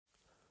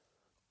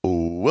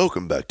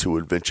Welcome back to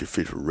Adventure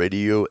Fit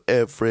Radio,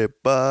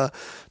 everybody.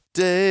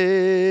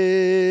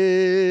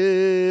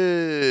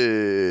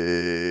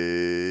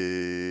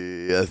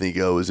 I think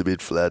I was a bit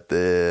flat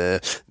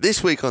there.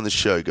 This week on the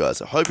show,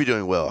 guys, I hope you're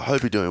doing well.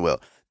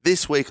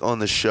 This week on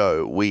the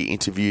show, we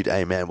interviewed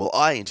a man. Well,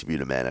 I interviewed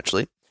a man,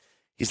 actually.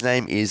 His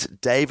name is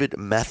David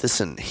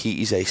Mathisen.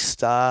 He is a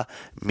star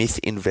myth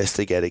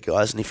investigator,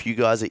 guys. And if you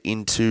guys are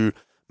into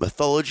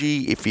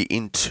mythology, if you're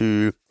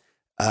into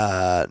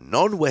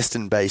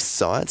non-Western based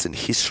science and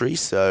history,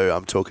 so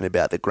I'm talking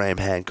about the Graham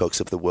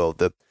Hancocks of the world,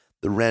 the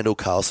Randall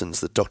Carlsons,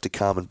 the Dr.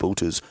 Carmen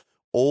Boulters,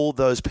 all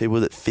those people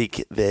that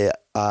think there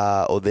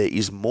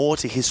is more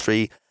to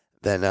history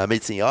than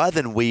meets the eye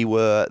than we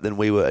were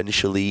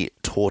initially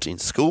taught in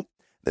school,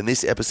 then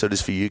this episode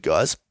is for you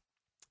guys.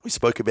 We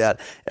spoke about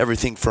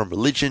everything from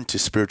religion to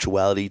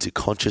spirituality to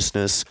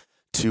consciousness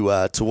to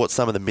what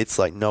some of the myths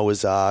like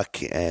Noah's Ark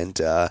and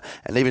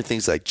even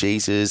things like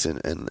Jesus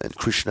and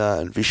Krishna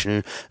and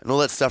Vishnu and all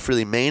that stuff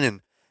really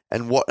mean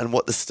and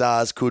what the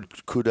stars could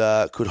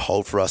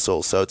hold for us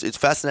all. So it's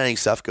fascinating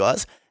stuff,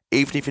 guys.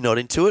 Even if you're not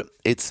into it,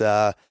 it's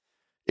pretty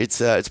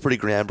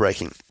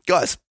groundbreaking,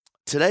 guys.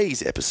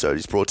 Today's episode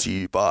is brought to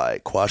you by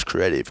Quash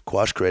Creative.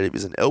 Quash Creative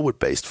is an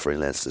Elwood-based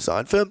freelance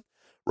design firm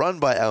run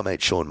by our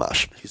mate Sean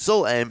Marsh. His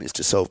sole aim is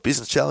to solve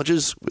business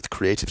challenges with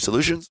creative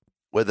solutions,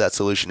 whether that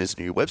solution is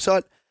a new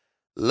website,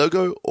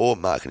 logo, or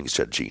marketing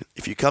strategy.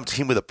 If you come to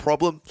him with a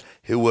problem,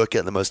 he'll work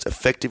out the most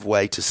effective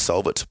way to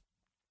solve it.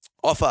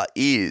 Offer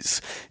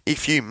is,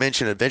 if you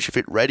mention Adventure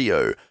Fit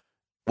Radio,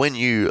 when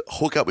you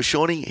hook up with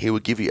Shawnee, he will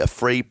give you a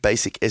free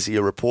basic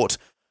SEO report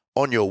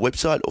on your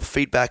website or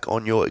feedback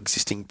on your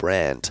existing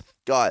brand.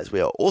 Guys,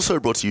 we are also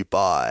brought to you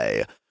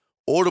by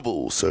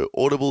Audible. So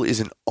Audible is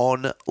an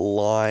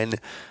online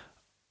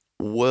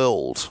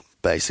world,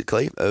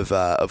 basically, of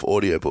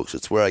audiobooks.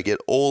 It's where I get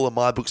all of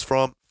my books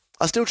from.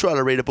 I still try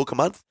to read a book a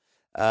month,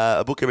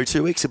 a book every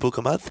 2 weeks, a book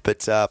a month.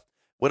 But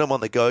when I'm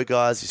on the go,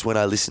 guys, is when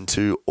I listen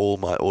to all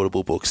my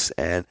Audible books.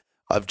 And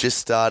I've just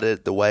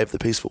started The Way of the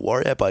Peaceful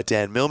Warrior by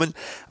Dan Millman.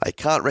 I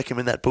can't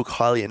recommend that book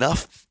highly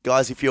enough.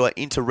 Guys, if you are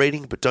into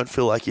reading but don't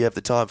feel like you have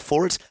the time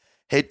for it,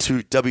 head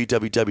to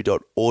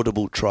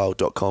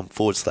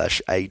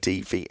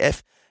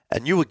www.audibletrial.com/ADVF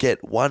and you will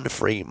get 1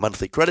 free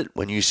monthly credit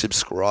when you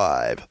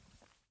subscribe.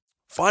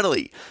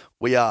 Finally,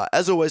 we are,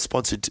 as always,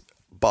 sponsored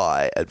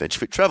by Adventure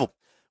Fit Travel.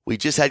 We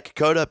just had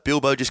Kokoda.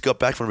 Bilbo just got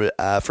back from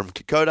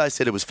Kokoda.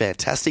 Said it was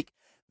fantastic.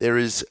 There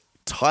is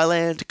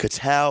Thailand, Koh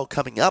Tao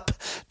coming up.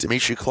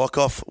 Dmitry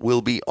Klokov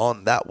will be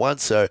on that one.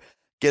 So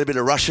get a bit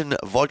of Russian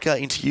vodka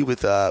into you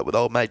with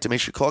old mate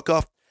Dmitry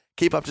Klokov.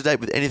 Keep up to date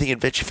with anything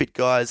Adventure Fit,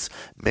 guys.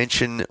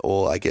 Mention,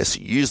 or I guess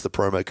use the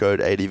promo code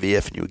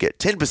ADVF and you'll get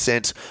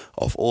 10%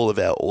 off all of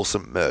our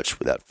awesome merch.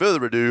 Without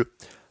further ado,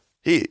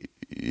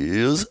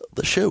 here's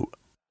the show.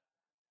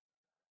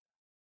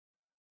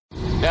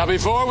 Now,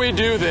 before we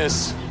do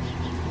this,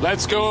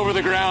 let's go over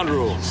the ground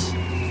rules.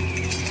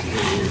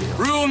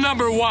 Rule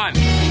number 1,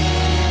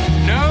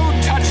 no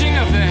touching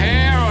of the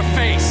hair or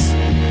face.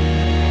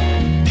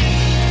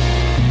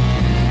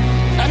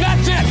 And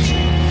that's it!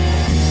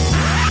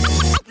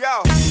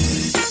 Yo!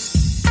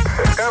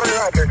 Discovery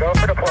Roger, go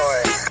for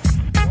deploy.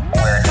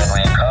 Where did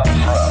we come from?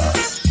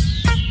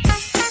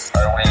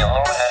 Are we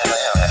alone in the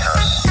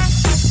universe?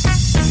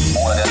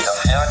 What is the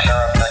future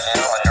of the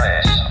human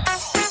race?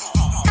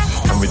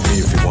 Come with me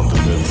if you want to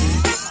live.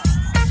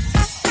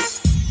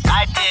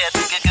 I did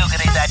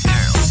giggity that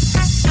girl.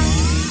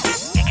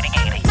 Giggity,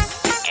 giggity.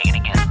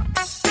 Giggity, giggity.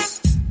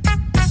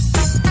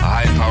 A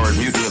high-powered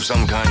mutant of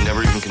some kind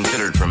never even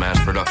considered for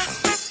mass production.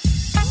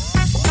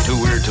 Too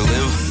weird to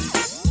live,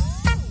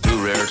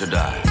 too rare to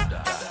die.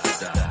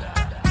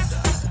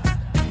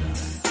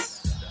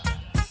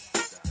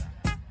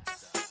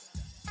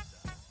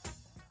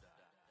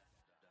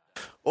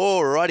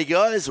 Alrighty,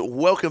 guys,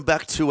 welcome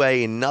back to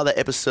another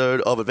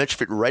episode of Adventure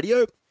Fit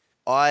Radio.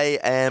 I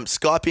am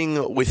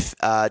Skyping with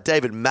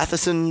David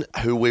Mathisen,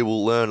 who we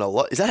will learn a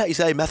lot. Is that how you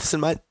say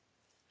Mathisen, mate?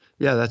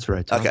 Yeah, that's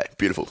right, Tom. Okay,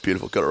 beautiful.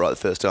 Got it right the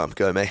first time.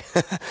 Go me.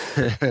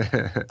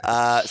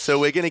 So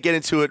we're going to get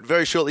into it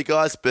very shortly,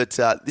 guys, but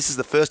this is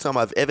the first time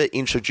I've ever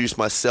introduced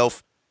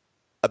myself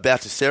about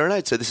to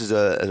serenade, so this is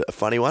a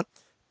funny one.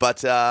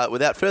 But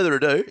without further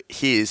ado,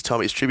 here's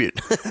Tommy's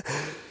tribute.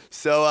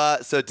 So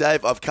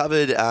Dave, I've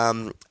covered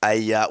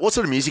what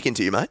sort of music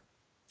into you, mate?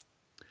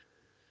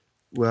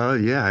 Well,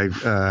 yeah,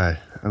 I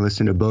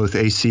listen to both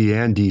AC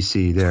and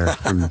DC there.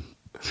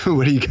 From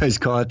what do you guys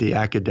call it? The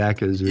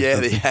Akadakas?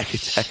 Yeah, the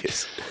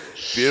Akadakas.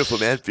 Beautiful,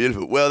 man.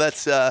 Beautiful. Well,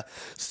 that's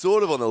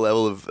sort of on the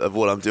level of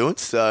what I'm doing.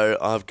 So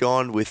I've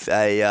gone with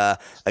a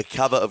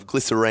cover of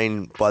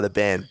Glycerine by the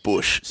band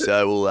Bush.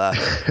 So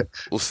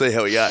we'll see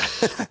how we go.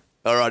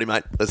 Alrighty,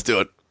 mate. Let's do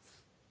it.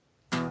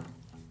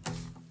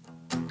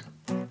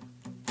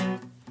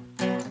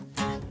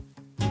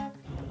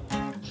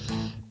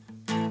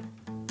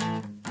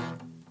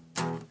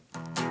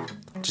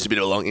 Just a bit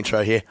of a long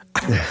intro here.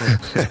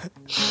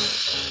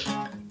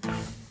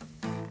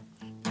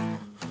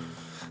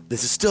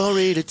 There's a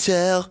story to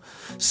tell,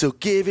 So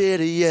give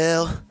it a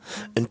yell,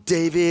 and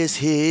Dave is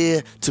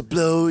here to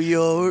blow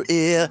your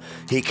ear.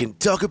 He can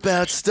talk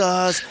about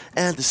stars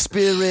and the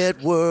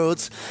spirit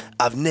worlds.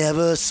 I've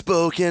never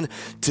spoken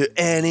to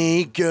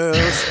any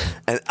girls,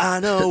 and I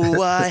know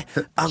why.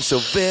 I'm so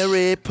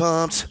very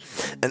pumped,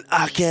 and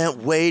I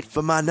can't wait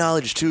for my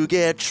knowledge to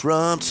get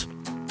trumped.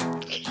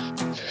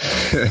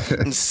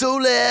 And so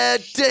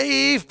let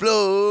Dave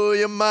blow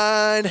your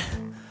mind.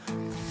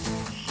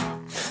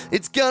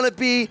 It's gonna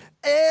be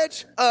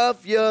edge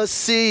of your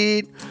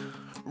seat.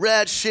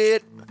 Rad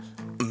shit,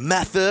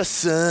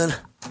 Mathisen.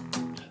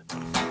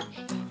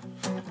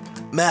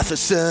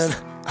 Mathisen.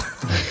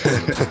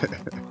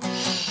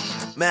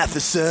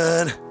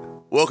 Mathisen.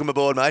 Welcome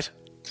aboard, mate.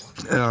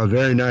 Oh,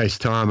 very nice,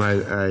 Tom.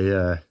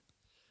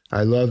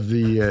 I love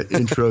the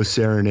intro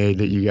serenade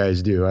that you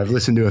guys do. I've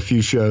listened to a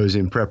few shows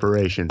in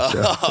preparation.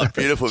 So. Oh,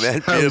 beautiful,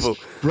 man. Beautiful.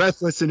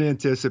 Breathless in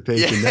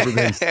anticipation. Yeah.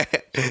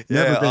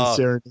 Never been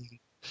serenaded.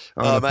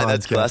 Oh, man,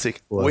 that's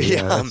classic. Before. We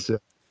that's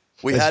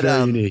had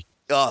very unique.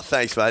 Oh,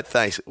 thanks, mate.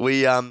 Thanks.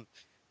 We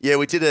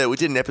did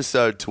an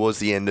episode towards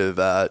the end of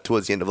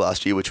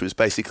last year, which was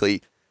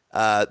basically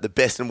the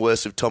best and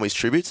worst of Tommy's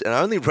tributes, and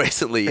I only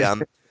recently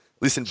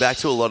listened back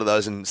to a lot of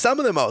those, and some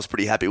of them I was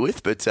pretty happy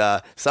with, but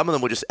some of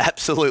them were just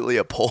absolutely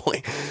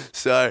appalling.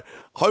 So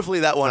hopefully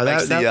that one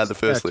makes the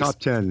first list. Top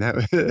 10.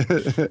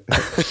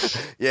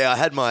 Yeah, I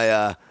had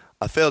my.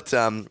 I felt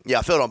on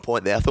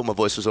point there. I thought my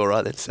voice was all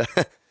right then. So.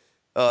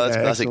 Oh, that's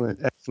classic.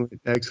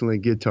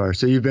 Excellent guitar.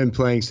 So you've been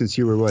playing since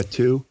you were, what,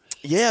 2?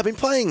 Yeah, I've been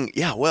playing.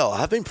 Yeah, well,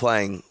 I've been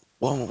playing.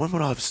 Well, when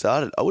would I have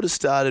started? I would have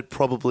started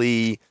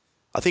probably,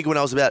 I think, when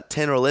I was about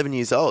 10 or 11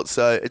 years old.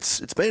 So it's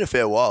been a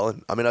fair while.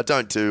 And I mean, I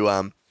don't do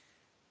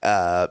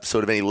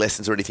sort of any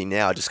lessons or anything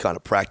now. I just kind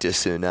of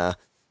practice and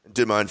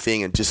do my own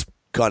thing and just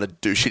kind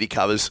of do shitty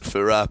covers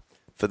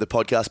for the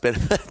podcast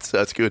benefit.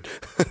 So it's good.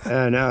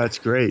 No, it's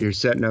great. You're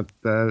setting up,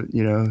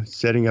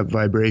 setting up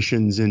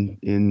vibrations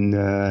in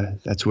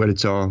that's what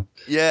it's all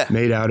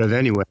made out of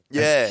anyway.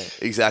 Yeah,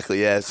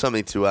 exactly. Yeah,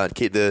 something to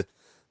keep the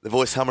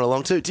voice humming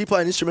along to. Do you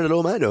play an instrument at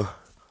all, mate? Or?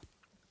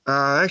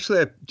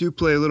 Actually, I do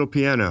play a little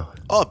piano.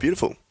 Oh,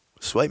 beautiful.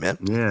 Sweet, man.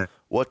 Yeah.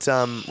 What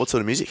sort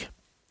of music?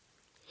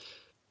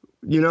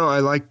 I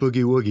like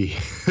boogie woogie.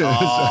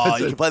 Oh,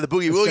 you can play the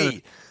boogie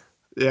woogie.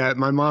 Yeah,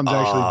 my mom's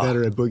actually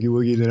better at boogie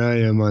woogie than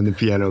I am on the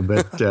piano,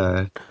 but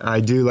I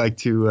do like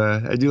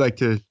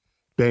to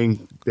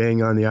bang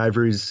on the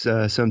ivories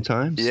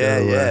sometimes.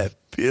 Yeah,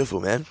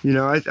 beautiful, man.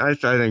 I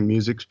think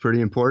music's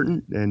pretty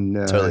important, and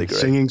totally agree.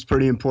 Singing's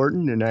pretty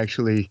important, and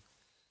actually,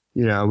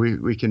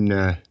 we can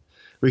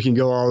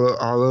go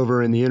all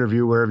over in the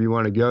interview wherever you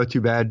want to go. Too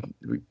bad.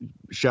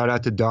 Shout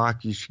out to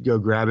Doc. You should go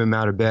grab him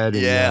out of bed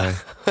and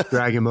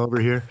drag him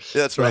over here.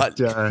 That's right.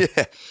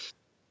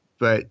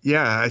 But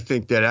yeah, I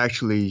think that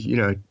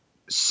actually,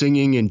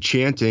 singing and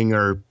chanting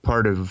are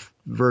part of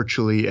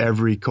virtually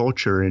every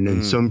culture. And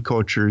in some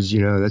cultures,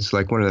 that's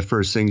like one of the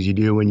first things you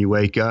do when you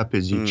wake up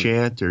is you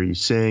chant or you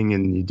sing,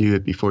 and you do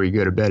it before you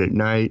go to bed at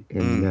night.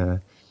 And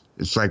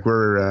it's like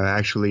we're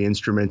actually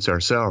instruments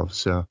ourselves.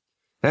 So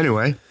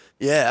anyway.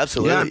 Yeah,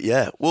 absolutely.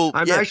 Yeah. Well,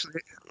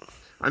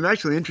 I'm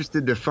actually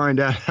interested to find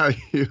out how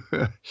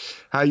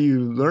you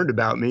learned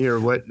about me,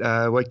 or what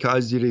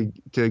caused you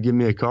to give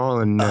me a call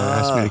and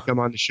ask me to come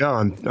on the show.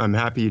 I'm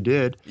happy you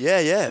did.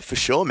 Yeah, for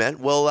sure, man.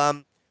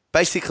 Well,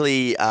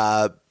 basically,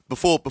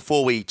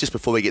 before we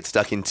get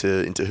stuck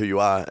into who you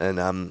are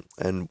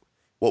and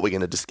what we're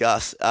going to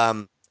discuss,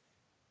 so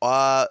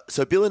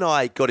Bill and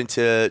I got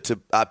into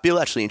Bill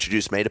actually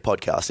introduced me to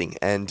podcasting,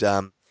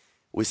 and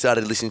we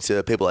started listening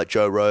to people like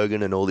Joe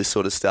Rogan and all this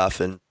sort of stuff,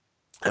 and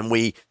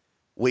we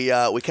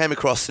came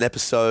across an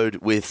episode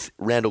with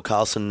Randall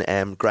Carlson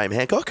and Graham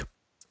Hancock,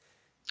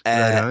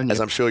 as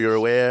I'm sure you're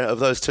aware of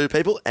those two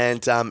people,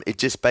 and it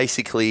just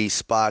basically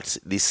sparked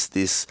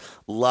this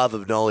love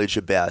of knowledge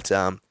about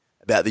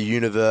the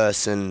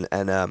universe and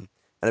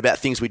about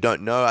things we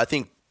don't know. I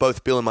think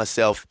both Bill and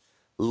myself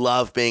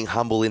love being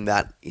humble in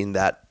that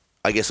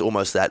I guess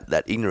almost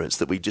that ignorance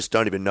that we just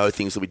don't even know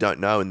things that we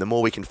don't know, and the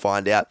more we can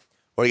find out,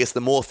 or I guess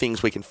the more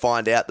things we can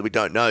find out that we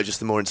don't know, just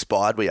the more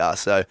inspired we are.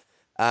 So.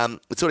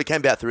 It sort of came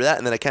about through that,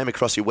 and then I came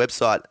across your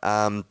website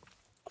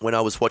when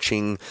I was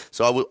watching.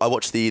 So I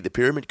watched the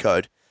Pyramid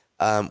Code,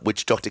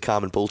 which Dr.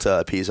 Carmen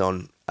Bulter appears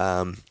on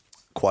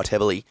quite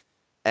heavily,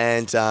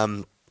 and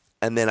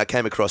then I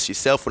came across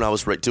yourself when I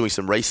was doing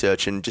some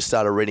research and just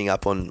started reading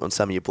up on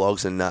some of your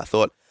blogs, and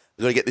thought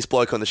I've got to get this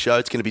bloke on the show.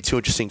 It's going to be too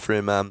interesting for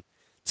him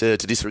to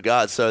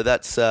disregard. So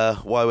that's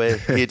why we're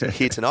here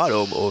tonight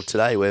or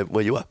today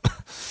where you are.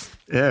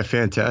 Yeah,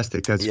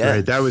 fantastic. That's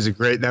great. That was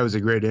a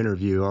great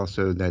interview.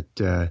 Also, that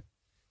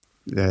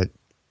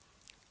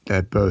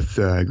both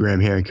Graham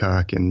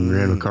Hancock and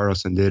Randall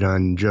Carlson did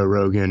on Joe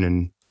Rogan,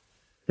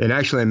 and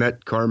actually I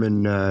met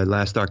Carmen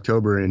last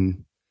October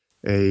in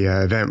a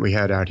event we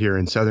had out here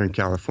in Southern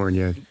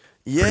California.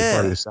 Yeah,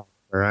 part of the South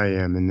where I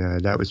am,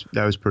 and that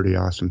was pretty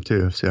awesome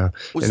too. So,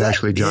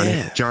 actually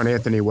John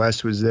Anthony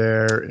West was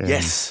there. And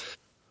yes,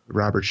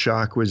 Robert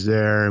Schock was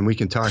there, and we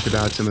can talk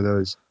about some of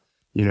those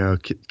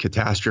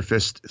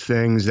catastrophist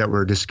things that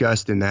were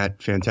discussed in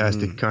that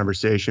fantastic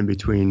conversation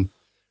between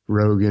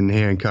Rogan,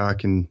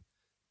 Hancock, and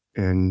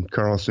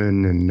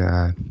Carlson.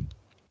 And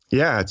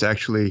it's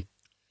actually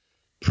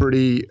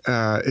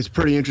it's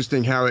pretty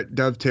interesting how it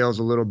dovetails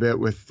a little bit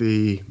with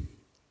the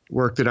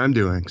work that I'm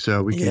doing.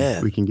 So we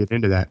can get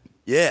into that.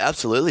 Yeah,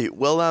 absolutely.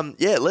 Well,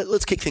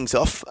 let's kick things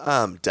off,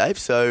 Dave.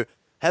 So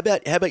how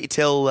about you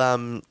tell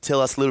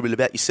us a little bit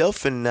about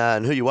yourself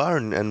and who you are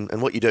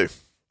and what you do.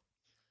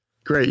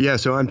 Great. Yeah.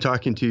 So I'm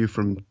talking to you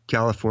from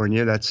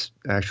California. That's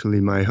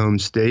actually my home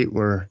state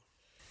where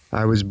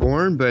I was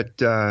born,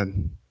 but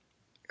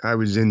I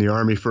was in the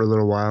Army for a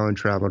little while and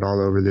traveled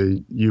all over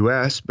the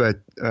U.S.,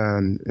 but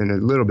and a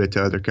little bit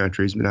to other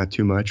countries, but not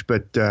too much.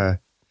 But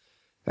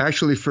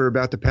actually, for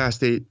about the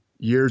past 8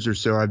 years or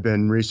so, I've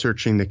been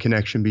researching the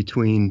connection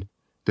between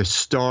the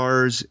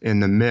stars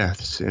and the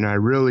myths, and I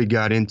really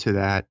got into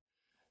that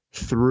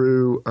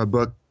through a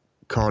book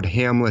called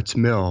Hamlet's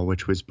Mill,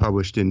 which was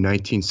published in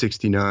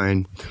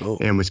 1969,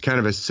 and was kind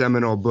of a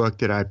seminal book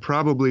that I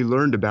probably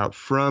learned about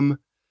from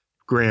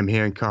Graham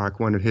Hancock,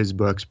 one of his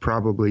books,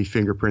 probably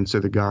Fingerprints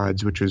of the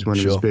Gods, which was one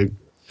of his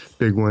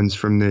big ones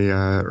from the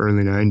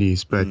early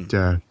 90s.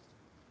 But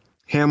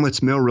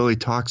Hamlet's Mill really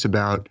talks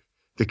about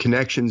the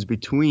connections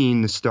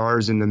between the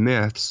stars and the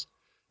myths,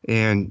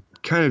 and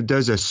kind of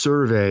does a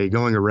survey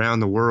going around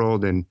the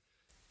world and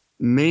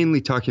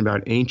mainly talking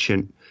about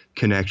ancient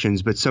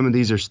connections, but some of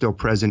these are still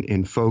present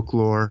in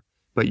folklore,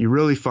 but you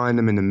really find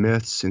them in the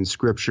myths and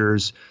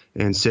scriptures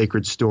and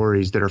sacred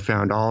stories that are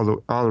found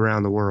all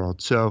around the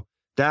world. So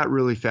that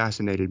really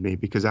fascinated me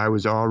because I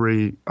was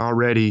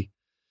already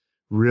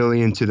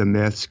really into the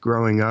myths.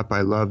 Growing up,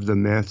 I loved the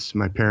myths.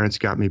 My parents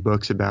got me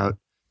books about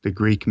the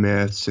Greek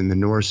myths and the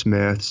Norse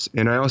myths,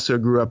 and I also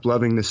grew up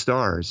loving the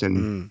stars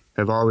and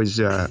have always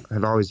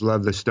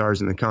loved the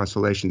stars and the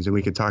constellations, and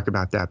we could talk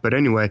about that. But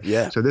anyway,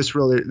 so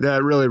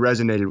that really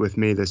resonated with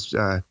me, this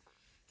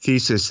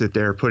thesis that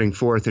they're putting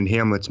forth in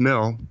Hamlet's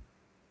Mill,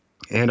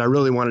 and I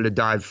really wanted to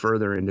dive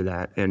further into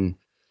that. And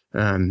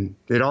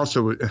it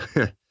also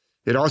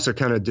it also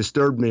kind of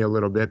disturbed me a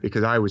little bit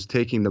because I was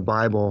taking the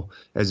Bible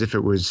as if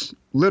it was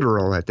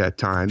literal at that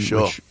time.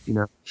 Sure.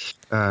 Which,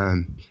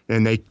 and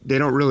they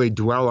don't really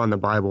dwell on the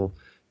Bible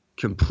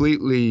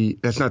completely.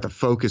 That's not the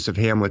focus of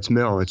Hamlet's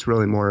Mill. It's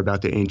really more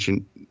about the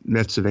ancient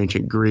myths of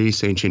ancient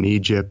Greece, ancient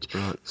Egypt,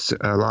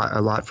 a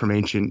lot from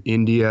ancient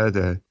India,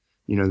 the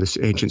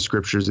ancient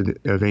scriptures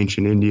of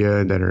ancient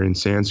India that are in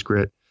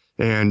Sanskrit,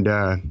 and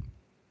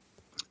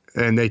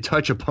they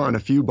touch upon a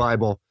few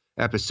Bible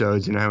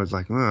episodes, and I was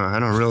like, I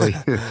don't really,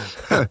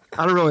 I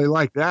don't really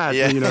like that.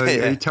 Are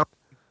you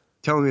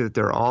telling me that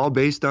they're all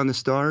based on the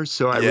stars?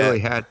 So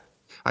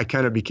I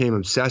kind of became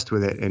obsessed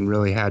with it and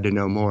really had to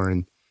know more.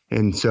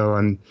 And so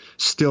I'm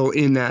still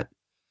in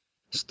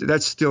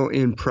that's still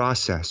in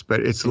process,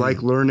 but it's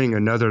like learning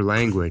another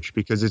language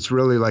because it's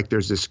really like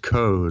there's this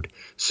code.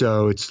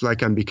 So it's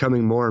like I'm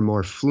becoming more and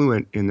more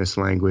fluent in this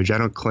language. I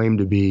don't claim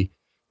to be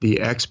the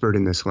expert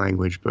in this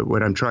language, but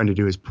what I'm trying to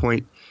do is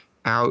point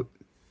out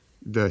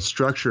the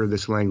structure of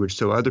this language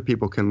so other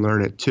people can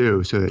learn it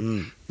too, so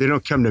that they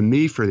don't come to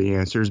me for the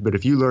answers. But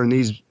if you learn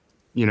these,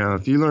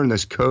 if you learn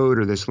this code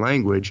or this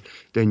language,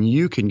 then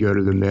you can go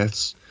to the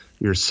myths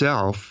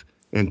yourself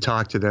and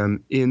talk to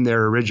them in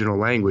their original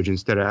language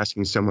instead of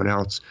asking someone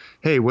else,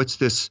 hey, what's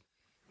this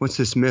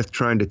myth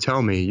trying to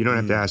tell me? You don't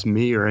have to ask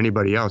me or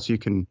anybody else. You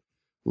can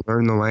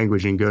learn the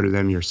language and go to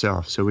them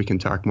yourself. So we can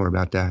talk more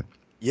about that.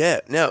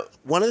 Yeah. Now,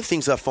 one of the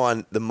things I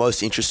find the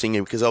most interesting,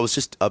 because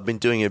I've been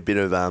doing a bit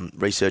of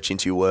research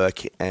into your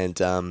work,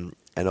 and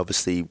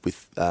obviously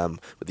with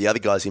the other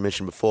guys you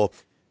mentioned before.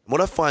 What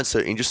I find so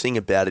interesting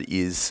about it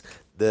is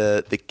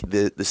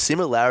the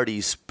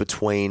similarities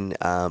between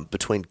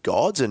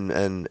gods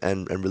and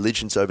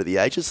religions over the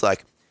ages.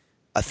 Like,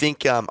 I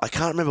think I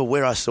can't remember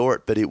where I saw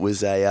it, but it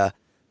was there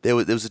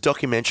was a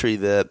documentary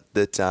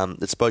that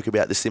spoke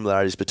about the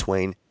similarities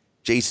between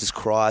Jesus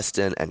Christ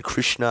and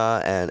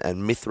Krishna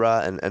and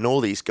Mithra and all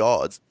these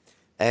gods.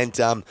 And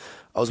I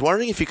was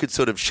wondering if you could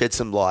sort of shed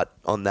some light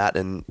on that,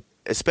 and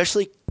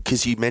especially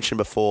because you mentioned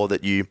before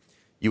that you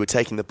were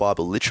taking the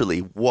Bible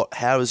literally.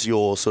 How has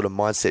your sort of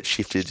mindset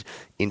shifted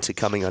into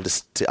coming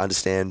to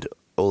understand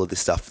all of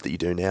this stuff that you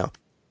do now?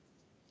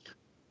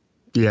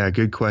 Yeah,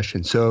 good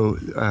question. So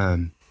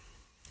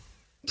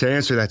to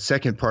answer that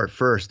second part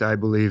first, I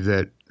believe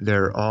that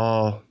they're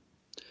all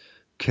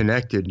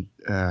connected,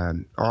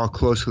 all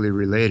closely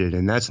related.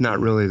 And that's not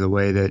really the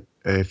way that,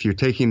 if you're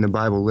taking the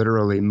Bible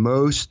literally,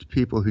 most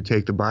people who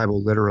take the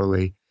Bible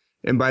literally,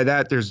 and by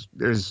that there's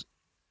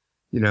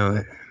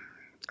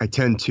I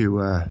tend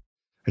to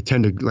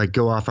like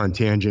go off on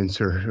tangents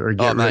or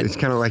get rid. It's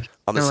kind of like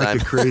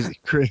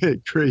a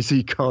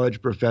crazy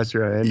college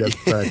professor. I end up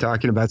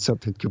talking about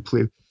something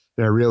completely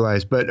that I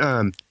realize. But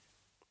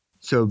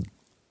so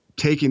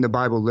taking the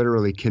Bible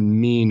literally can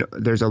mean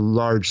there's a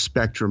large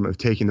spectrum of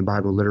taking the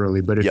Bible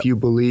literally. But if you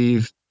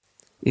believe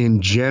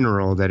in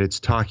general that it's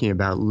talking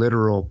about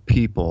literal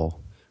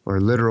people or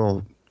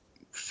literal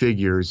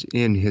figures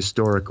in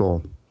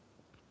historical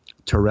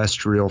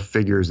terrestrial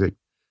figures that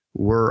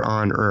were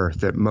on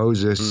earth, that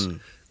Moses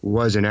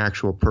was an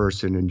actual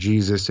person and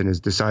Jesus and his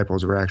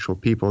disciples were actual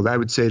people. I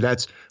would say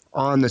that's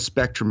on the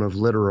spectrum of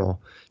literal,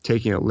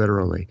 taking it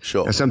literally.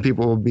 Sure. Now, some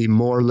people will be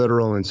more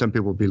literal and some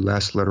people will be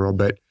less literal,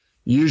 but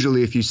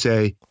usually if you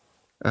say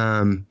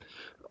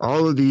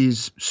all of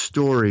these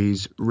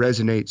stories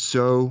resonate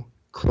so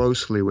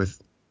closely with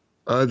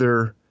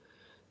other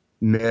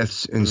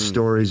myths and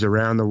stories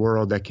around the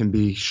world that can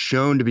be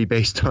shown to be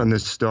based on the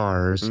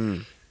stars,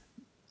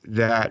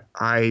 that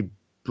I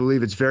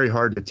believe it's very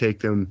hard to take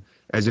them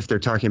as if they're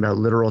talking about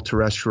literal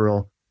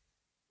terrestrial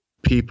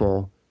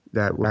people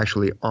that were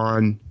actually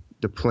on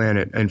the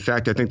planet. In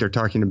fact, I think they're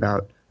talking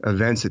about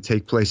events that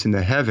take place in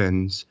the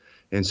heavens,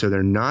 and so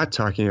they're not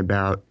talking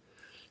about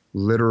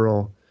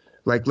literal,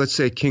 like let's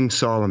say King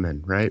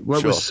Solomon, right?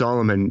 What was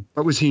Solomon?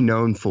 What was he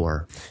known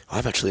for?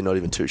 I'm actually not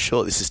even too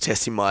sure. This is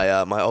testing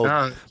my my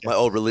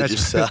old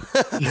religious.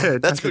 That's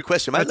a good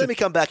question, mate. Let me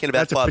come back in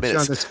about 5 minutes. Put you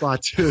on the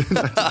spot too.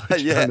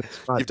 Yeah,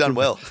 you've done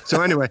well.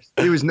 So anyway,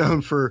 he was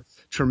known for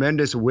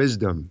tremendous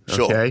wisdom.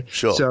 Okay,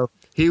 Sure. So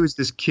he was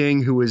this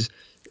king who was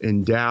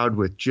endowed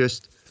with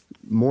just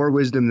more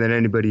wisdom than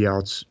anybody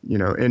else, you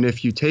know. And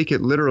if you take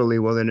it literally,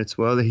 well, then it's,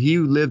 well, he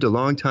lived a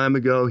long time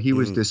ago. He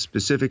was this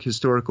specific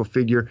historical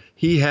figure.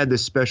 He had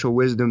this special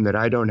wisdom that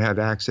I don't have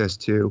access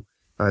to.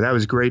 That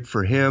was great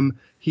for him.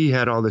 He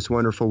had all this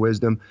wonderful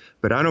wisdom,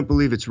 but I don't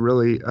believe it's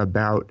really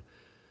about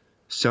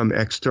some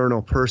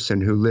external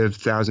person who lived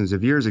thousands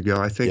of years ago.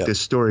 I think this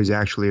story is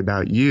actually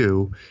about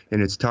you,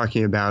 and it's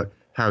talking about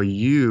how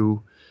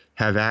you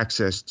have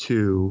access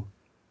to.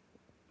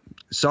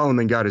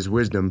 Solomon got his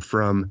wisdom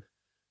from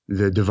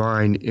the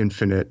divine,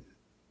 infinite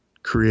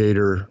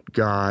creator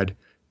God,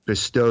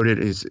 bestowed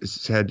it.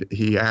 Said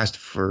he asked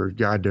for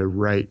God to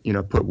write,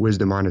 put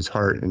wisdom on his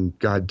heart, and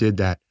God did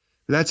that.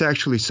 That's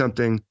actually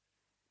something.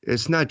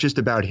 It's not just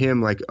about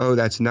him, like, oh,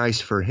 that's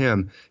nice for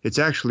him. It's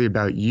actually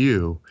about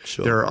you.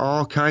 Sure. There are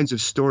all kinds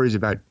of stories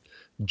about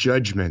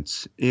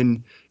judgments.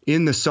 In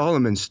the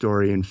Solomon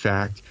story, in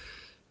fact,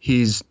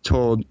 he's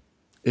told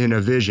in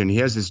a vision, he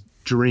has this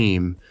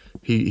dream.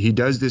 He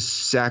does this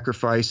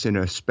sacrifice in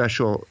a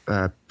special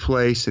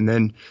place, and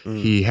then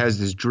he has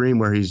this dream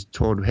where he's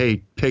told, hey,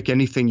 pick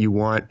anything you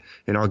want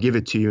and I'll give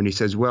it to you. And he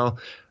says, well,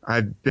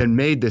 I've been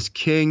made this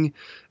king,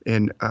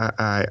 and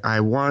I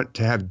want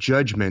to have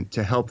judgment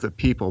to help the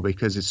people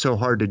because it's so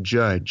hard to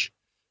judge.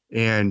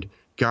 And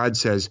God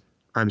says,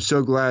 I'm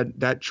so glad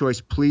that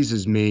choice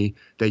pleases me,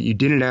 that you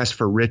didn't ask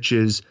for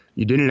riches,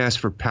 you didn't ask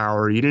for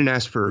power, you didn't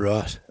ask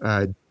for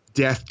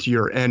death to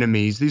your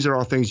enemies. These are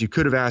all things you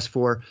could have asked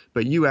for,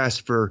 but you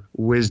asked for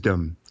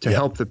wisdom to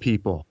help the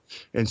people.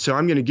 And so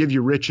I'm going to give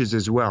you riches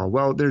as well.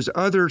 Well, there's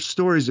other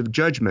stories of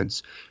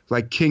judgments,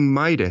 like King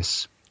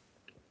Midas.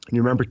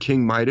 You remember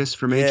King Midas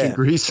from ancient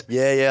Greece?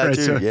 Yeah, I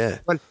do.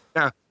 But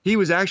now, he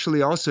was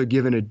actually also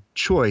given a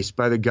choice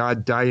by the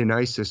god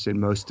Dionysus in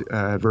most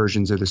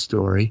versions of the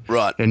story.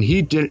 Right. And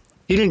he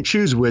didn't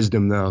choose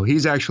wisdom, though.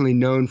 He's actually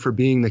known for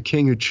being the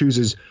king who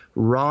chooses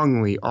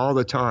wrongly all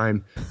the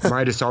time.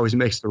 Midas always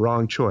makes the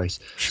wrong choice.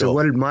 Sure. So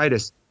what did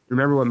Midas,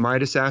 remember what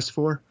Midas asked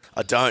for?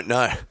 I don't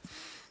know.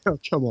 Oh,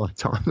 come on,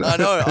 Tom. I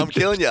know. I'm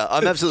killing you.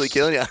 I'm absolutely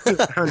killing you.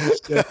 I'm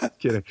just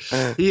kidding.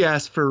 He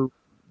asked for,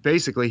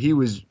 basically, he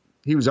was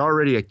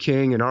already a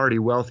king and already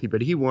wealthy,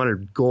 but he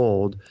wanted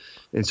gold.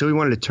 And so he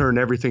wanted to turn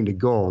everything to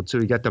gold. So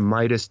he got the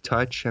Midas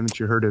touch. Haven't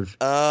you heard of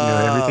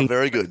everything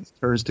very good.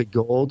 turns to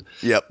gold?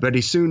 Yep. But he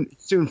soon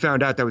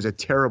found out that was a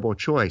terrible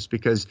choice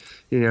because,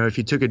 if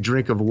he took a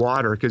drink of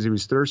water because he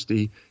was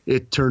thirsty,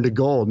 it turned to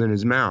gold in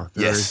his mouth.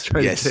 Yes. Or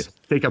he tried to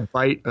take a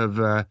bite of,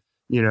 of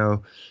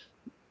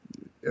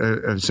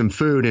some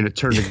food and it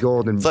turned to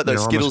gold and it's like those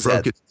almost Skittles broke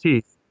had. his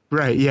teeth.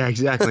 Right. Yeah,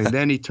 exactly. And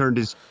then he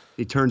turns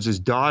his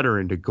daughter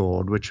into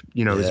gold, which,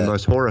 is the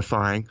most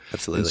horrifying.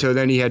 Absolutely. And so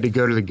then he had to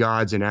go to the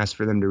gods and ask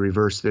for them to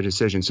reverse the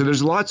decision. So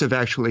there's lots of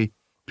actually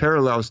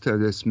parallels to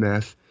this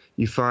myth.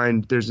 You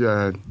find there's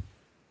the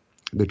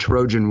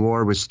Trojan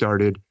War was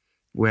started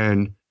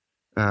when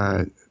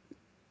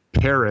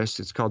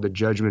Paris, it's called the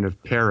Judgment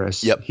of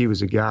Paris. Yep. He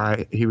was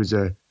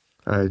a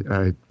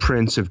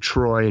prince of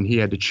Troy, and he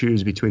had to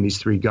choose between these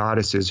three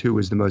goddesses who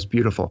was the most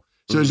beautiful.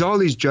 So there's all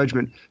these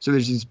so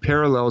there's these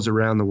parallels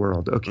around the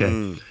world.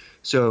 Okay.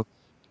 So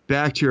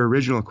back to your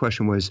original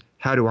question was,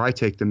 how do I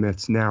take the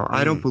myths now?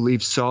 I don't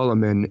believe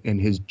Solomon and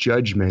his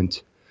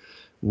judgment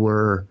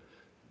were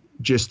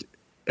just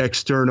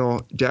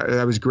external.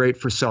 That was great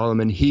for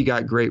Solomon. He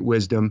got great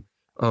wisdom.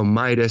 Oh,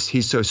 Midas,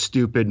 he's so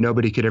stupid.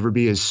 Nobody could ever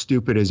be as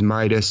stupid as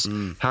Midas.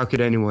 How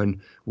could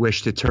anyone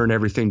wish to turn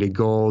everything to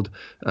gold?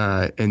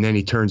 And then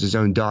he turns his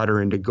own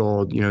daughter into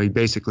gold. He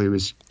basically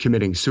was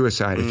committing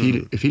suicide.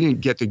 If he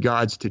didn't get the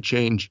gods to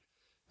change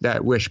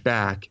that wish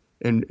back,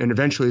 and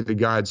eventually the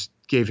gods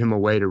gave him a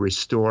way to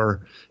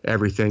restore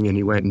everything, and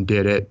he went and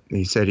did it. And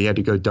he said he had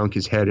to go dunk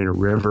his head in a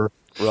river.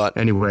 Right.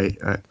 Anyway,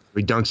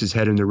 he dunks his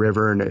head in the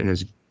river, and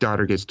his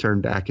daughter gets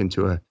turned back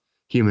into a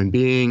human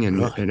being,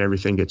 and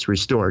everything gets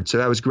restored. So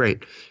that was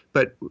great.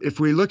 But if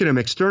we look at him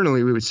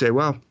externally, we would say,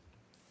 well,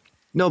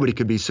 nobody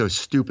could be so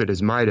stupid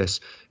as Midas,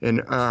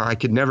 and I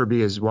could never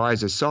be as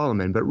wise as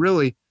Solomon. But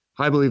really,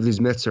 I believe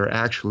these myths are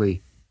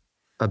actually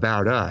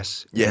about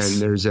us.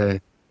 Yes. And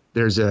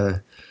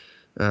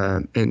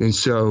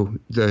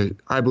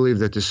I believe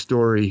that the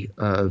story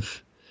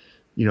of,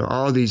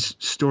 all these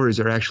stories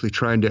are actually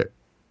trying to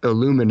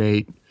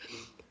illuminate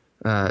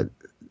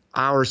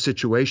our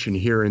situation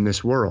here in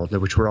this world,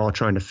 which we're all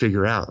trying to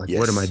figure out. Like,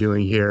 what am I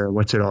doing here?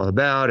 What's it all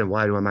about? And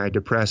why am I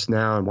depressed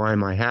now? And why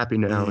am I happy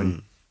now?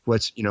 And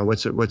what's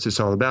this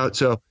all about?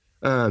 So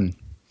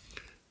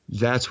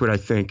that's what I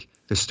think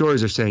the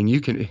stories are saying.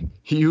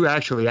 You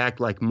actually act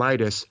like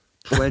Midas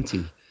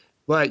plenty,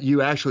 but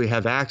you actually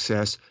have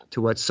access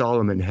to what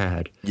Solomon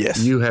had.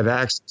 Yes. You have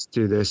access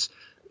to this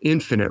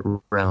infinite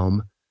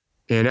realm.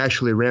 And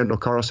actually, Randall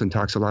Carlson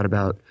talks a lot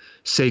about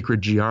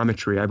sacred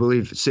geometry. I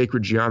believe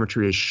sacred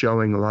geometry is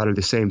showing a lot of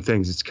the same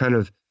things. It's kind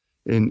of,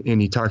 and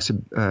he talks,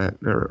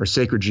 or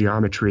sacred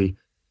geometry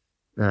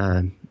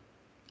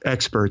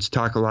experts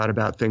talk a lot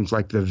about things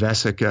like the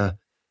Vesica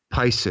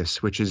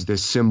Piscis, which is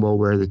this symbol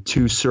where the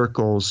two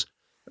circles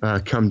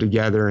come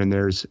together and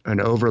there's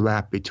an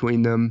overlap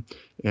between them,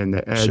 and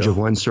the edge of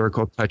one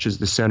circle touches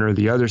the center of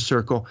the other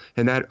circle.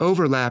 And that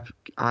overlap,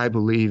 I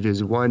believe,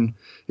 is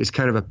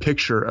kind of a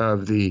picture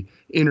of the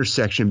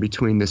intersection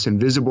between this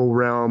invisible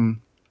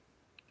realm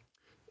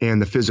and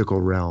the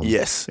physical realm.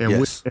 Yes.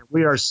 And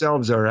we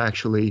ourselves are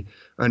actually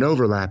an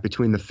overlap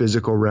between the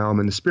physical realm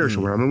and the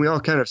spiritual realm. And we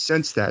all kind of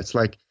sense that. It's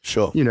like,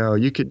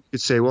 you could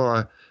say,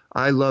 well,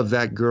 I love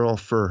that girl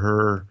for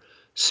her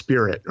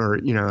spirit, or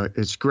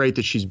it's great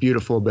that she's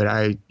beautiful, but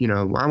I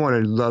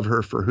want to love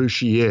her for who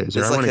she is. It's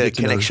or I like want a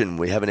connection.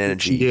 We have an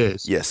energy. She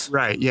is. Yes.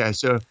 Right. Yeah.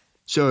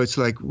 So it's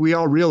like we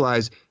all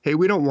realize, hey,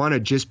 we don't want to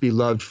just be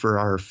loved for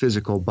our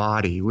physical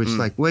body. It's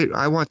like, wait,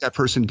 I want that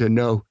person to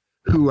know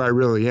who I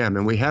really am,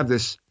 and we have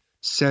this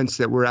sense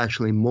that we're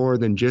actually more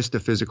than just a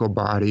physical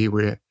body.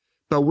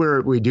 But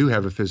we do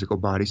have a physical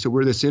body, so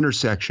we're this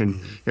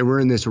intersection, and we're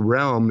in this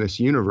realm,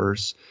 this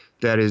universe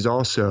that is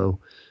also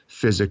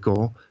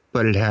physical,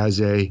 but it has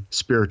a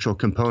spiritual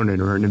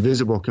component or an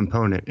invisible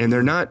component. And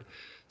they're not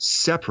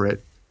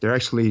separate. They're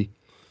actually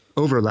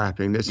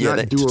overlapping. It's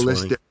not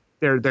dualistic.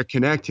 They're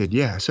connected.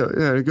 Yeah.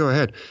 So go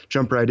ahead,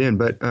 jump right in.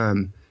 But,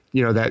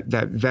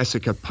 that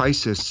Vesica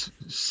Piscis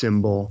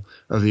symbol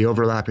of the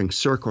overlapping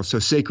circle. So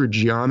sacred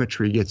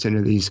geometry gets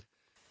into these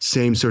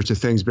same sorts of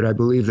things, but I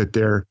believe that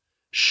they're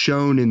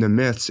shown in the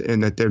myths,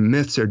 and that their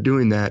myths are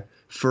doing that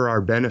for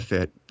our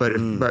benefit. But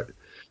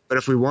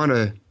if we want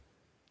to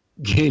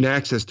gain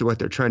access to what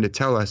they're trying to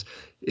tell us,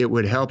 it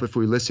would help if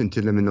we listen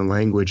to them in the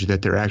language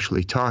that they're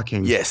actually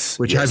talking. Yes.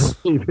 Which I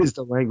believe is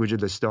the language of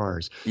the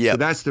stars. Yeah. So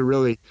that's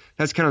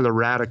kind of the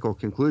radical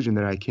conclusion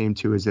that I came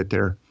to, is that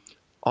they're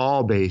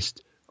all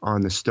based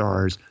on the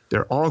stars.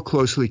 They're all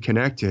closely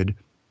connected.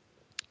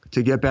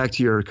 To get back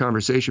to your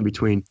conversation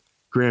between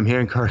Graham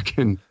Hancock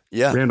and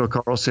Randall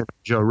Carlson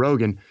and Joe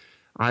Rogan,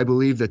 I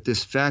believe that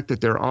this fact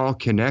that they're all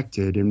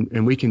connected,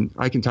 and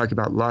I can talk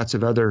about lots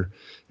of other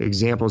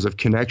examples of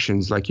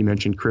connections, like you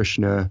mentioned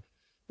Krishna,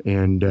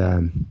 and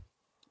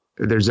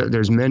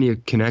there's many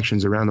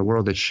connections around the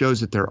world that shows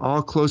that they're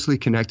all closely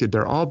connected.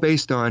 They're all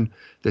based on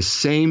the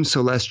same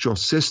celestial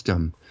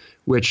system,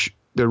 which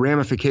the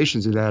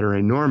ramifications of that are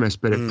enormous,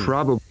 but it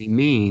probably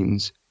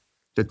means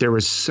that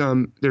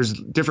there's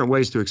different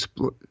ways to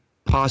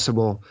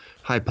possible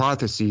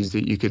hypotheses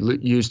that you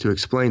could use to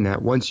explain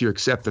that, once you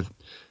accept the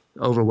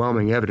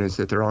overwhelming evidence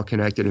that they're all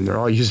connected and they're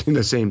all using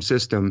the same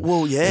system.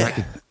 Well,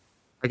 yeah.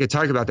 I could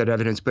talk about that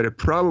evidence, but it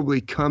probably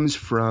comes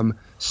from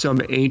some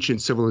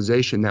ancient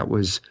civilization that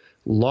was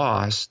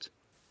lost,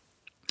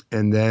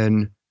 and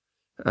then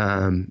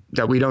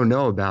that we don't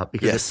know about,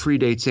 because it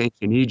predates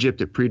ancient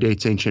Egypt, it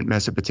predates ancient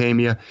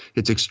Mesopotamia,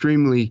 it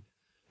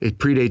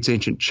predates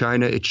ancient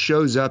China. It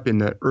shows up in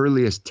the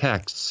earliest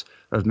texts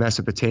of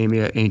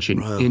Mesopotamia,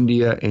 ancient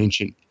India,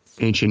 ancient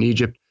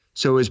Egypt.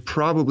 So it was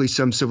probably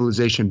some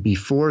civilization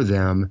before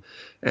them.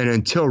 And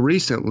until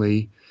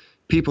recently,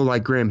 people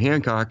like Graham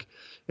Hancock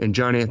and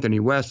John Anthony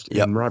West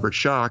and Robert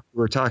Schoch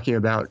were talking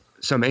about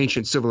some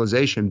ancient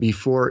civilization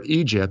before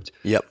Egypt.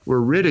 They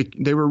were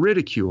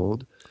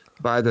ridiculed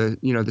by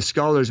the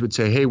scholars would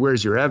say, hey,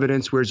 where's your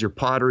evidence? Where's your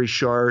pottery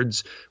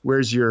shards?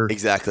 Where's your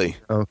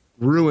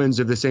ruins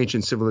of this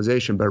ancient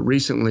civilization? But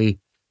recently,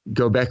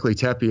 Göbekli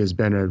Tepe has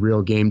been a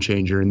real game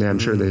changer, and I'm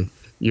sure that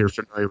you're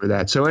familiar with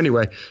that. So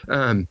anyway,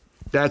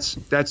 that's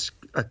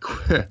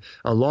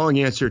a long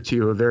answer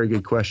to a very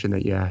good question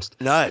that you asked.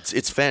 No,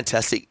 it's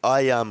fantastic.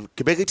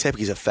 Göbekli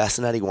Tepe is a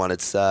fascinating one.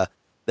 It's that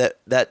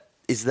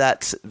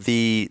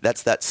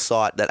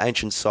site, that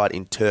ancient site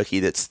in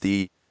Turkey. That's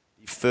the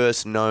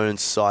first known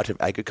site of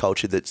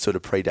agriculture that sort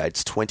of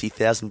predates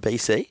 20,000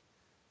 BC.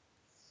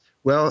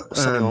 Well,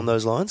 something on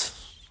those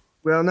lines.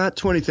 Well, not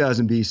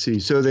 20,000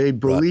 BC. So they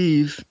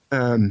believe.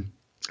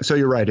 So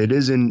you're right. It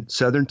is in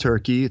southern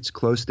Turkey. It's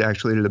close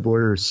actually to the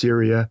border of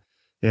Syria.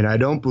 And I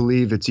don't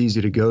believe it's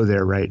easy to go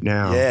there right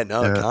now. Yeah,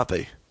 no, it can't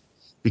be.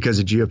 Because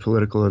of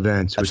geopolitical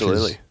events, which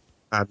is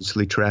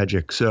obviously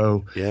tragic.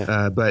 So,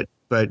 but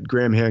But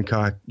Graham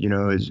Hancock,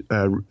 has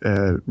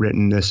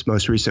written this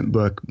most recent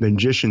book,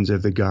 Magicians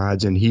of the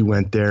Gods, and he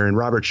went there. And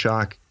Robert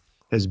Schoch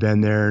has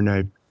been there, and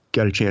I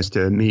got a chance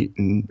to meet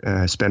and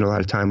spend a lot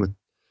of time with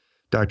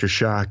Dr.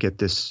 Schoch at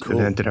this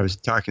event that I was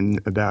talking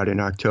about in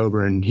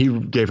October. And he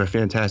gave a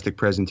fantastic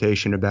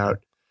presentation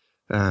about,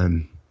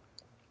 the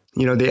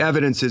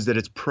evidence is that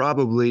it's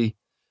probably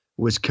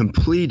was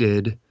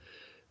completed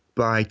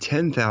by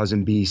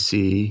 10,000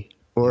 BC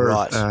or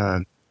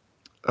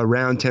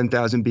around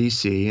 10,000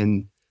 BC.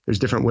 And there's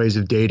different ways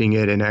of dating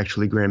it. And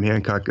actually, Graham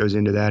Hancock goes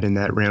into that in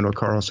that Randall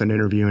Carlson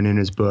interview and in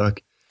his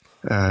book.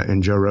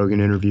 And Joe Rogan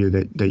interview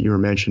that you were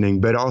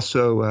mentioning. But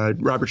also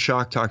Robert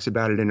Schoch talks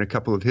about it in a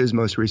couple of his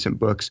most recent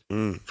books.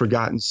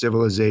 Forgotten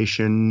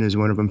Civilization is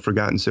one of them,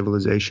 Forgotten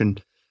Civilization.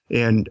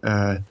 And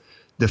another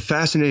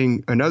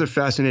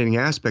fascinating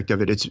aspect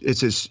of it,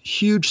 it's this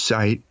huge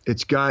site.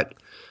 It's got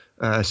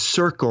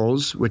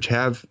circles which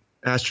have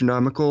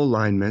astronomical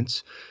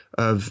alignments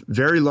of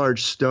very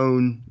large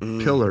stone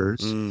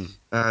pillars,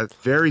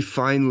 very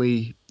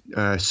finely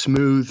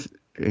smooth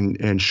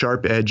and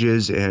sharp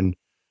edges, and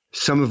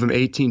some of them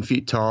 18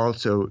 feet tall,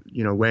 so,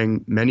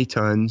 weighing many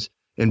tons,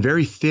 and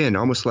very thin,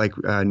 almost like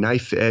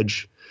knife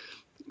edge.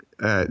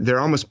 They're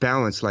almost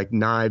balanced like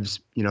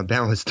knives,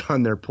 balanced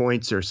on their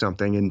points or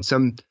something. And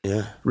some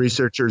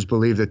researchers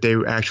believe that they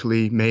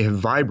actually may have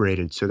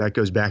vibrated. So that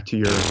goes back to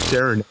your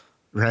serenade,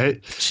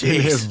 right?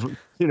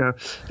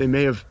 They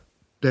may have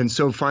been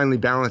so finely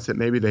balanced that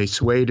maybe they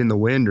swayed in the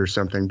wind or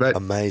something. But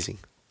amazing.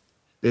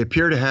 They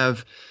appear to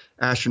have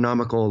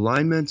astronomical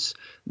alignments.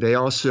 They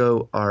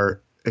also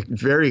are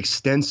very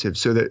extensive,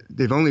 so that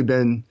they've only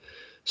been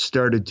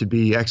started to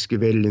be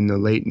excavated in the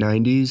late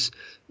 90s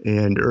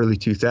and early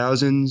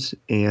 2000s.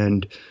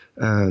 And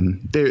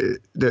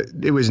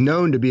it was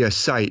known to be a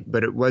site,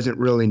 but it wasn't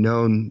really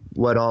known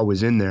what all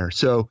was in there.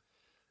 So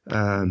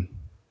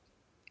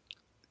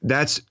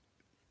that's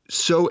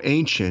so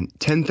ancient,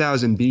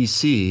 10,000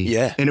 BC.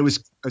 Yeah. And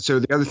so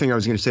the other thing I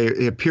was going to say,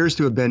 it appears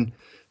to have been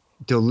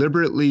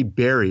deliberately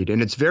buried,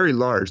 and it's very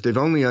large. They've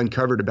only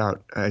uncovered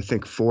about, I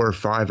think, 4 or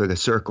 5 of the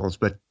circles,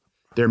 but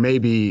there may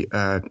be,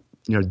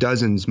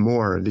 dozens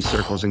more of these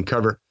circles, and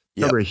cover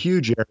a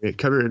huge area,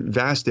 cover a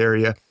vast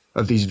area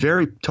of these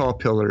very tall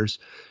pillars,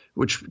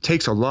 which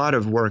takes a lot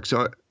of work.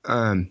 So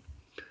I'm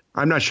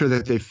not sure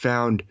that they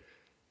found,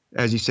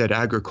 as you said,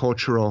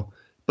 agricultural,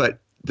 but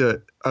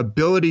the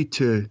ability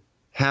to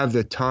have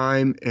the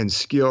time and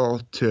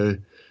skill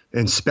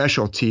and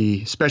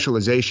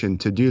specialization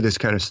to do this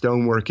kind of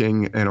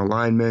stoneworking and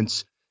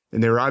alignments.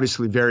 And they were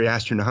obviously very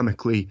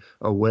astronomically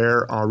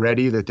aware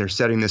already that they're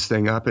setting this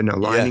thing up and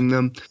aligning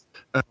them.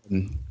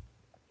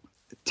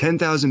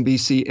 10,000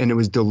 BC, and it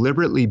was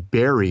deliberately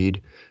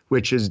buried,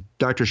 which, as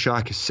Dr.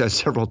 Schoch has said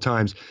several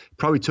times,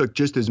 probably took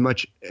just as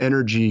much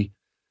energy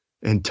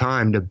and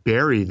time to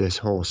bury this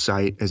whole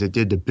site as it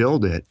did to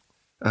build it.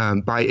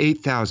 By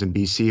 8,000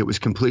 BC, it was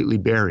completely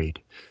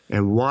buried.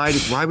 And why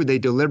would they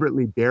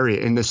deliberately bury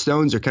it? And the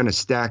stones are kind of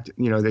stacked,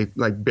 they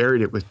like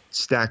buried it with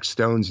stacked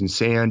stones and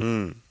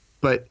sand.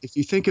 But if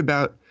you think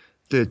about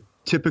the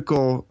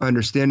typical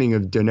understanding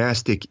of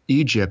dynastic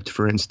Egypt,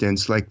 for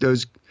instance, like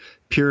those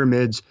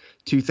pyramids,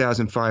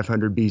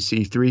 2,500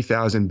 BC,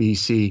 3,000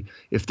 BC,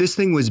 if this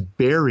thing was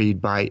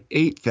buried by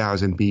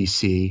 8,000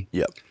 BC,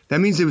 that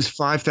means it was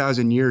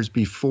 5,000 years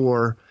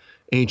before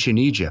ancient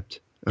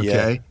Egypt,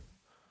 okay? Yeah.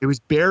 It was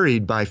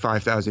buried by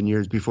 5,000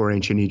 years before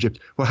ancient Egypt.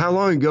 Well, how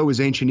long ago was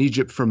ancient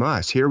Egypt from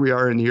us? Here we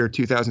are in the year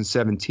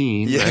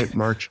 2017,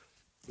 right?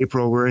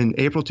 April. We're in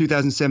April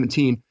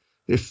 2017.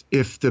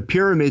 If the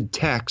pyramid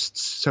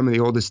texts, some of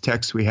the oldest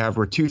texts we have,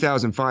 were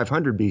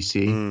 2,500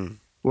 BC,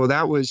 well,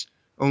 that was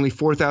only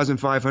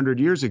 4,500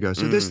 years ago.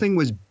 So this thing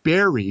was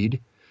buried.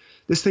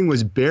 This thing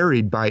was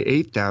buried by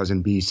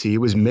 8,000 BC. It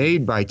was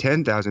made by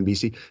 10,000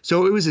 BC.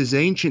 So it was as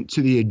ancient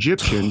to the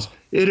Egyptians.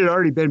 It had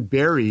already been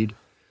buried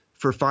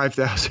for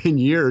 5,000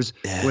 years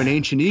when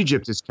ancient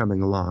Egypt is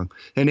coming along.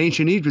 And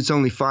ancient Egypt's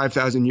only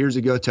 5,000 years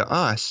ago to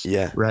us,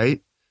 right?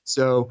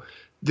 So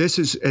this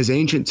is as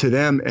ancient to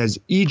them as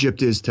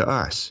Egypt is to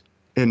us.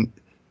 And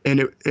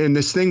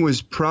this thing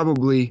was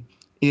probably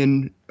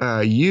in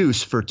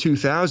use for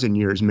 2,000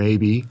 years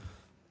maybe.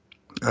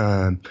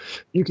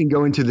 You can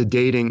go into the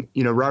dating.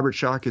 Robert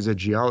Schoch is a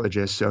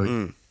geologist,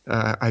 so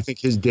I think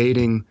his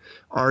dating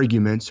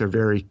arguments are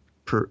very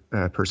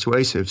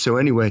persuasive. So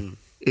anyway,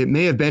 it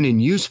may have been in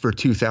use for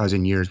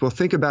 2,000 years. Well,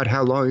 think about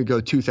how long ago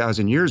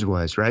 2,000 years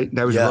was, right?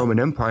 That was the Roman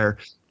Empire.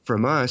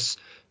 From us,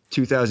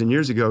 2,000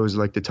 years ago was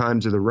like the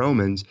times of the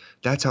Romans.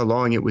 That's how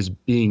long it was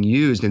being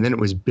used. And then it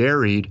was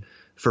buried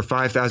for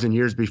 5,000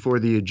 years before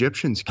the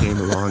Egyptians came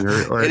along.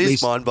 Or it at is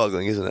least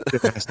mind-boggling, isn't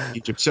it?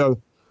 Egypt.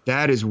 So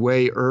that is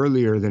way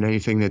earlier than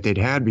anything that they'd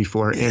had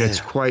before. And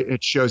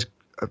it shows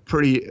a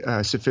pretty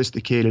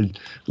sophisticated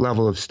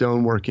level of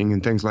stoneworking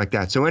and things like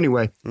that. So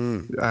anyway,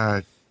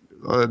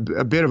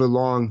 a bit of a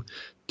long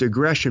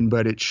digression,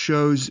 but it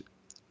shows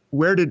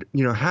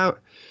how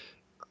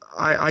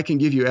I can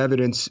give you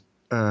evidence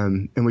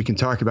and we can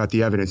talk about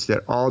the evidence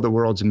that all the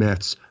world's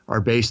myths are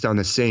based on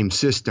the same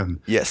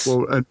system. Yes.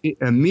 Well,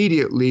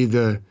 immediately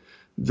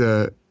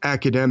the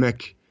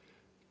academic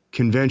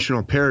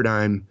conventional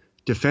paradigm,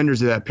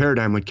 defenders of that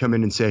paradigm would come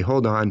in and say,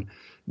 hold on,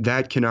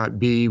 that cannot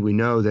be. We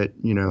know that,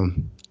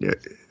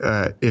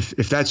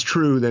 if that's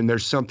true, then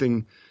there's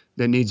something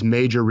that needs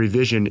major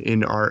revision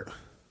in our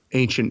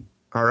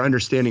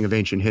understanding of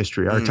ancient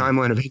history. Our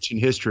timeline of ancient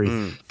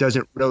history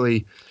doesn't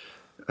really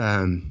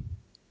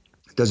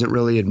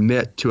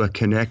admit to a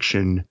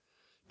connection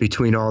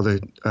between all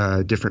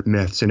the different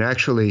myths. And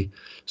actually,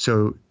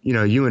 so,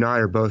 you and I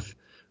are both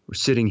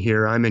sitting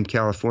here. I'm in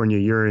California,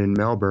 you're in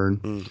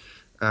Melbourne,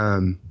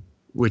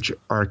 which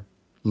are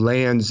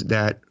lands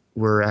that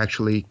were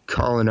actually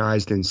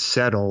colonized and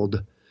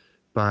settled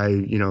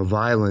by,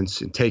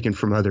 violence and taken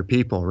from other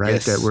people, right?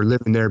 Yes. That were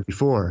living there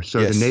before. So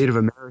Yes. the Native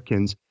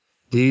Americans,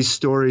 these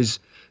stories,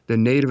 the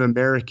Native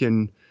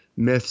American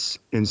myths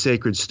and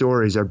sacred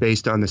stories are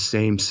based on the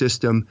same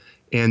system,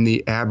 and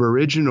the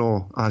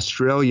Aboriginal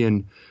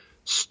Australian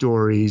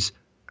stories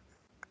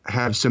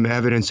have some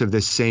evidence of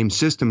this same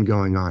system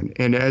going on.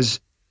 And as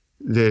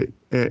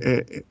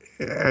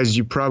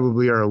you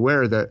probably are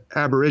aware, the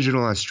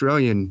Aboriginal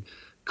Australian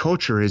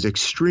culture is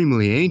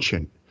extremely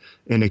ancient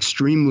and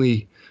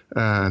extremely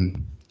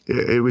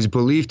it was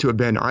believed to have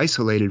been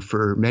isolated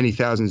for many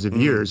thousands of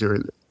years,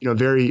 or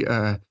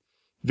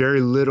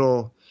very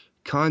little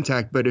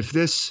contact. But if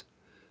this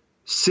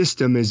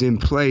system is in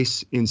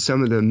place in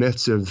some of the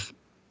myths of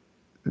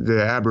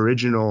the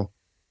Aboriginal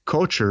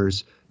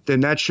cultures,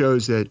 then that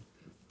shows that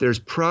there's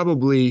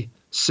probably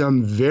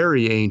some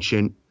very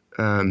ancient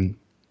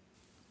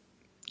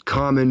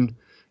common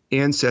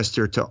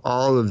ancestor to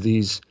all of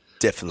these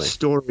Definitely.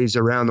 stories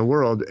around the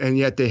world, and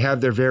yet they have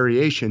their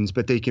variations,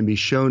 but they can be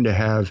shown to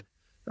have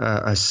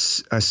a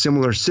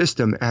similar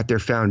system at their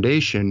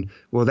foundation.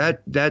 Well,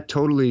 that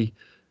totally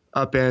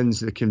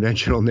upends the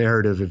conventional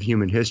narrative of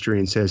human history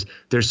and says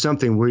there's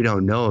something we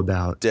don't know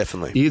about.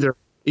 Definitely.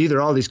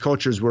 Either all these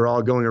cultures were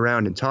all going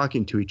around and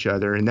talking to each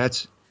other, and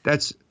that's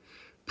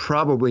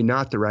probably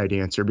not the right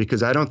answer,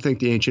 because I don't think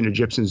the ancient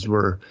Egyptians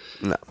were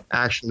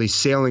actually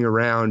sailing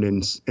around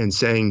and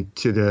saying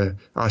to the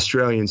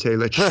Australians, hey,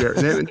 let's share.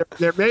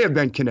 There may have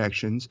been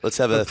connections. Let's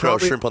have throw a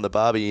shrimp on the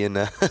barbie. And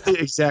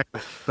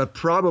Exactly. But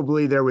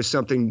probably there was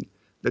something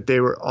that they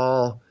were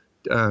all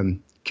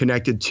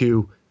connected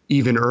to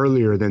even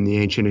earlier than the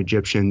ancient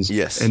Egyptians.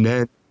 Yes. And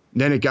then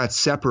it got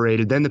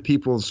separated. Then the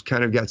peoples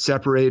kind of got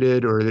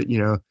separated, or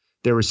that,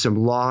 there was some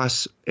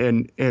loss,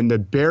 and the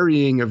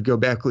burying of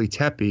Göbekli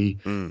Tepe.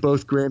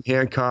 Both Graham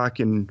Hancock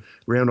and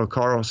Randall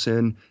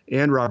Carlson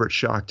and Robert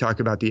Schoch talk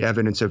about the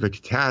evidence of a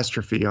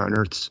catastrophe on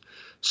Earth's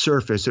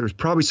surface. There was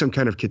probably some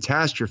kind of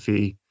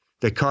catastrophe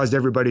that caused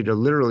everybody to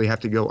literally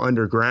have to go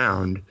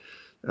underground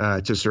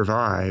to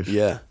survive.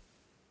 yeah.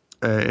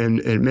 And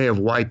it may have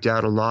wiped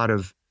out a lot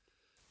of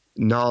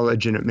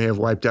knowledge, and it may have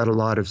wiped out a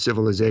lot of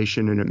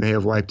civilization, and it may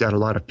have wiped out a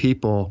lot of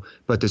people,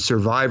 but the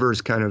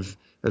survivors kind of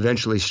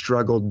eventually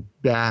struggled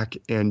back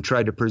and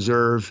tried to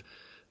preserve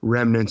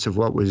remnants of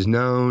what was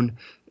known.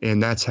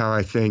 And that's how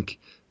I think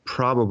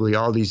probably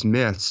all these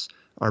myths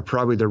are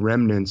probably the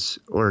remnants,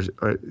 or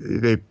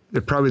they're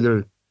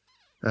probably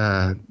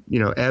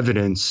the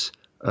evidence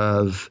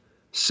of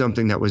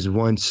something that was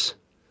once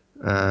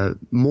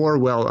more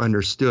well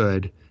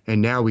understood,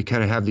 and now we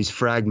kind of have these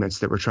fragments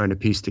that we're trying to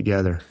piece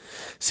together.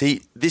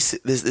 See,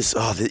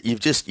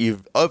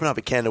 you've opened up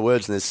a can of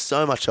words, and there's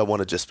so much I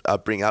want to just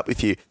bring up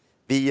with you.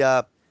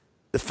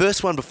 The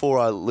first one, before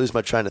I lose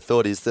my train of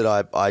thought, is that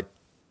I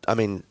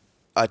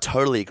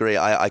totally agree.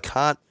 I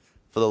can't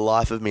for the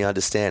life of me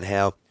understand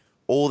how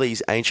all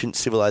these ancient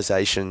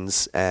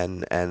civilizations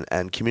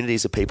and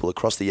communities of people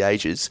across the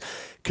ages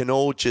can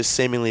all just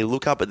seemingly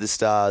look up at the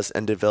stars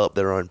and develop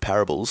their own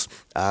parables.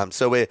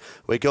 So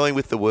we're going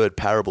with the word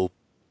parable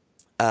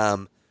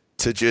to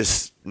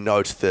just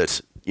note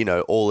that,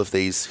 all of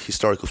these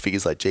historical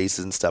figures like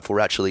Jesus and stuff were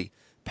actually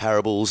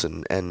parables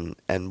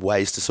and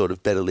ways to sort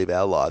of better live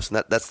our lives.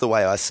 And that's the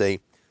way I see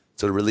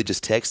sort of religious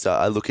text.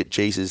 I look at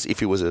Jesus, if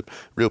he was a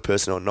real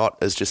person or not,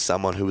 as just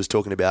someone who was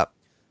talking about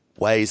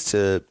ways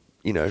to,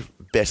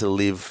 better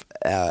live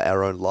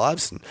our own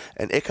lives.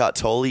 And Eckhart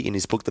Tolle, in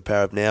his book, The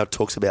Power of Now,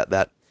 talks about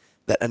that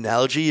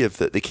analogy of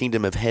the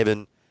kingdom of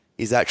heaven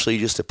is actually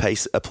just a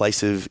place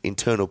of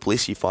internal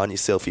bliss. You find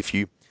yourself if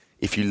you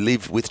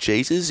live with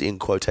Jesus, in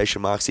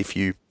quotation marks, if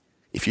you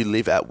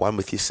live at one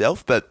with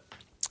yourself. But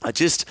I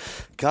just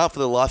can't for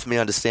the life of me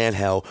understand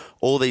how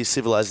all these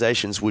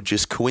civilizations would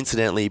just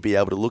coincidentally be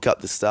able to look up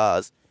the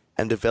stars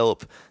and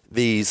develop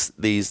these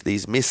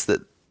myths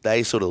that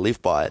they sort of live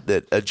by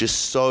that are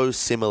just so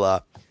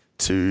similar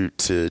to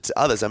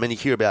others. I mean, you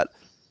hear about,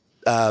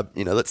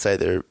 let's say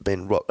there have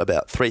been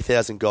about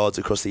 3,000 gods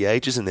across the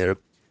ages, and there are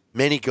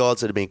many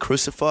gods that have been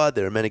crucified.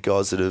 There are many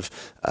gods that have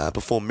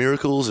performed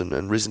miracles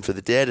and risen for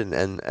the dead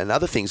and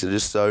other things that are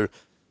just so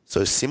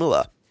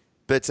similar.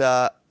 But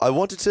I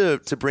wanted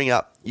to bring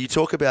up. You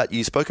spoke about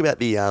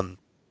the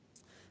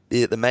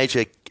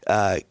major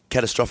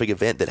catastrophic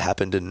event that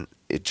happened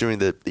during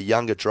the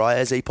Younger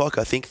Dryas epoch.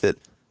 I think that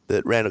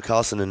Randall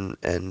Carlson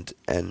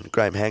and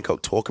Graham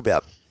Hancock talk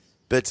about.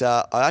 But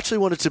I actually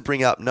wanted to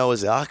bring up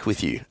Noah's Ark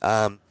with you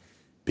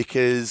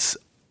because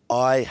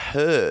I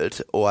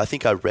heard, or I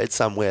think I read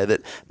somewhere,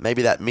 that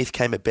maybe that myth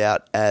came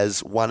about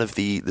as one of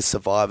the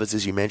survivors,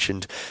 as you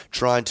mentioned,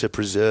 trying to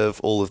preserve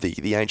all of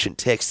the ancient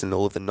texts and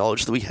all of the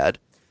knowledge that we had.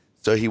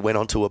 So he went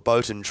onto a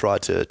boat and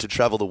tried to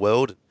travel the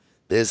world.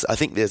 I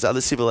think there's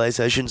other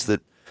civilizations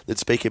that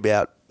speak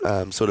about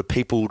sort of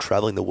people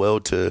traveling the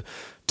world to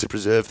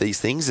preserve these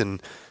things,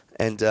 and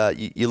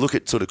you look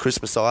at sort of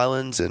Christmas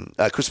Island and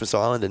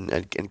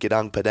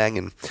Gedang Padang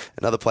and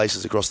other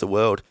places across the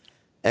world,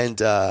 and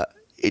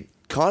it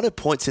kind of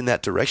points in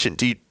that direction.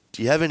 Do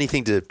you have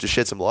anything to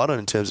shed some light on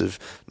in terms of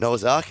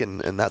Noah's Ark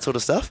and that sort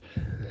of stuff?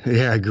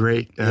 Yeah,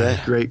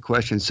 great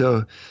question.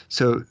 So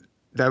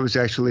that was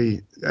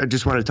actually, I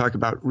just want to talk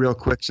about real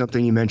quick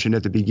something you mentioned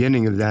at the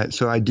beginning of that.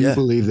 So I do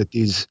believe that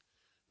these,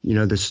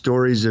 the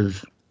stories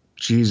of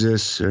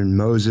Jesus and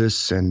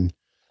Moses and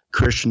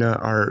Krishna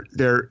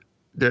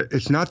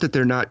it's not that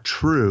they're not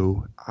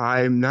true.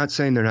 I'm not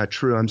saying they're not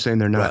true. I'm saying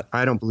they're not.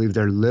 Right. I don't believe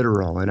they're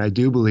literal, and I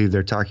do believe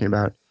they're talking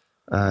about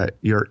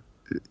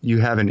you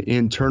have an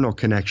internal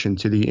connection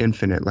to the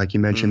infinite, like you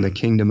mentioned, the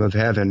kingdom of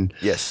heaven.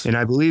 Yes. And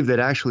I believe that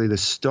actually the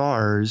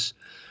stars,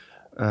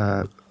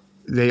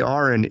 they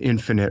are an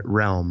infinite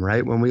realm,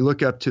 right? When we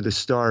look up to the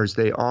stars,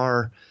 we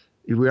are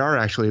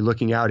actually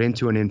looking out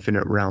into an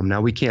infinite realm.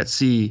 Now, we can't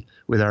see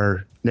with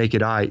our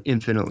naked eye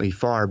infinitely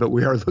far, but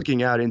we are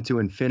looking out into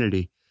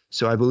infinity.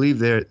 So I believe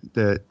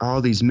that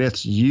all these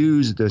myths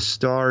use the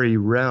starry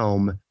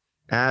realm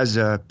as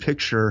a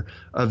picture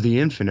of the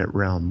infinite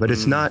realm, but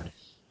it's not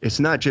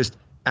just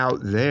out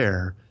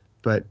there.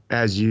 But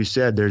as you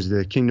said, there's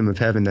the kingdom of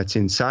heaven that's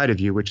inside of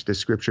you, which the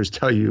scriptures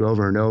tell you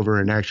over and over.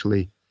 And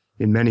actually,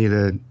 in many of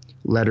the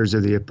letters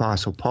of the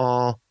Apostle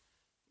Paul,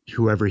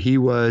 whoever he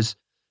was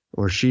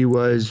or she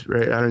was,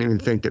 right? I don't even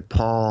think that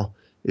Paul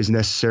is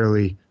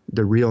necessarily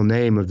the real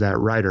name of that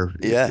writer.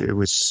 Yeah. It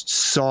was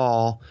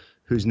Saul,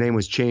 whose name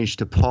was changed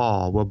to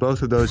Paul. Well,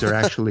 both of those are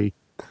actually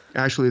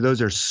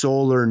those are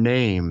solar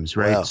names,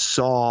 right? Wow.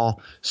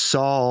 Saul,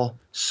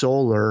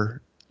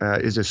 solar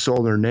is a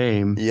solar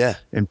name. Yeah.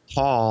 And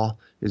Paul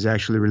is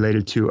actually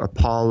related to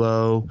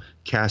Apollo,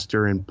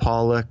 Castor, and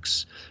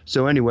Pollux.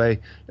 So anyway,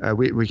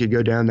 we could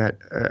go down that.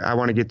 I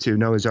want to get to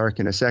Noah's Ark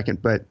in a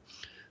second, but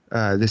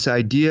this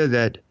idea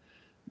that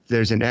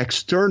there's an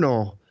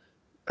external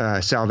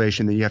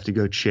salvation that you have to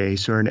go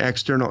chase, or an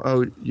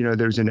external,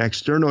 there's an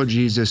external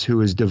Jesus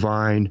who is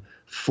divine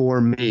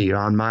for me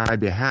on my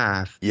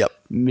behalf. Yep.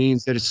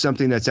 Means that it's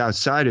something that's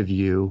outside of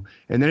you,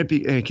 and then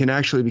it can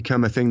actually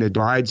become a thing that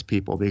divides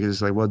people, because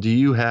it's like, well, do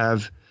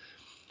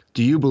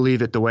you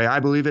believe it the way I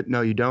believe it?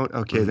 No, you don't.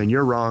 Okay, then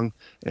you're wrong,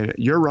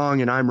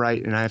 and I'm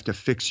right, and I have to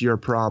fix your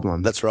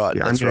problem. That's right.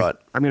 I'm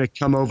going to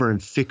come over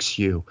and fix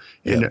you.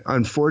 And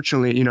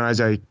unfortunately,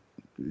 as I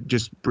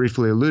just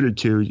briefly alluded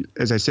to,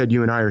 as I said,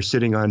 you and I are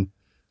sitting on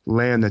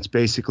land that's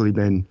basically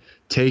been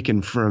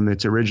taken from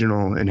its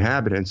original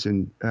inhabitants,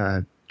 and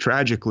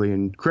tragically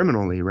and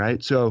criminally,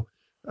 right? So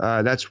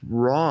that's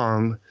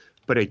wrong,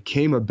 but it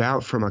came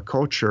about from a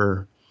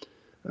culture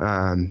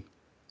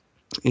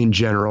in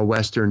general,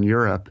 Western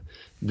Europe,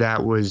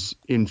 that was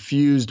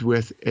infused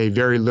with a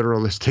very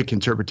literalistic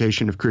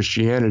interpretation of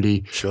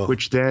Christianity, sure.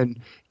 Which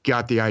then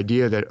got the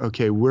idea that,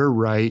 okay, we're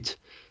right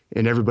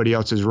and everybody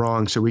else is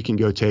wrong, so we can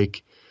go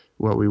take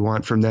what we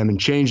want from them and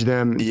change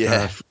them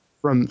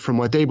from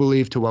what they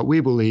believe to what we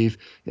believe.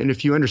 And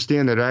if you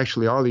understand that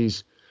actually all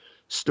these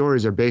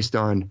stories are based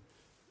on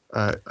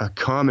a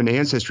common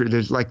ancestry,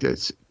 there's like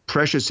this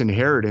precious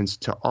inheritance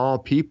to all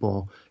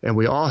people, and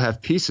we all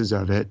have pieces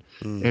of it,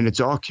 and it's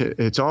all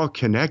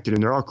connected,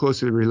 and they're all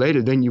closely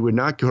related. Then you would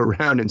not go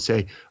around and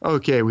say,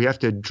 okay, we have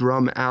to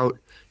drum out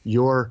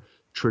your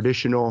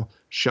traditional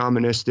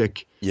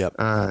shamanistic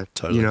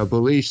totally.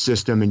 Belief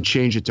system and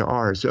change it to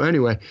ours. So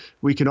anyway,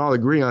 we can all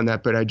agree on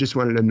that, but I just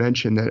wanted to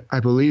mention that I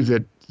believe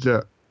that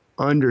the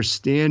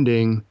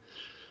understanding,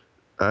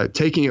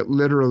 taking it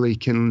literally,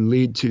 can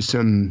lead to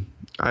some,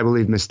 I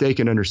believe,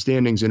 mistaken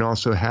understandings, and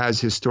also has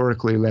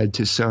historically led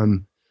to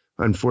some,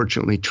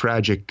 unfortunately,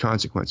 tragic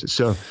consequences.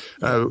 So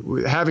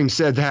having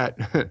said that,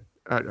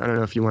 I don't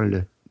know if you wanted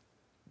to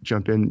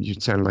jump in. You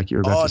sounded like you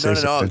were about to say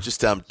something. No, I'm just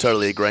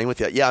totally agreeing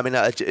with you. Yeah, I mean,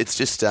 it's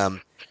just,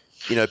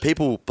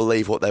 people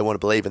believe what they want to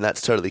believe, and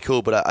that's totally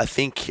cool. But I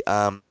think,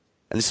 and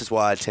this is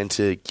why I tend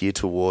to gear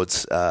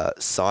towards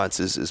science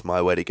as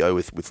my way to go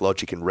with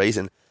logic and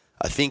reason.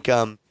 I think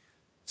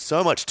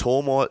so much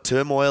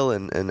turmoil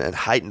and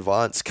hate and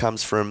violence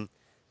comes from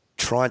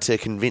trying to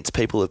convince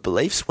people of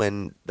beliefs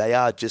when they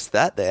are just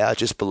that. They are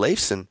just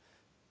beliefs. And,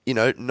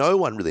 no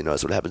one really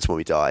knows what happens when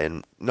we die,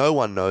 and no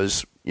one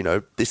knows,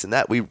 this and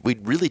that. We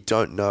really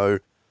don't know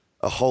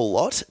a whole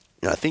lot.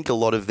 I think a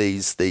lot of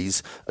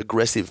these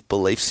aggressive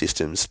belief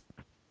systems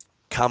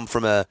come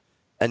from a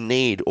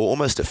need, or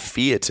almost a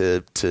fear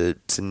to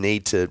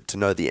need to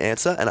know the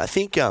answer. And I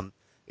think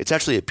it's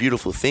actually a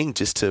beautiful thing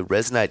just to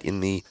resonate in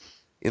the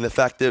in the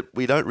fact that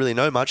we don't really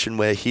know much and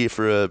we're here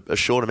for a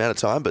short amount of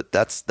time, but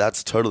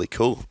that's totally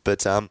cool.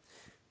 But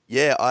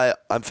yeah,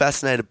 I'm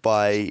fascinated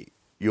by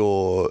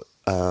your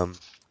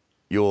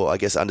I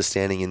guess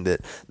understanding in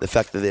that the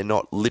fact that they're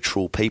not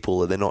literal people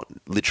or they're not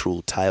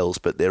literal tales,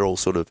 but they're all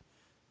sort of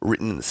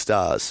written in the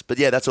stars. But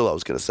yeah, that's all I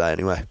was going to say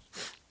anyway.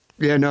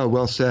 Yeah, no,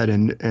 well said.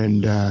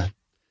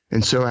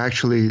 And so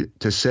actually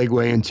to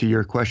segue into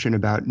your question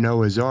about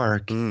Noah's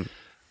Ark,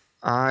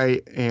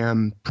 I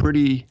am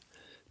pretty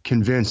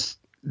convinced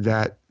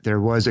that there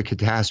was a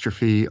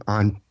catastrophe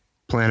on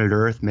planet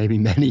Earth, maybe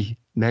many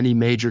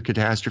major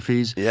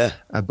catastrophes. Yeah.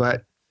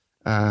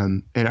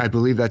 And I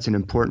believe that's an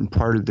important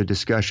part of the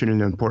discussion,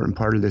 and an important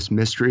part of this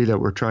mystery that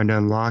we're trying to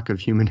unlock of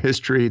human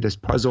history, this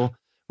puzzle.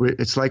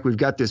 It's like we've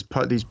got these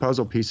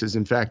puzzle pieces.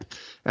 In fact,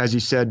 as you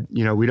said,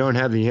 we don't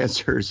have the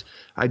answers.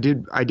 I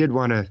did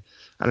want to,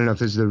 I don't know if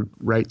this is the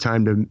right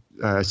time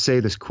to say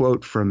this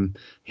quote from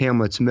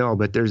Hamlet's Mill,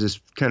 but there's this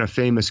kind of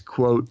famous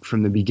quote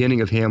from the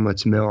beginning of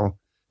Hamlet's Mill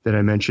that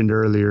I mentioned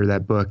earlier,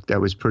 that book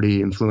that was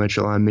pretty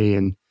influential on me.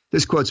 And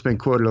this quote's been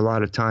quoted a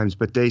lot of times,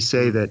 but they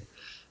say that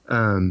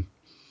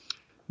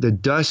the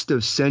dust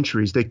of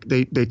centuries,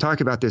 they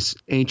talk about this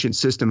ancient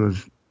system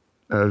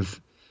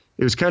of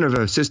it was kind of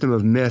a system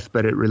of myth,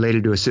 but it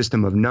related to a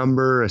system of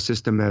number, a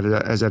system of,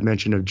 as I've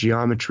mentioned, of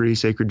geometry,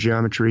 sacred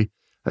geometry,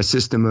 a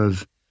system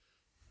of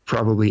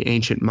probably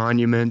ancient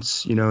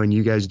monuments, and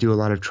you guys do a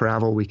lot of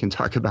travel. We can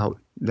talk about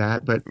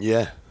that, but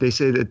yeah, they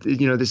say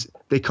that,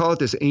 they call it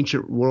this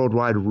ancient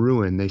worldwide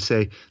ruin. They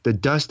say the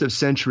dust of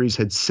centuries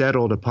had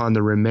settled upon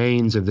the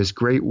remains of this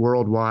great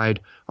worldwide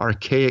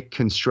archaic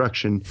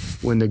construction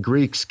when the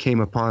Greeks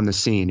came upon the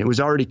scene. It was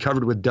already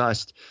covered with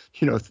dust,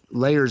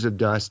 layers of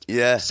dust,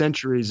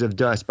 centuries of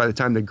dust by the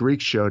time the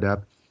Greeks showed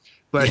up.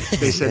 But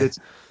they said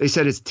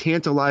it's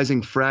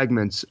tantalizing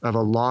fragments of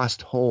a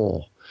lost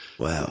whole.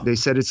 Wow. They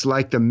said it's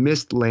like the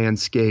mist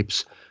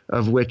landscapes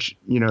of which,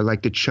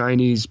 like the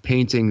Chinese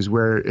paintings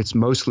where it's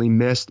mostly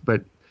mist,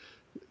 but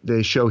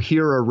they show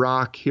here a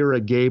rock, here a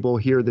gable,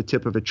 here the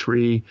tip of a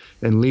tree,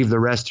 and leave the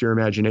rest to your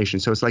imagination.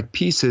 So it's like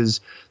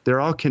pieces,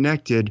 they're all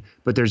connected,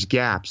 but there's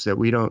gaps that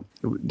we don't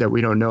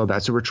know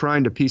about. So we're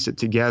trying to piece it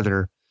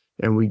together,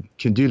 and we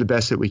can do the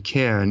best that we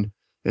can.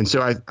 And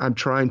so I'm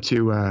trying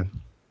to,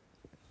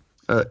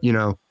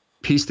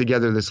 piece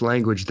together this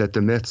language that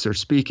the myths are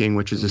speaking,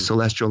 which is a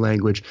celestial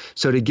language.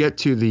 So to get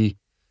to the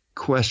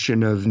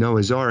question of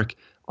Noah's Ark,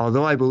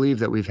 although I believe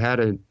that we've had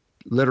a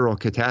literal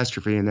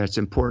catastrophe, and that's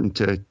important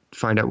to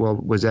find out, well,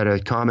 was that a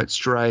comet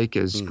strike,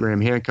 as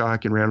Graham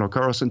Hancock and Randall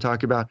Carlson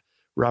talk about?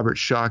 Robert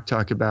Schoch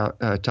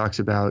talks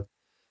about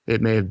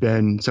it may have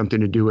been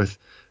something to do with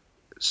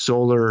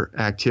solar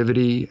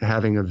activity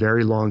having a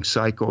very long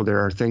cycle.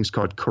 There are things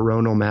called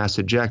coronal mass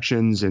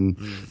ejections and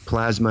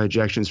plasma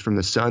ejections from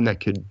the sun that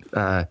could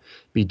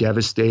be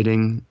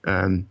devastating.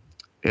 And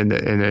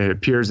it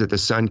appears that the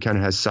sun kind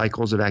of has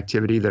cycles of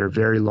activity that are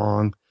very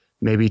long,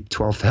 maybe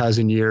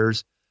 12,000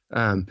 years.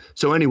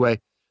 So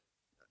anyway,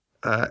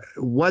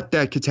 what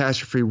that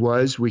catastrophe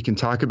was, we can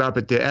talk about,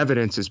 but the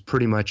evidence is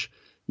pretty much,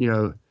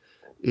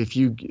 if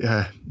you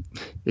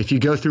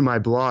go through my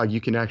blog,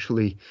 you can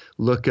actually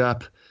look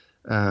up.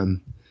 I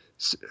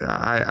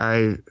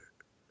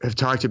have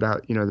talked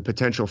about, the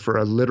potential for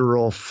a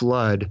literal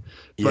flood,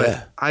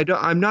 but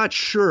I'm not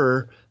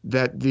sure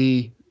that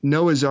the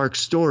Noah's Ark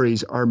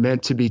stories are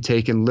meant to be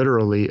taken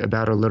literally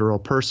about a literal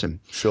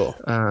person. Sure.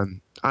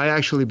 I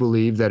actually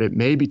believe that it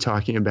may be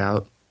talking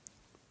about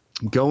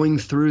going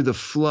through the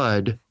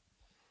flood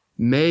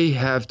may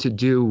have to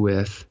do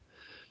with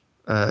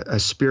the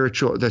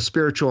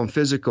spiritual and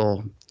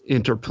physical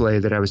interplay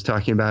that I was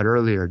talking about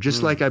earlier.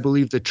 Just like I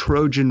believe the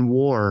Trojan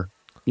War,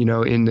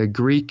 in the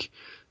Greek,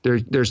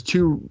 there's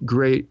two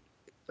great,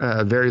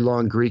 very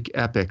long Greek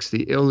epics,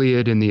 the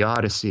Iliad and the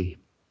Odyssey.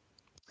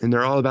 And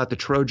they're all about the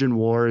Trojan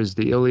War.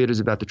 The Iliad is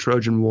about the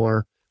Trojan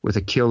War with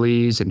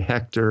Achilles and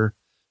Hector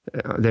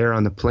there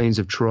on the plains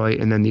of Troy.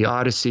 And then the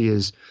Odyssey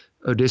is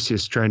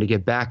Odysseus trying to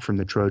get back from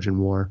the Trojan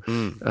War.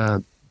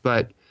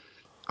 But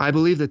I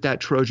believe that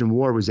Trojan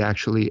War was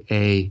actually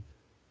a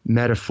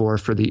metaphor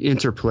for the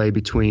interplay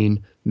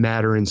between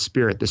matter and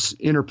spirit, this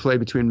interplay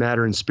between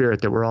matter and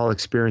spirit that we're all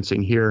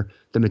experiencing here,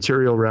 the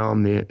material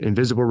realm, the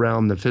invisible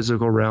realm, the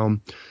physical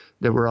realm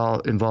that we're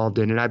all involved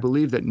in. And I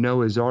believe that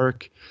Noah's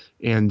Ark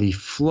and the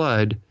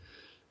flood,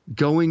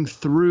 going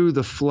through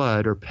the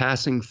flood or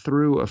passing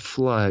through a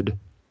flood,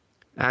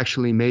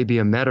 actually may be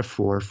a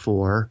metaphor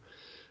for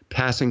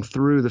passing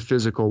through the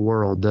physical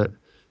world.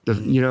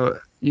 You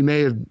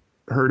may have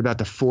heard about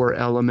the four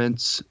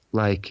elements,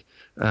 like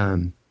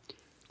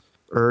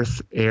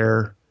earth,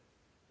 air,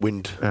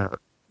 wind,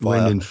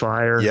 and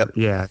fire. Yep.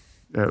 Yeah.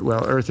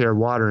 Earth, air,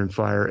 water, and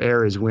fire.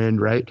 Air is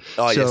wind, right?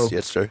 Oh, so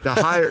yes, true. the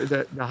higher,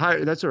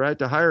 that's all right.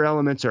 The higher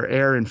elements are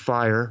air and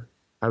fire.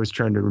 I was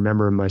trying to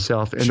remember them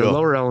myself. And the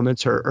lower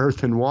elements are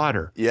earth and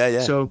water.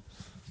 Yeah. So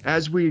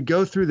as we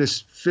go through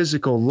this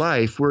physical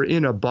life, we're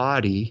in a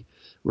body,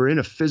 we're in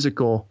a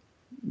physical,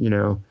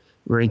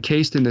 we're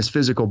encased in this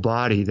physical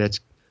body that's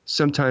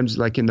sometimes,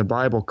 like in the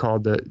Bible,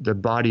 called the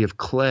body of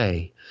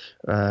clay,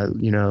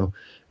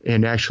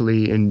 and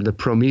actually in the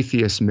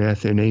Prometheus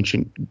myth in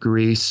ancient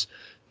Greece,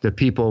 the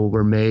people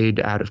were made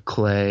out of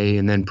clay,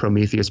 and then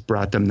Prometheus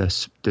brought them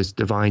this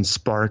divine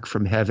spark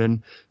from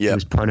heaven. Yep.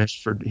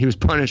 He was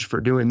punished for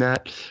doing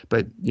that.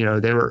 But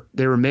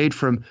they were made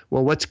from,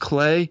 well, what's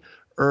clay?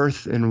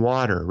 Earth and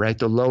water, right?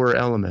 The lower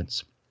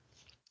elements.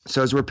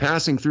 So as we're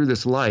passing through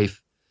this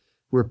life,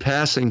 we're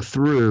passing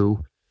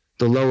through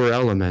the lower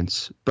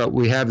elements, but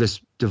we have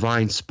this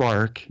divine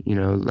spark,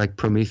 like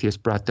Prometheus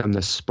brought them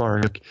the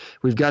spark.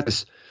 We've got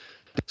this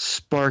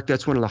spark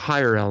that's one of the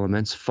higher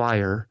elements,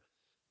 fire.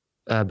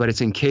 But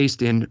it's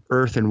encased in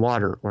earth and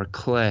water, or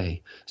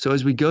clay. So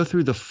as we go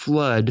through the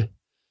flood,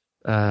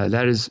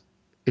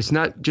 it's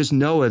not just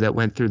Noah that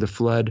went through the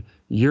flood.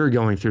 You're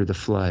going through the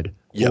flood.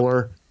 Yep.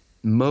 Or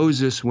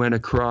Moses went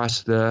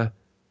across the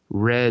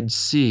Red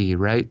Sea,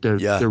 right?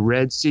 The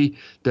Red Sea.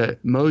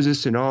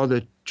 Moses and all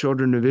the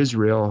children of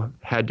Israel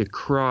had to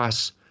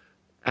cross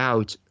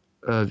out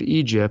of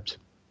Egypt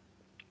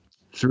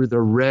through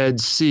the Red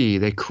Sea.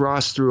 They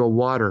crossed through a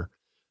water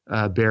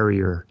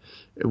barrier.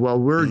 Well,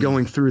 we're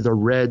going through the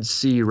Red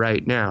Sea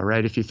right now,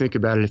 right? If you think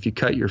about it, if you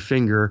cut your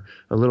finger,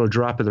 a little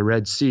drop of the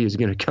Red Sea is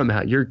going to come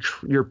out.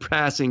 You're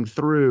passing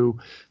through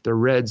the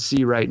Red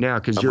Sea right now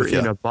because you're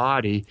in a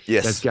body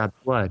that's got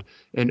blood.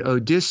 And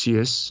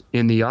Odysseus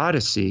in the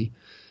Odyssey,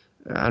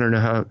 I don't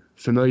know how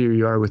familiar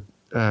you are with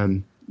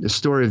the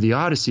story of the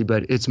Odyssey,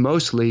 but it's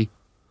mostly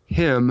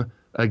him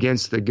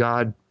against the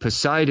god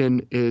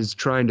Poseidon is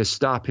trying to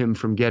stop him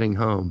from getting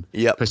home.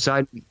 Yep.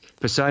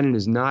 Poseidon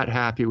is not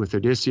happy with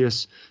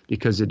Odysseus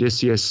because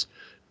Odysseus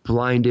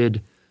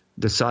blinded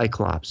the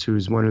Cyclops,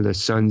 who's one of the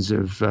sons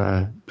of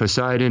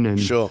Poseidon.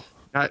 And sure.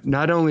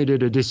 Not only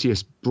did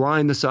Odysseus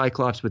blind the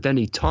Cyclops, but then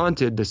he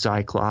taunted the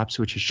Cyclops,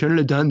 which he shouldn't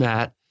have done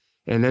that.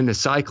 And then the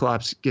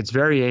Cyclops gets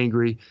very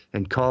angry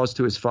and calls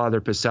to his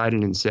father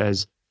Poseidon and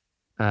says,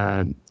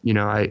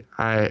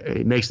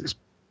 he makes this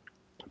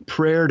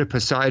prayer to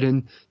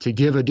Poseidon to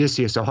give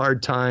Odysseus a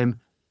hard time,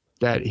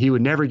 that he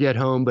would never get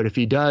home, but if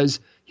he does,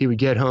 he would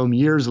get home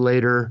years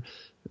later,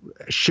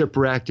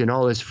 shipwrecked, and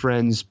all his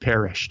friends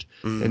perished.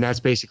 And that's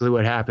basically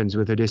what happens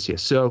with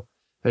Odysseus. So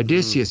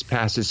Odysseus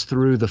passes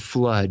through the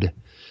flood.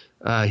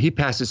 He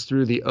passes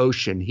through the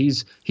ocean.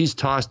 He's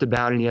tossed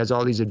about, and he has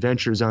all these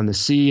adventures on the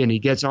sea, and he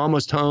gets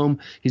almost home.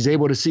 He's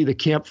able to see the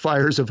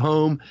campfires of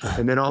home,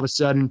 and then all of a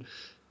sudden,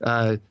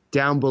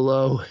 down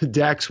below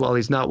decks, while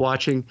he's not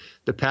watching,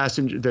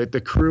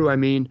 the crew,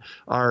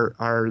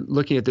 are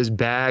looking at this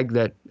bag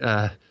that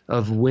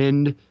of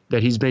wind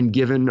that he's been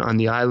given on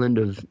the island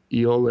of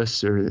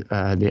Aeolus, or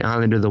the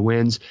island of the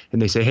winds,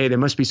 and they say, hey, there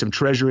must be some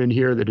treasure in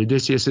here that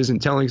Odysseus isn't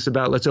telling us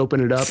about. Let's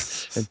open it up.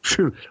 And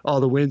all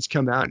the winds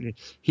come out, and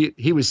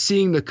he was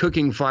seeing the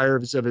cooking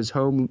fires of his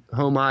home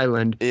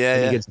island.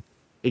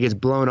 He gets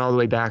blown all the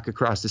way back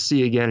across the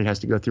sea again and has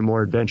to go through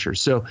more adventures.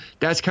 So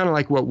that's kind of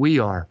like what we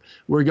are.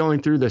 We're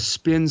going through the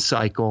spin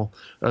cycle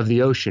of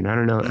the ocean. I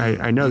don't know.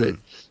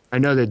 I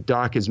know that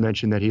Doc has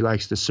mentioned that he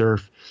likes to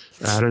surf.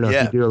 I don't know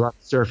if you do a lot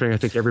of surfing. I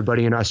think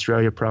everybody in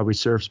Australia probably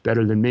surfs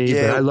better than me.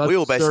 Yeah, but I love we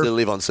all basically surf.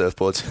 live on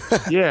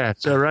surfboards. Yeah,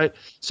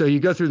 so you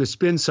go through the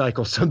spin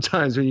cycle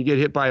sometimes when you get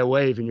hit by a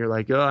wave and you're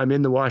like, oh, I'm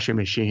in the washing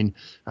machine.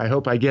 I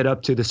hope I get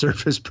up to the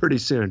surface pretty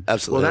soon.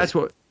 Absolutely. Well,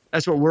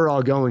 that's what we're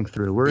all going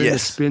through. We're in the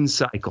spin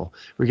cycle.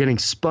 We're getting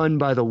spun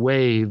by the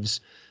waves,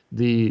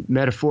 the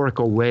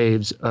metaphorical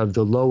waves of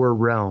the lower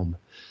realm.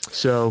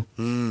 So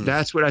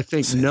that's what I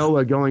think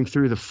Noah going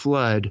through the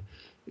flood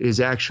is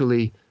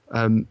actually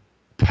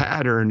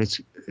pattern.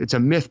 It's a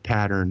myth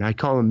pattern. I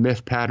call them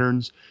myth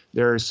patterns.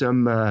 There are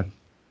some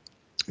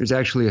there's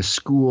actually a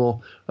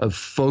school of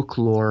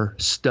folklore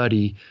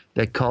study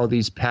that call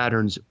these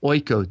patterns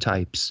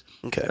oikotypes.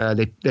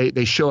 Okay.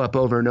 They show up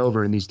over and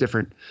over in these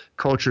different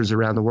cultures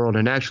around the world.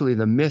 And actually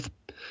the myth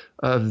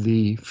of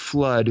the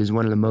flood is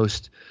one of the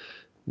most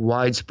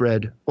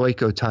widespread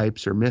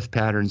oikotypes or myth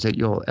patterns that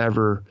you'll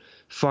ever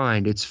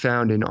find. It's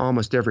found in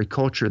almost every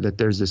culture that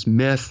there's this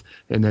myth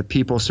and that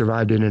people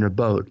survived it in a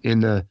boat.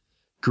 In the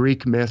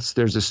Greek myths,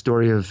 there's a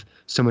story of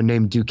someone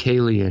named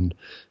Deucalion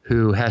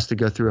who has to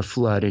go through a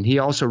flood, and he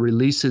also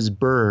releases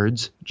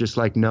birds, just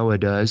like Noah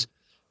does,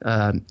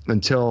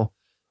 until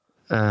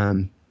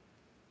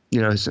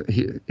there's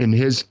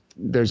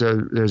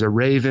a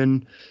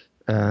raven,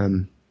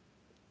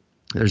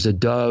 there's a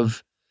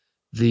dove.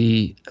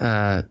 The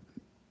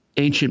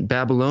ancient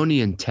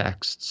Babylonian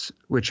texts,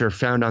 which are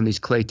found on these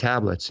clay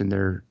tablets in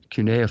their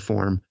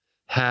cuneiform,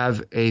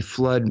 have a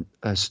flood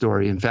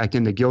story. In fact,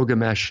 in the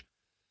Gilgamesh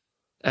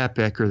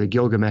epic or the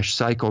Gilgamesh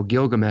cycle,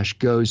 Gilgamesh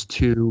goes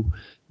to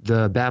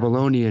the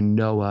Babylonian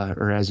Noah,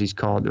 or as he's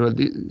called.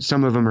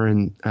 Some of them are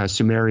in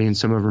Sumerian,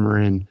 some of them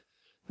are in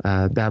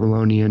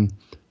Babylonian,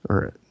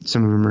 or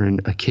some of them are in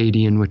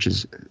Akkadian, which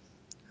is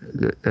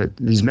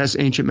these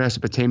ancient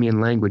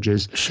Mesopotamian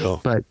languages. Sure.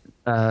 But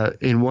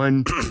in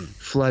one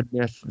flood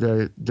myth,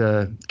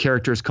 the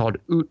character is called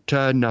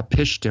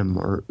Utnapishtim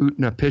or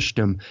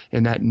Utnapishtim,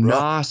 and that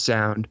na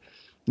sound,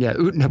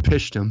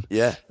 Utnapishtim.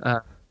 Yeah.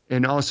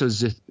 and also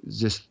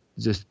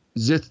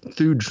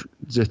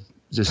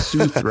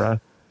Zithuthra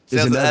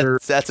is another.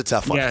 That's a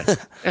tough one. Yeah.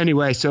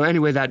 Anyway,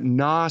 that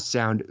na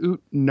sound, ut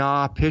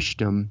na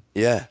pishtim.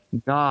 Yeah.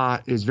 Na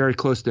is very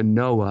close to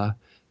Noah,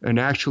 and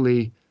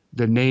actually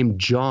the name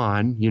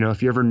John.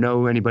 If you ever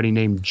know anybody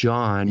named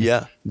John,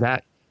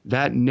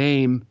 that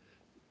name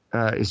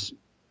is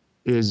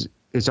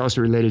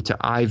also related to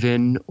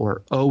Ivan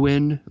or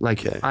Owen.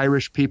 Like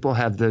Irish people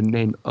have the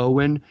name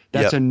Owen.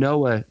 That's a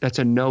Noah. That's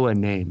a Noah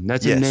name.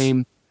 That's a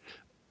name.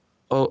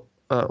 Or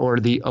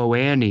the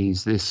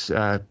Oannes, this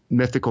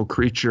mythical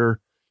creature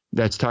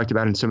that's talked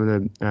about in some of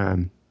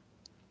the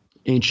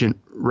ancient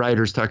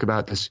writers talk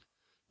about this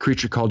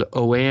creature called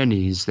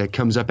Oannes that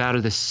comes up out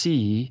of the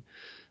sea,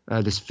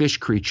 this fish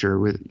creature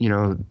with,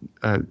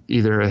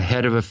 either a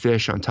head of a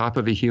fish on top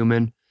of a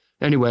human.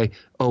 Anyway,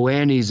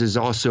 Oannes is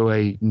also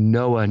a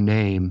Noah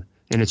name,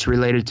 and it's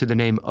related to the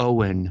name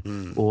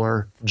Owen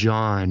or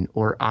John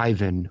or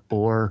Ivan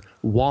or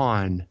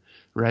Juan,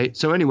 right?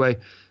 So anyway,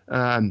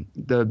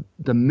 the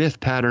myth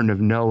pattern of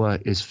Noah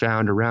is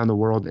found around the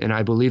world, and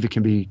I believe it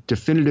can be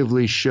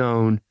definitively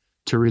shown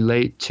to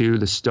relate to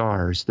the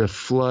stars. The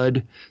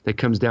flood that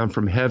comes down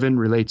from heaven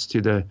relates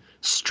to the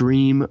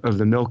stream of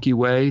the Milky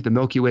Way. The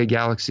Milky Way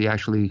galaxy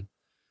actually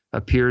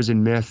appears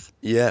in myth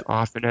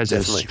often as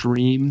a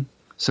stream.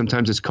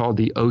 Sometimes it's called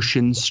the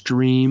ocean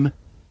stream.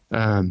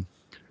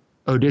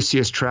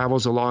 Odysseus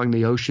travels along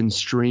the ocean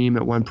stream.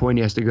 At one point,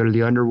 he has to go to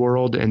the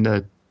underworld, and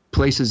the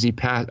places he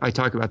passes, I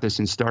talk about this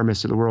in Star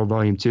Myths of the World,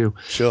 Volume 2.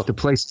 Sure. The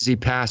places he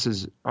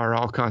passes are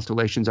all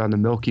constellations on the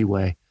Milky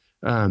Way.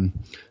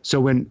 So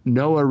when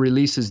Noah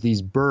releases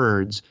these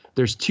birds,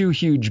 there's two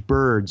huge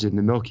birds in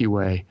the Milky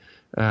Way,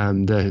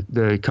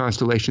 the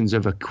constellations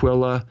of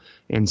Aquila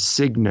and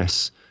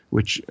Cygnus,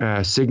 which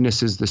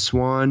Cygnus is the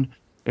swan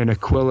and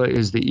Aquila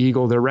is the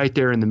eagle. They're right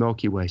there in the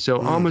Milky Way.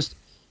 So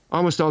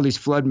almost all these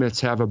flood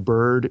myths have a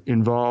bird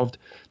involved.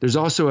 There's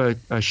also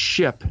a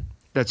ship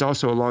that's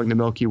also along the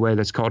Milky Way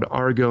that's called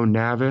Argo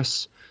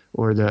Navis,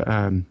 or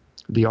the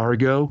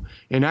Argo.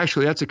 And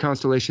actually, that's a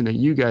constellation that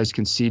you guys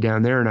can see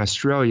down there in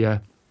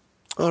Australia.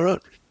 All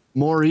right.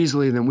 More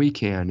easily than we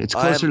can. It's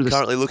closer to the...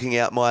 currently looking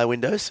out my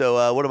window,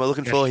 so what am I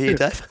looking for here,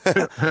 Dave?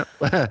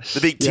 The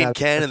big tin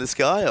can in the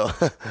sky? Or?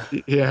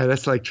 Yeah,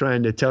 that's like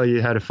trying to tell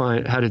you how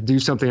to do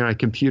something on a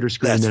computer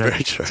screen. That's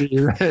very true. See,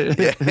 right?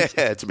 Yeah,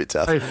 it's a bit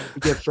tough. I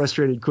get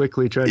frustrated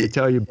quickly trying to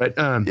tell you, but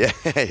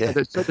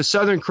So the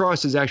Southern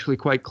Cross is actually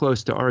quite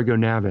close to Argo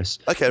Navis.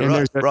 Okay,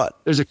 and right.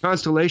 There's a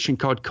constellation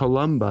called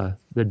Columba,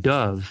 the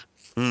dove,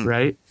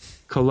 right?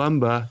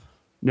 Columba.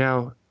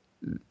 Now,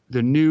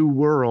 the New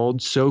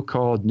World,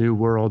 so-called New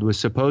World, was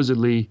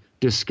supposedly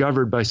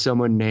discovered by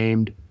someone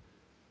named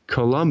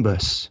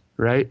Columbus,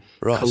 right?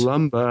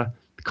 Columba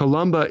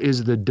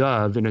is the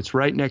dove, and it's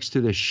right next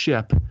to the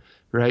ship,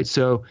 right?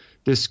 So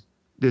this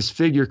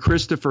figure,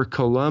 Christopher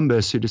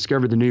Columbus, who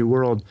discovered the New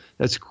World,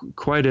 that's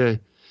quite a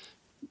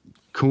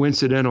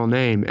coincidental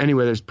name.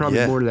 Anyway, there's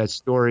probably more to that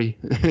story.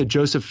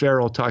 Joseph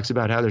Farrell talks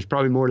about how there's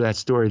probably more to that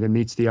story than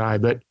meets the eye,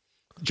 but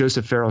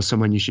Joseph Farrell is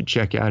someone you should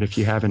check out if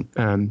you haven't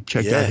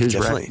checked out his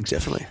writings.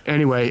 Definitely.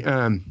 Anyway,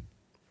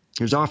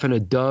 there's often a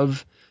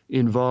dove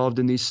involved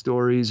in these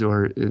stories,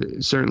 or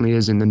it certainly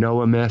is in the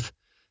Noah myth.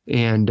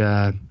 And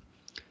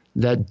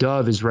that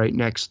dove is right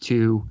next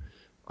to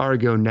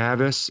Argo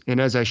Navis.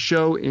 And as I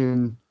show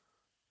in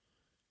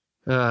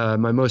my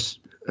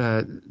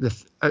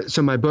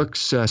my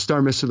books,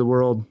 Star Myths of the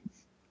World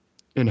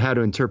and How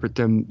to Interpret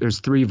Them, there's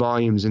 3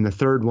 volumes, and the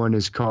third one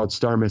is called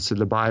Star Myths of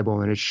the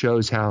Bible, and it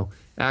shows how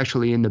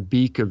actually in the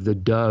beak of the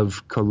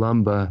dove,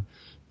 Columba,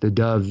 the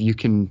dove, you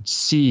can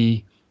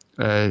see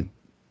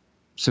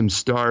some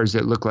stars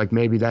that look like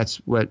maybe that's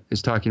what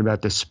is talking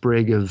about the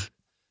sprig of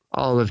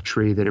olive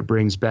tree that it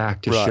brings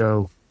back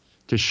to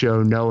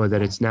show Noah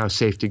that it's now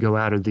safe to go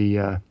out of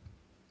the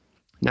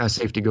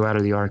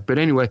ark. But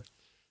anyway,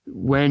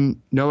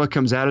 when Noah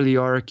comes out of the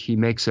ark, he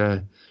makes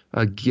a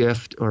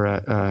gift or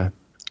a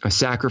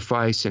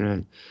sacrifice,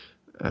 and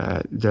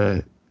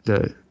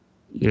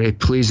it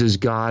pleases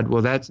God.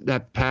 Well,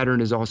 that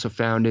pattern is also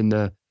found in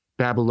the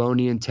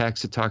Babylonian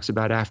text. It talks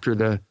about after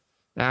the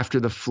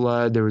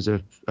flood, there was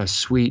a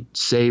sweet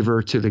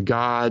savor to the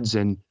gods,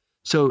 and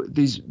so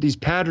these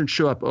patterns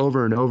show up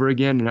over and over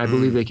again, and I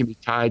believe they can be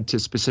tied to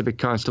specific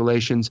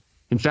constellations.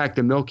 In fact,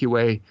 the Milky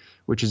Way,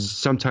 which is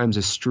sometimes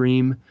a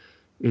stream,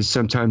 is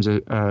sometimes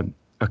a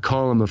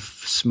column of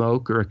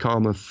smoke or a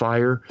column of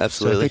fire.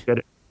 Absolutely. So I think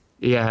that,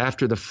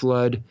 after the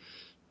flood,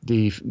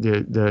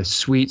 the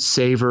sweet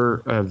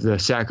savor of the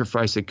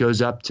sacrifice that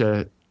goes up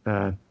to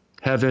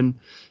heaven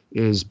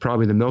is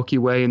probably the Milky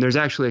Way. And there's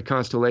actually a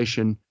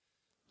constellation.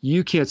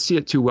 You can't see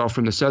it too well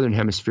from the southern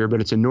hemisphere,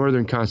 but it's a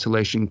northern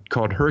constellation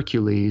called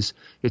Hercules.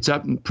 It's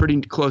up pretty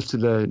close to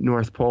the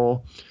North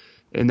Pole.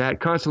 And that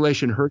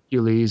constellation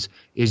Hercules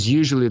is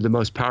usually the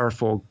most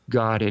powerful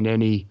god in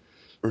any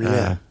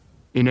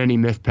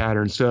myth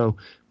pattern. So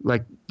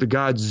like the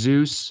god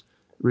Zeus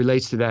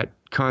relates to that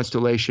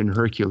constellation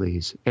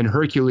Hercules. And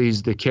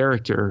Hercules, the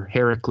character,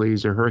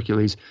 Heracles or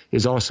Hercules,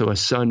 is also a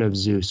son of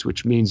Zeus,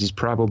 which means he's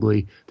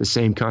probably the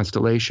same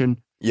constellation.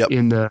 Yep.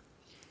 In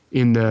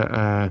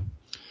the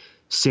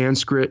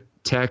Sanskrit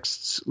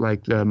texts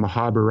like the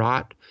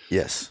Mahabharata,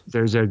 Yes.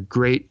 there's a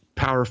great,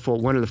 powerful,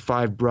 one of the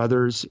 5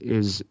 brothers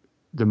is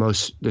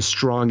the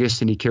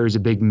strongest, and he carries a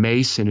big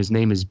mace, and his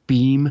name is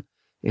Beam,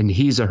 and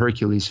he's a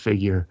Hercules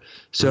figure.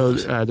 So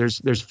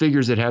there's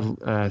figures that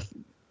have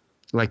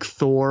like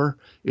Thor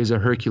is a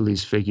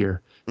Hercules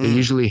figure. They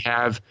usually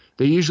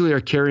are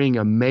carrying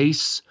a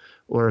mace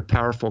or a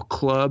powerful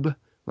club,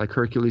 like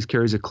Hercules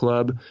carries a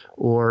club,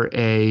 or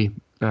a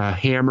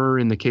hammer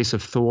in the case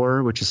of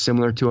Thor, which is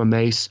similar to a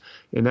mace.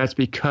 And that's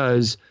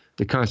because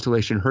the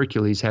constellation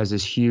Hercules has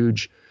this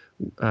huge,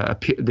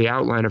 the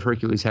outline of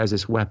Hercules has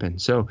this weapon.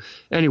 So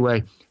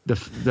anyway,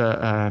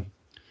 the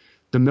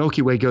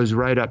Milky Way goes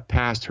right up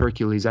past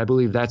Hercules. I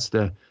believe that's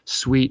the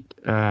sweet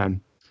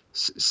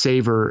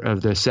savor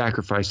of the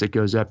sacrifice that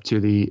goes up to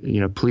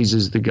the,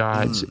 pleases the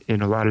gods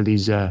in a lot of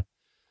these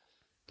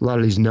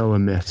Noah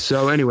myths.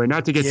 So anyway,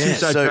 not to get too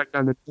sidetracked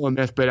on the Noah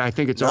myth, but I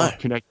think it's all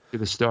connected to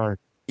the star.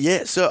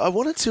 Yeah, so I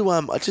wanted to.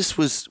 I just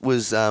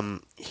was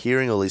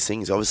hearing all these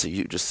things. Obviously,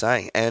 you were just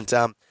saying, and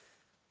I'm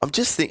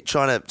just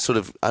trying to sort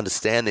of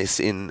understand this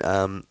in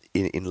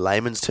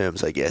layman's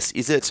terms. I guess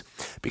is it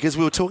because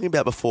we were talking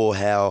about before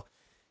how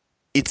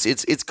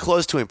it's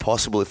close to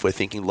impossible if we're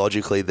thinking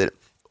logically that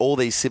all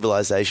these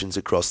civilizations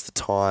across the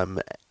time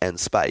and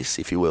space,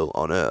 if you will,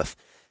 on Earth,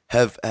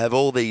 have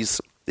all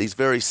these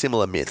very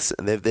similar myths,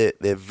 and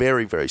they're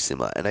very, very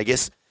similar. And I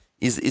guess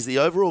is the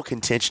overall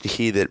contention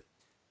here that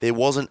there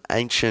was an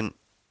ancient,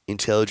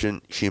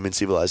 intelligent human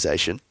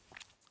civilization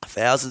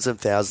thousands and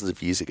thousands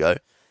of years ago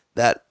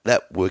that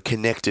were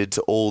connected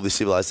to all the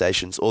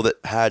civilizations, or that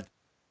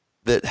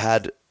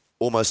had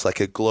almost like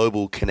a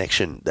global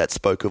connection that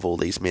spoke of all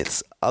these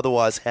myths.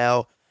 Otherwise,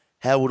 how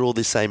would all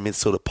these same myths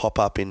sort of pop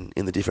up in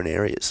the different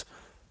areas?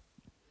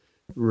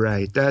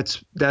 Right.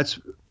 That's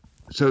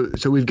so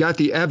we've got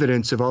the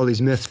evidence of all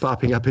these myths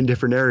popping up in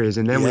different areas,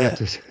 and then we have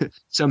to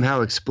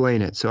somehow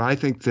explain it. So I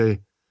think the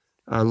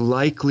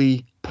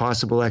likely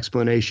possible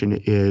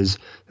explanation is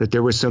that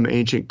there was some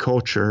ancient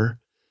culture,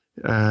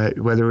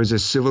 whether it was a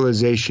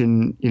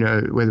civilization,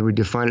 whether we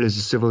define it as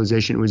a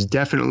civilization, it was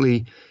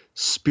definitely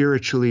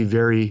spiritually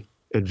very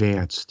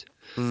advanced.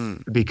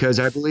 Because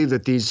I believe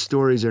that these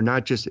stories are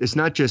not just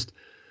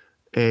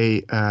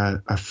a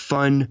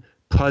fun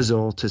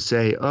puzzle to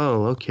say,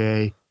 oh,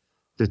 okay,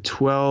 the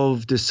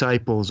 12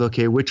 disciples,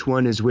 okay, which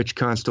one is which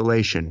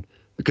constellation?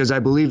 Because I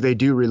believe they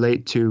do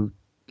relate to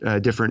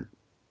different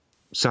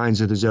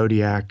signs of the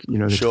zodiac,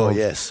 the Sure,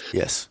 12.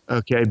 yes.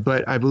 Okay,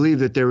 but I believe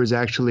that there was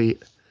actually,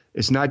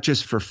 it's not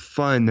just for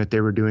fun that they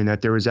were doing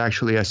that. There was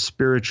actually a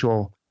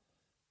spiritual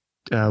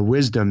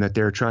wisdom that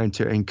they're trying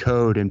to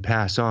encode and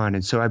pass on.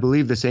 And so I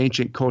believe this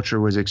ancient culture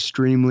was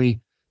extremely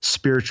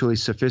spiritually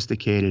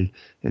sophisticated.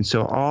 And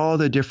so all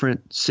the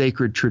different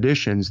sacred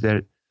traditions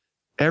that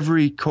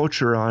every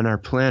culture on our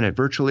planet,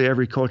 virtually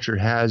every culture,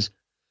 has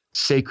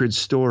sacred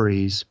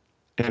stories.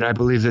 And I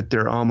believe that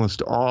they're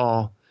almost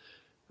all,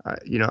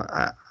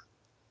 I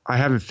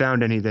haven't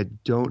found any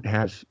that don't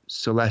have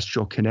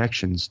celestial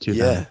connections to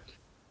them.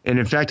 And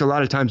in fact, a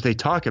lot of times they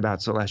talk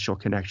about celestial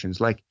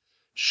connections, like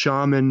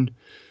shamanistic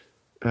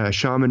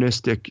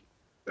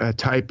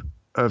type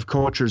of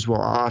cultures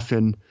will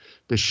often,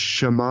 the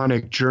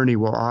shamanic journey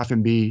will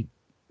often be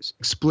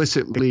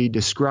explicitly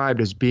described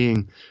as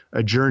being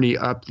a journey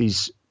up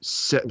this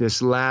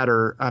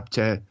ladder up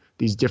to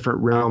these different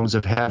realms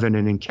of heaven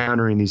and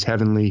encountering these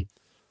heavenly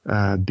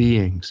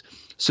beings.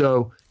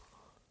 So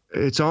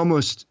it's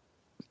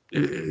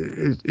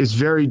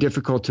very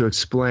difficult to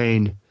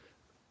explain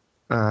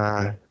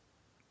how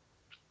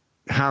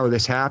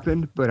this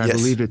happened, but I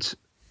believe it's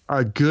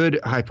a good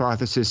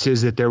hypothesis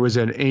is that there was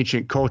an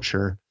ancient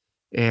culture.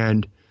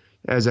 And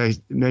as I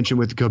mentioned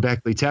with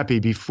Göbekli Tepe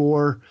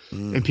before,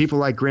 and people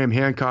like Graham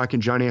Hancock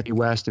and John Anthony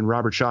West and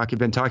Robert Schoch have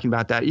been talking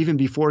about that even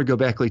before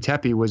Göbekli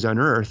Tepe was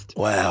unearthed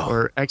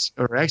or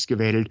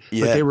excavated,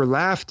 but they were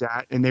laughed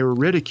at and they were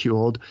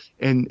ridiculed.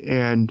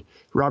 And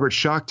Robert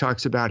Schoch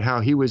talks about how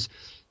he was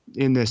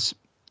in this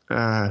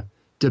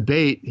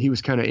debate. He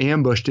was kind of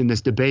ambushed in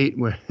this debate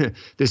where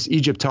this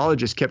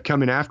Egyptologist kept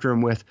coming after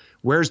him with,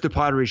 where's the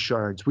pottery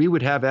shards? We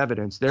would have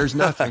evidence. There's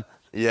nothing.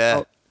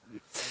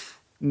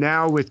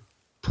 Now with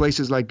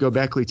places like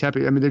Göbekli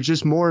Tepe, I mean, there's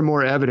just more and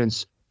more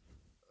evidence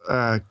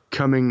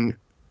coming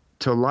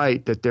to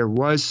light that there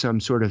was some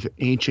sort of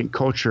ancient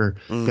culture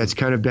that's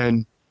kind of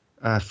been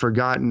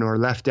forgotten or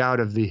left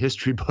out of the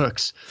history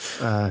books,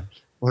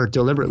 or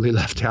deliberately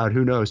left out.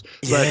 Who knows?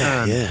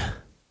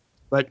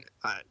 But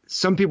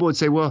some people would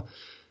say, well,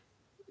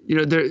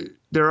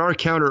 there are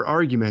counter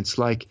arguments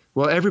like,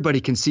 well,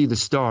 everybody can see the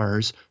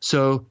stars,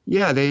 so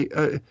they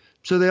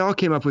all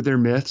came up with their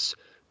myths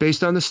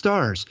based on the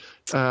stars.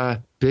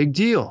 Big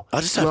deal.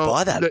 I just don't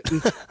buy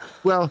that.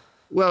 Well,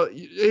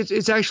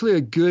 it's actually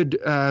a good,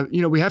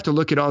 we have to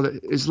look at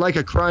it's like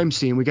a crime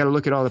scene. We got to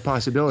look at all the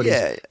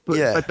possibilities.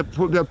 But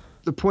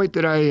the point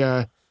that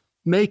I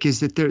make is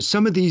that there's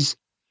some of these.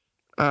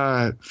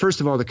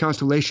 First of all, the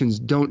constellations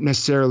don't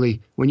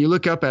necessarily, when you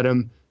look up at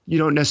them, you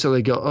don't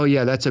necessarily go, "Oh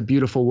yeah, that's a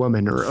beautiful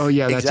woman," or "Oh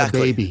yeah, that's a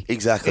baby."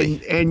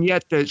 Exactly. And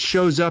yet that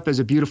shows up as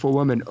a beautiful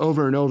woman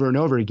over and over and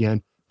over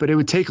again. But it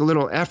would take a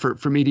little effort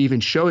for me to even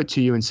show it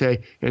to you and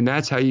say, and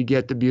that's how you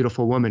get the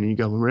beautiful woman. And you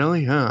go,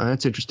 really? Huh,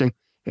 that's interesting.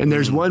 And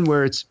there's one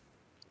where it's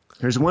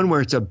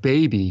a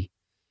baby,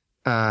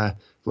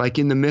 like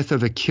in the myth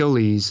of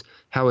Achilles,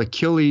 how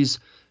Achilles,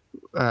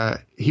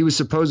 he was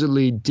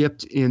supposedly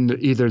dipped in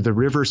either the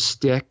river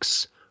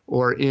Styx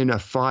or in a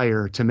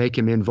fire to make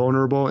him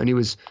invulnerable. And he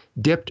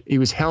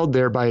was held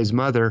there by his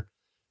mother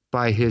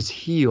by his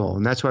heel.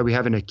 And that's why we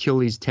have an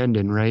Achilles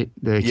tendon, right?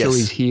 The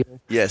Achilles heel.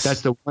 Yes. That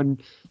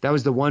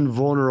was the one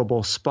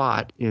vulnerable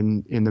spot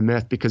in the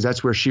myth, because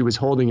that's where she was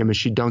holding him as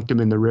she dunked him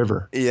in the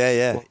river.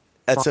 Yeah.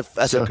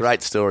 That's a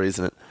great story,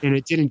 isn't it? And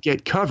it didn't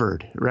get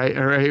covered, right?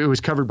 Or it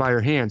was covevered by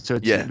her hand. So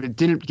it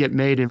didn't get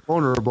made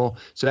invulnerable.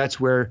 So that's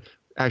where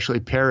actually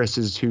Paris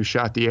is who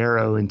shot the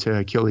arrow into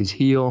Achilles'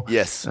 heel.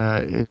 Yes.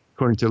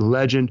 According to the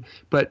legend.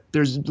 But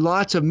there's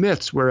lots of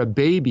myths where a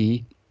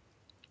baby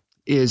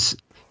is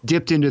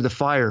dipped into the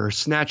fire or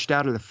snatched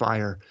out of the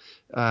fire.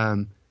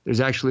 There's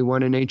actually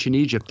one in ancient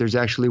Egypt. There's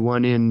actually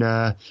one in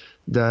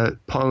the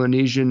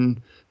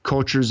Polynesian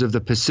cultures of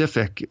the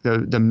Pacific,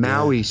 the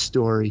Maui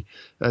story.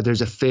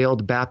 There's a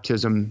failed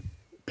baptism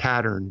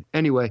pattern.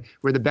 Anyway,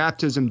 where the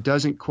baptism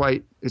doesn't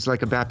quite, it's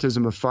like a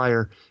baptism of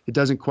fire. It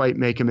doesn't quite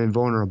make him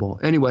invulnerable.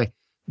 Anyway,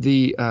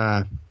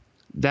 that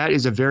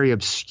is a very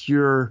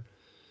obscure,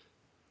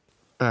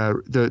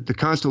 the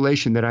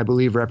constellation that I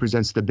believe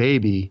represents the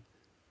baby.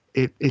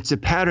 It's a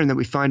pattern that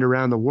we find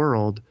around the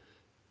world.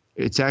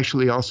 It's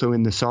actually also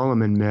in the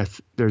Solomon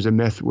myth. There's a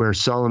myth where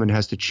Solomon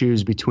has to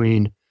choose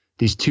between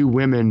these two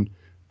women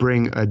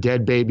bring a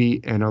dead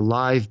baby and a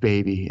live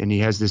baby, and he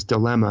has this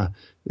dilemma.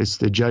 It's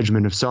the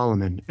judgment of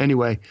Solomon.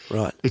 Anyway,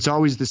 right. It's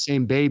always the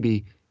same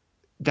baby.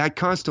 That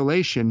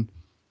constellation,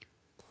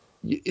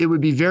 it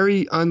would be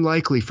very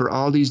unlikely for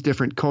all these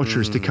different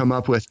cultures to come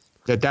up with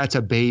that's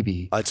a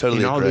baby. I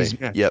totally all agree. These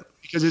myths. Yep.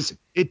 Because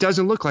it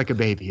doesn't look like a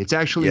baby. It's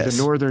actually the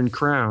northern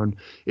crown.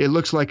 It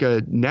looks like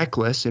a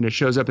necklace, and it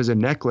shows up as a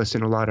necklace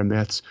in a lot of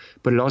myths,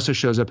 but it also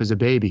shows up as a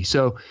baby.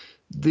 So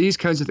these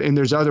kinds of, and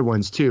there's other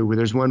ones too, where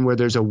there's one where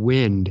there's a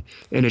wind,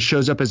 and it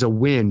shows up as a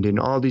wind in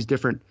all these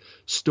different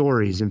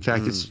stories. In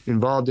fact, it's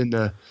involved in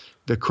the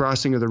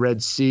crossing of the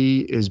Red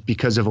Sea is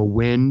because of a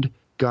wind.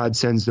 God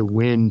sends the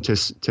wind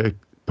to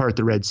part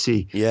the Red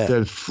Sea. Yeah.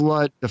 The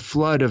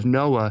flood of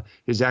Noah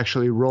is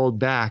actually rolled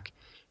back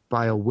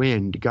by a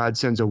wind. God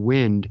sends a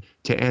wind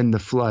to end the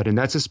flood. And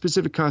that's a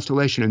specific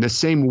constellation. And the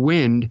same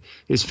wind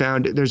is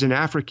found, there's an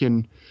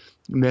African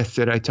myth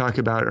that I talk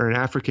about, or an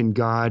African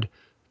god,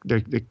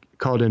 they're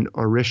called an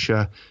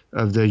Orisha,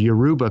 of the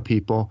Yoruba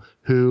people,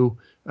 who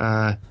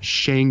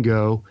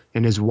Shango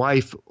and his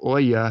wife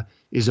Oya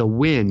is a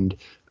wind.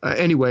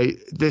 Anyway,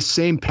 this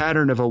same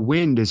pattern of a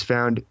wind is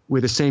found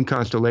with the same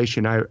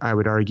constellation, I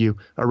would argue,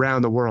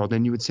 around the world.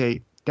 And you would say,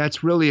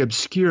 that's really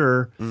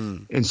obscure.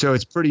 And so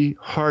it's pretty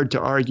hard to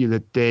argue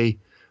that they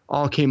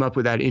all came up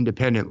with that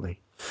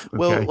independently. Okay?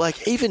 Well,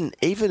 like even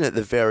at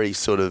the very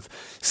sort of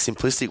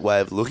simplistic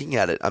way of looking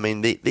at it, I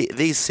mean,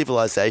 these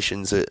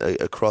civilizations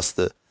across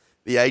the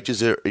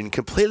ages are in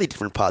completely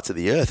different parts of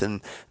the earth,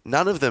 and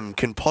none of them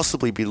can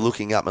possibly be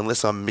looking up,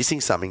 unless I'm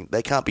missing something.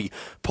 They can't be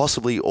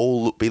possibly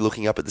all be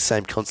looking up at the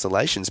same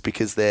constellations,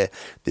 because they're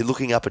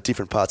looking up at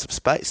different parts of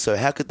space. So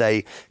how could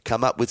they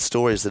come up with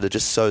stories that are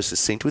just so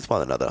succinct with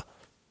one another?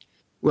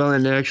 Well,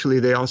 and actually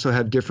they also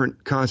have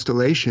different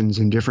constellations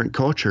in different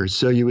cultures.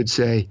 So you would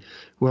say,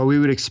 well, we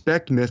would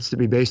expect myths to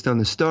be based on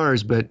the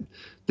stars, but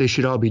they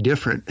should all be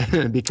different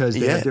because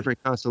they have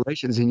different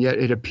constellations. And yet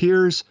it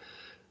appears,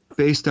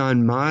 based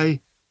on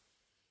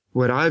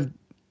what I've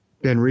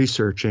been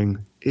researching,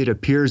 it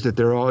appears that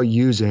they're all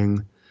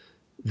using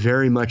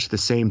very much the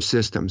same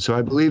system. So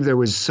I believe there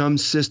was some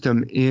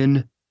system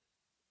in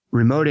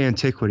remote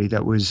antiquity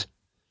that was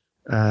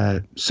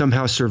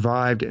somehow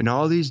survived, and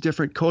all these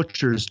different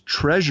cultures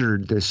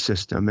treasured this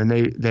system, and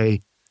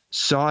they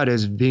saw it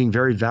as being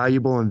very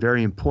valuable and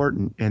very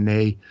important, and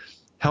they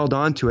held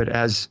on to it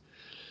as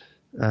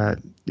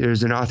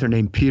there's an author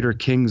named Peter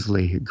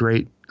Kingsley, a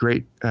great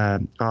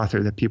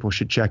author that people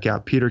should check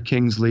out. Peter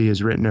Kingsley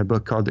has written a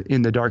book called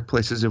In the Dark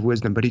Places of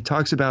Wisdom, but he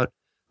talks about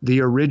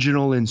the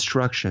original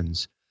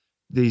instructions.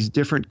 These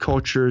different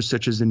cultures,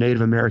 such as the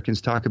Native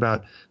Americans, talk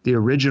about the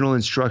original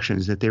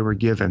instructions that they were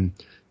given,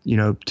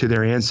 to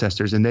their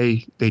ancestors, and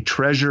they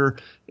treasure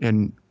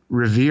and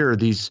revere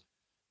these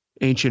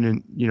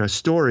ancient,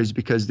 stories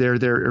because they're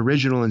their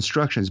original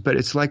instructions. But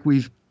it's like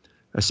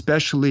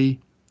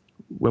especially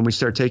when we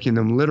start taking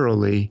them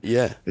literally,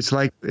 it's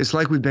like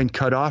we've been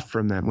cut off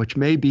from them, which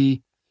may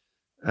be,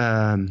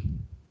 why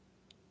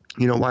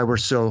we're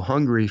so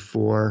hungry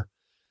for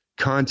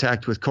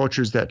contact with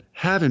cultures that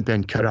haven't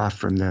been cut off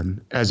from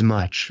them as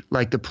much,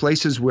 like the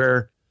places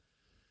where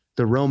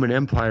the Roman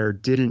Empire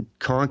didn't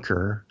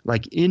conquer,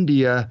 like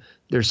India.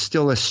 There's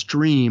still a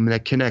stream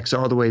that connects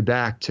all the way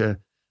back to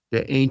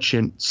the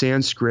ancient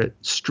Sanskrit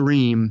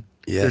stream.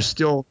 Yeah.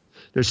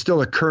 There's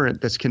still a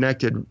current that's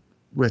connected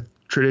with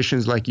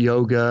traditions like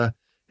yoga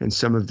and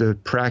some of the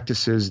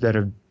practices that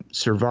have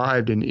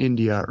survived in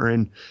India or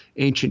in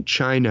ancient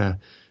China,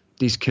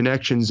 these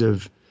connections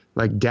of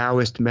like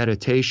Taoist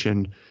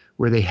meditation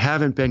where they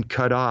haven't been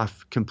cut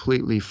off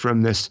completely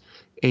from this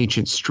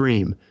ancient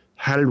stream.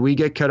 How did we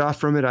get cut off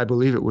from it? I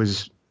believe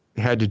it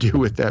had to do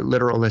with that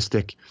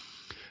literalistic.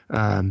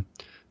 I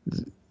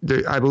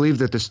believe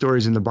that the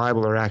stories in the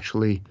Bible are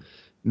actually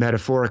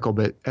metaphorical,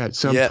 but at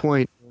some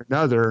point or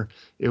another,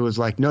 it was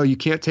like, no, you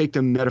can't take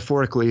them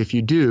metaphorically. If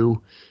you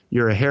do,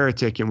 you're a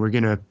heretic, and we're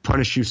going to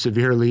punish you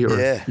severely, or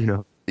you're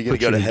going to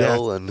go to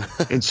hell,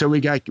 and so we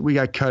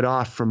got cut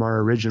off from our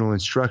original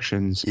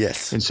instructions.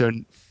 Yes,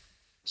 and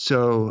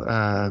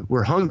so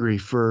we're hungry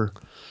for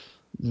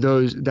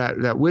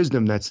that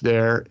wisdom that's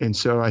there, and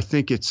so I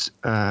think it's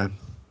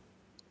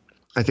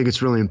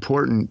really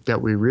important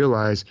that we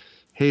realize,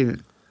 hey,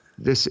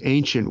 this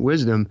ancient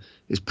wisdom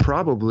is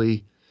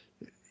probably,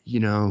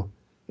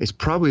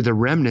 the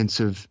remnants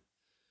of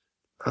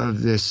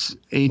this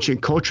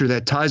ancient culture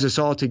that ties us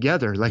all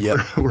together. Like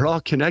we're all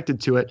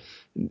connected to it.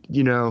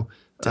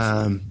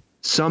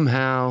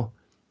 Somehow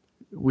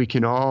we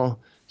can all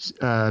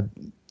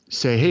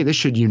say, hey, this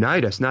should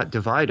unite us, not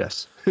divide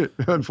us.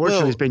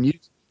 Unfortunately, it's been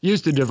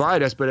used to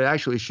divide us, but it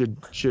actually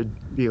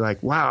should be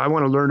like, wow, I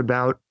want to learn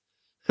about.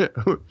 I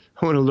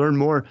want to learn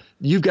more.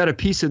 You've got a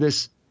piece of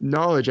this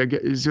knowledge.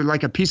 Is there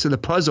like a piece of the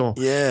puzzle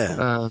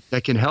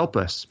that can help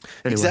us?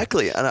 Anyway.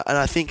 Exactly. And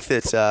I think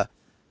that,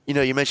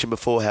 you mentioned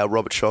before how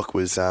Robert Schoch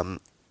was,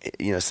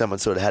 someone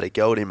sort of had a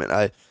go at him.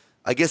 And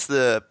I guess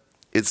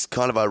it's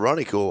kind of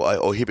ironic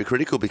or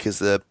hypocritical because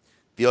the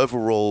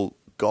overall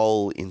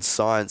goal in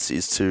science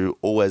is to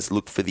always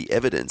look for the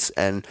evidence.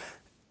 And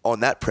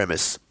on that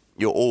premise,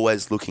 you're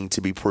always looking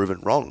to be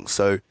proven wrong.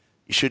 So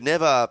you should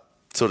never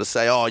sort of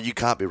say, oh, you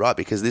can't be right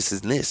because this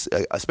is this,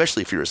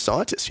 especially if you're a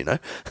scientist,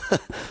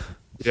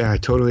 Yeah, I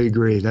totally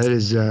agree. That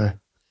is,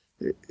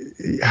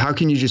 how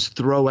can you just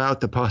throw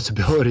out the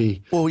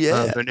possibility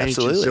of an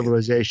ancient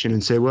civilization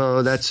and say,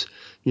 well, that's,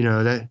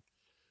 that,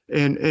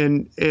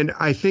 and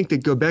I think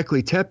that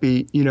Göbekli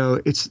Tepe,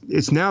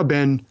 it's now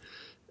been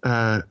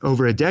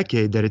over a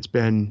decade that it's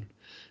been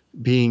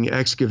being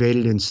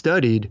excavated and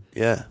studied.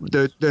 Yeah.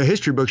 The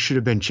history books should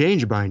have been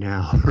changed by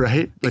now,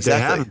 right? But they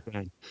haven't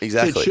been.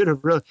 Exactly.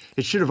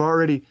 It should have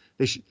already,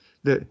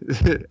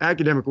 the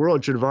academic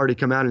world should have already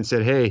come out and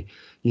said, hey,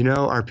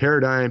 our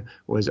paradigm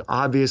was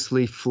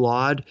obviously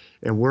flawed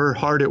and we're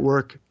hard at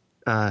work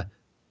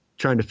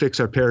trying to fix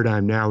our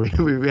paradigm now.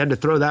 We had to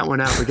throw that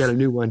one out. We got a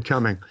new one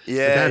coming.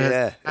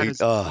 That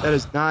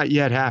has not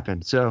yet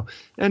happened. So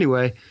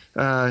anyway,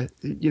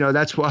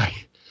 that's why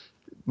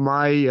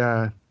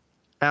my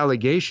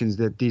allegations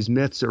that these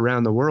myths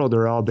around the world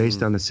are all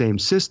based on the same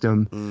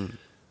system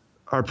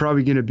are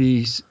probably going to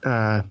be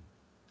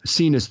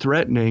seen as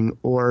threatening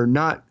or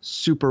not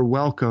super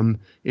welcome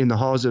in the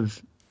halls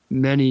of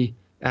many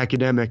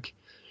academic,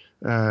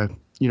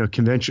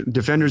 defenders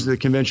of the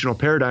conventional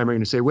paradigm are going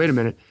to say, wait a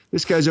minute,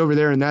 this guy's over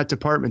there in that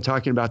department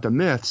talking about the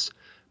myths,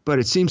 but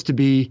it seems to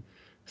be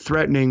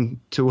threatening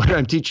to what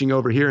I'm teaching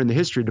over here in the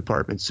history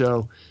department.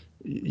 So,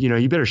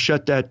 you better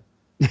shut that.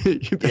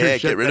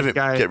 Get rid of him.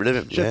 Get rid of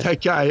him. Shut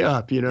that guy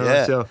up.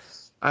 So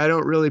I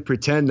don't really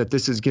pretend that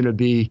this is going to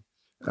be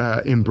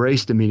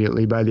embraced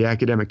immediately by the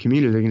academic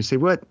community. They're going to say,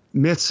 what,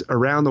 myths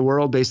around the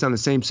world based on the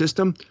same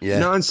system?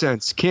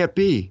 Nonsense. Can't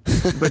be.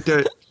 But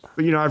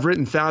I've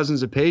written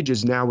thousands of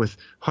pages now with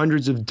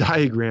hundreds of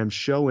diagrams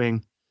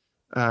showing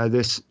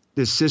this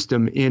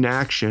system in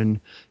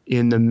action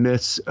in the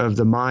myths of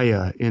the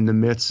Maya, in the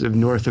myths of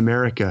North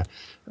America,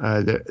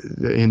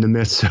 in the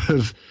myths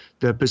of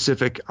the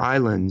Pacific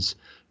Islands,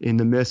 in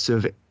the myths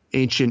of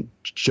ancient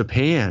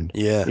Japan,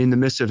 in the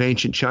myths of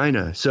ancient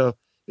China. So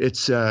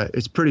it's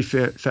pretty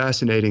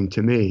fascinating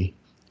to me.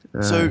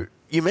 So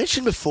you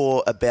mentioned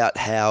before about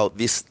how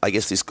this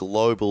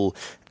global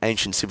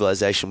ancient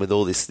civilization with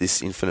all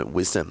this infinite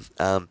wisdom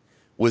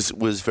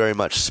was very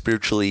much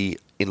spiritually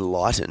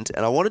enlightened,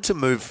 and I wanted to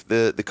move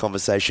the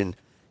conversation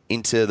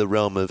into the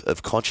realm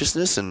of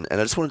consciousness, and I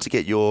just wanted to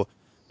get your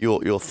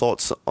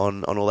thoughts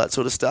on all that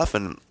sort of stuff.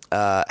 And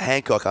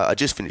Hancock, I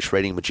just finished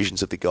reading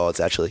Magicians of the Gods,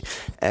 actually,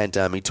 and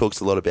he talks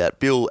a lot about,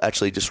 Bill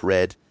actually just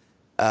read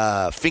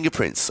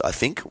Fingerprints, I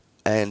think,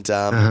 and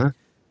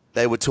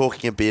they were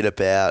talking a bit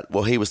about,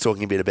 he was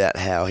talking a bit about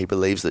how he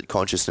believes that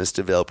consciousness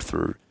developed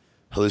through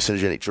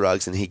hallucinogenic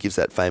drugs, and he gives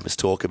that famous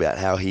talk about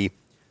how he,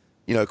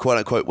 quote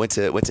unquote, went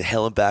to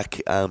hell and back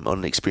on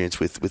an experience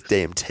with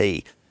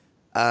DMT.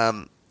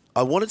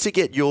 I wanted to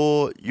get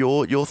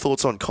your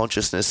thoughts on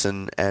consciousness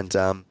and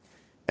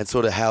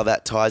sort of how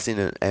that ties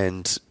in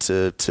and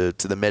to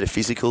the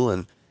metaphysical,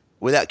 and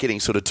without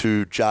getting sort of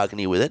too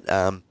jargony with it,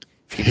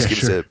 if you can just give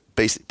us a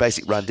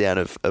basic rundown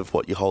of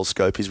what your whole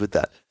scope is with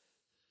that.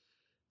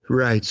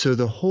 Right. So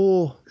the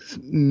whole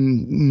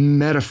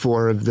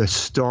metaphor of the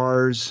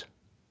stars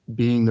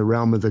being the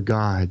realm of the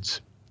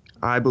gods,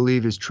 I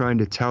believe, is trying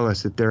to tell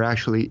us that there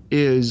actually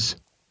is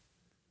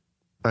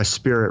a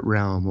spirit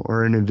realm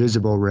or an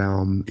invisible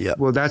realm. Yep.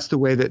 Well, that's the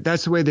way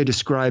they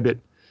describe it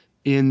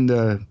in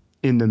the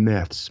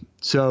myths.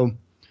 So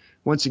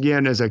once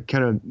again, as I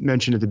kind of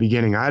mentioned at the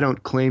beginning, I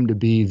don't claim to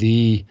be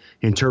the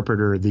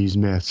interpreter of these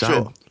myths. Sure.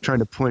 I'm trying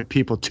to point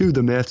people to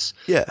the myths.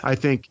 Yeah. I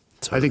think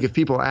if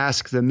people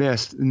ask the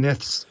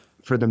myths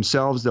for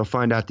themselves, they'll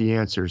find out the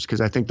answers,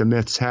 because I think the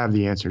myths have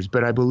the answers.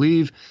 But I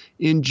believe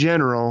in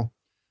general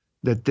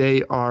that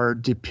they are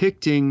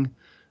depicting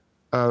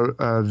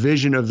a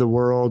vision of the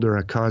world, or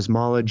a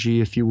cosmology,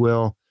 if you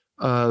will,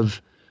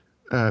 of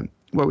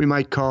what we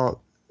might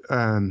call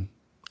a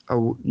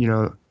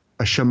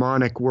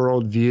shamanic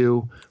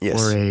worldview,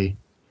 Yes. or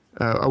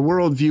a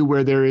worldview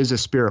where there is a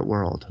spirit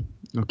world,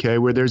 okay,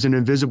 where there's an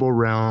invisible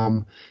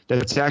realm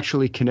that's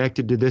actually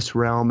connected to this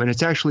realm, and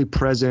it's actually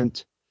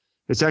present.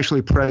 It's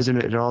actually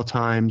present at all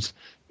times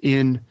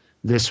in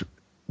this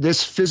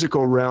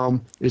physical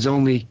realm is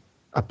only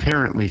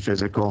apparently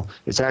physical.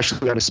 It's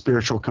actually got a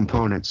spiritual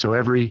component. So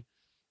every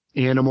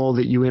animal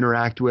that you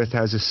interact with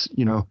has this,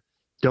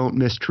 don't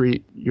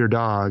mistreat your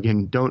dog,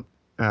 and don't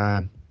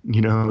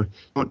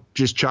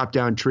just chop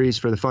down trees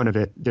for the fun of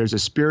it. There's a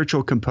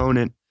spiritual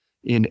component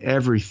in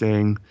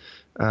everything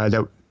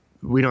that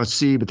we don't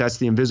see, but that's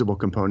the invisible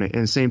component.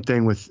 And the same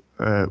thing with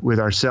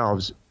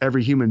ourselves.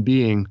 Every human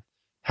being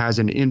has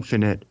an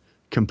infinite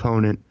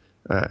component,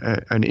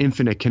 an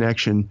infinite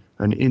connection,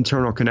 an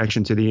internal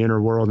connection to the inner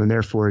world, and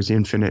therefore is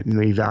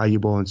infinitely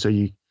valuable. And so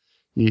you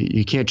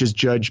can't just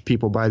judge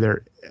people by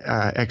their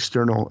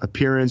external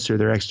appearance or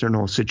their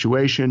external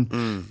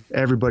situation.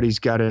 Everybody's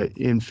got an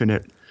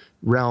infinite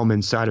realm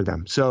inside of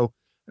them. So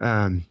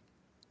now,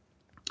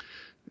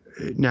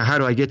 how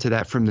do I get to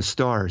that from the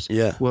stars?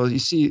 Yeah. Well, you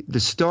see, the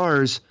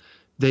stars,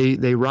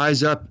 they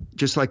rise up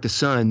just like the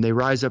sun. They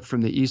rise up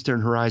from the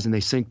eastern horizon. They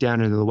sink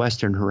down into the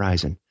western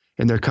horizon.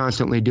 And they're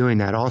constantly doing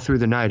that all through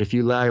the night. If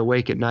you lie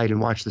awake at night and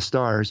watch the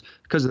stars,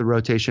 because of the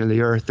rotation of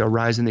the earth, they'll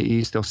rise in the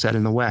east, they'll set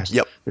in the west.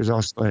 Yep. There's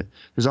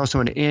also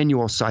an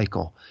annual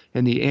cycle.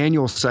 And the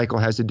annual cycle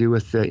has to do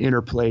with the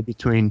interplay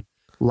between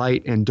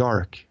light and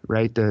dark,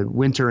 right? The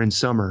winter and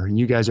summer. And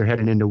you guys are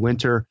heading into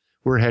winter.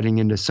 We're heading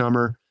into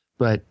summer.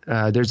 But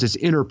there's this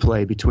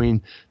interplay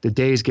between the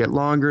days get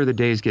longer, the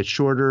days get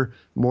shorter,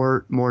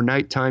 more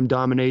nighttime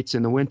dominates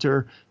in the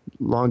winter,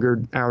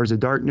 longer hours of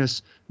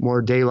darkness,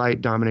 more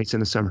daylight dominates in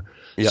the summer.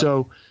 Yep.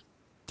 So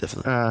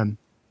Definitely.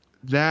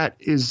 that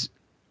is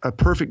a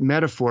perfect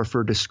metaphor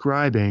for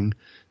describing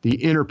the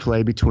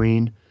interplay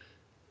between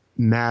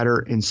matter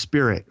and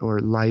spirit, or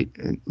light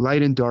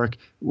and dark.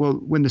 Well,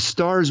 when the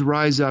stars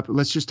rise up,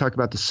 let's just talk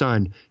about the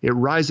sun. It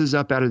rises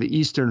up out of the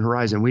eastern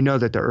horizon. We know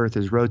that the earth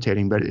is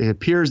rotating, but it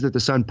appears that the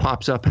sun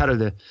pops up out of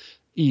the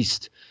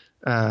east,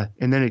 and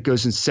then it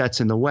goes and sets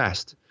in the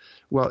west.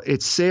 Well,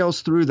 it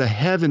sails through the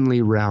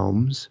heavenly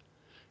realms,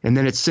 and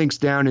then it sinks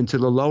down into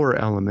the lower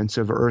elements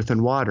of earth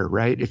and water,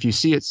 right? If you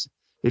see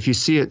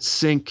it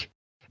sink,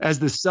 as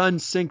the sun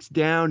sinks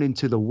down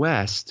into the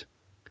west,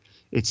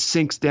 it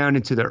sinks down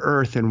into the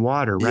earth and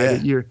water,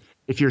 right? Yeah.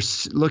 If you're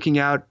looking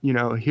out,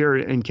 here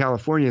in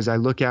California, as I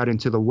look out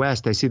into the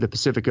west, I see the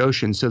Pacific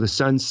Ocean. So the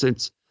sun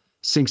sinks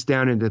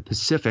down into the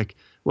Pacific.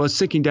 Well, it's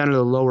sinking down into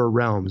the lower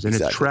realms, and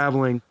It's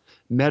traveling,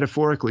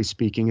 metaphorically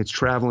speaking, it's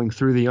traveling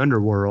through the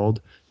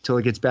underworld till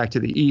it gets back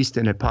to the east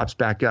and it pops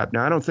back up.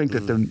 Now, I don't think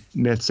that the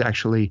myths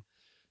actually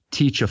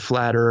teach a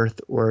flat earth,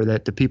 or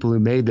that the people who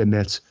made the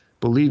myths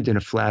believed in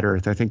a flat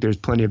earth. I think there's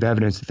plenty of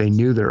evidence that they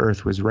knew the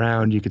earth was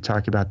round. You could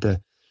talk about the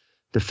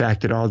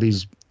fact that all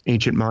these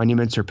ancient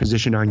monuments are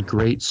positioned on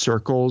great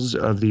circles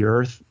of the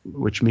earth,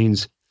 which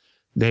means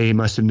they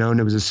must have known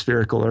it was a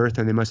spherical earth,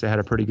 and they must have had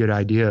a pretty good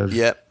idea of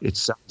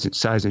its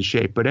size and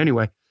shape. But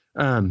anyway,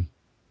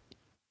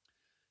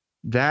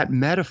 that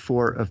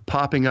metaphor of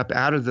popping up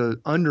out of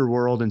the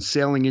underworld and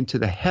sailing into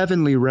the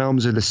heavenly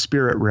realms or the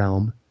spirit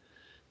realm,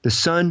 the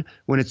sun,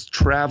 when it's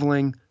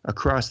traveling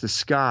across the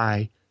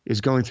sky,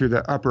 is going through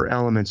the upper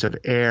elements of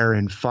air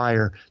and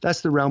fire.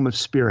 That's the realm of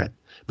spirit.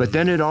 But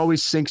then it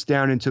always sinks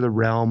down into the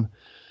realm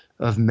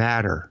of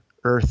matter,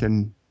 earth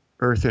and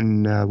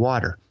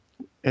water.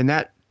 And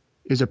that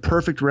is a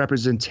perfect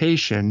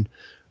representation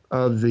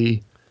of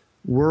the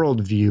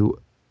worldview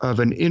of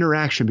an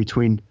interaction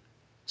between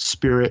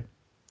spirit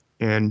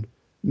and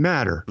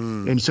matter.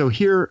 And so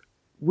here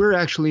we're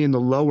actually in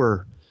the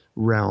lower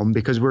realm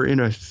because we're in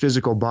a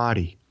physical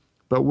body,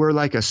 but we're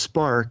like a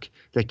spark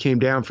that came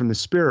down from the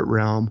spirit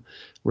realm.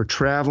 We're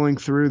traveling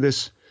through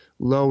this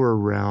lower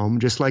realm,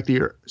 just like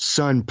the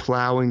sun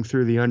plowing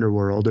through the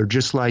underworld, or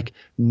just like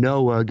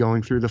Noah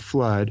going through the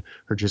flood,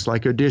 or just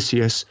like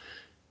Odysseus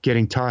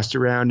getting tossed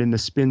around in the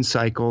spin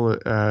cycle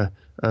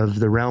of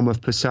the realm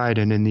of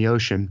Poseidon in the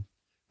ocean.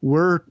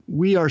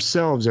 We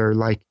ourselves are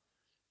like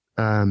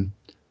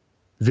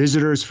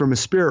visitors from a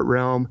spirit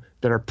realm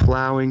that are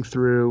plowing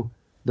through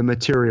the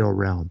material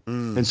realm.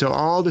 And so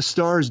all the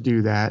stars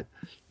do that,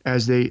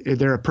 as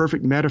they're a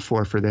perfect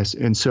metaphor for this.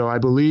 And so I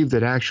believe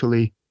that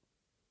actually,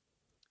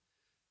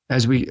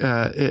 as we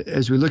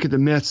look at the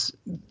myths,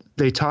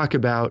 they talk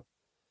about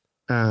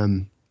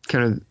kind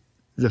of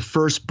the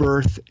first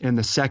birth and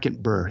the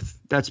second birth.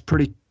 That's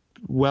pretty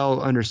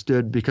well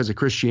understood because of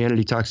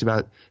Christianity talks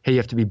about, hey, you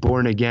have to be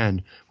born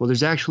again. Well,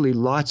 there's actually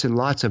lots and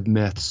lots of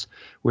myths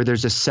where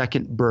there's a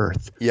second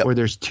birth, or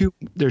there's two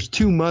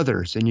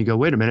mothers, and you go,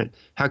 wait a minute,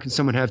 how can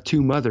someone have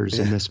two mothers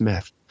in this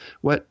myth?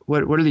 What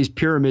are these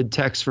pyramid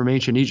texts from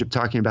ancient Egypt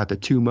talking about the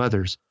two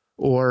mothers?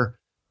 Or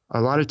a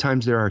lot of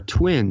times there are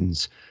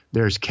twins.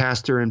 There's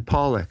Castor and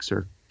Pollux,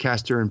 or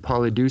Castor and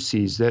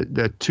Polydeuces,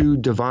 the two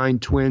divine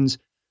twins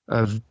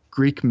of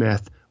Greek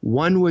myth.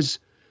 One was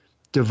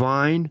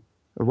divine,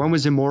 or one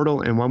was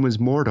immortal, and one was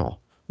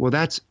mortal. Well,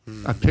 that's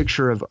a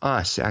picture of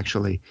us,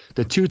 actually.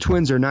 The two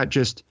twins are not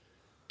just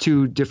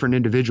two different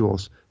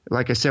individuals.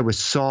 Like I said, with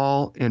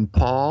Saul and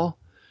Paul,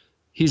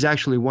 he's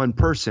actually one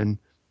person,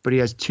 but he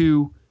has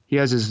two. He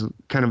has his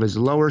kind of his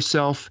lower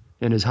self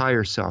and his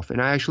higher self.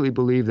 And I actually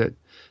believe that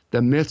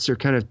the myths are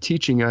kind of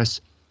teaching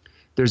us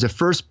there's a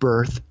first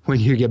birth when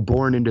you get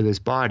born into this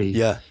body.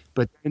 Yeah.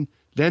 But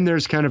then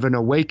there's kind of an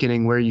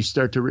awakening where you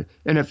start to,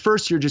 and at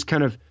first you're just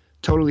kind of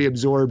totally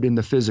absorbed in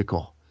the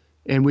physical.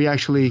 And we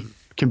actually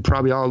can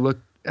probably all look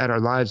at our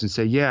lives and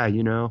say, yeah,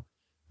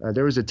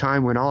 there was a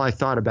time when all I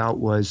thought about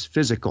was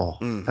physical.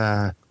 It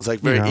was like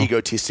very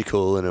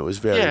egotistical, and it was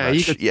very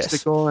much,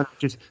 egotistical, and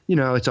just,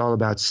 it's all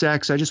about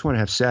sex. I just want to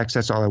have sex.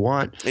 That's all I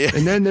want. Yeah.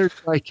 And then there's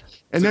like,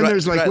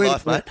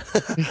 life, mate.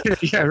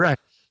 Yeah, right.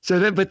 So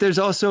then, but there's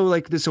also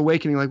like this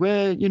awakening, like,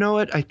 well, you know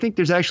what? I think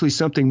there's actually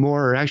something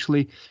more, or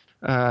actually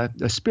a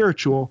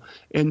spiritual.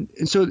 And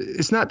so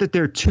it's not that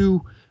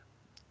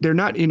they're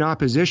not in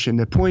opposition.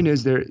 The point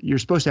is you're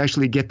supposed to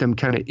actually get them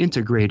kind of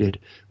integrated.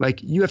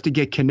 Like you have to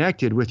get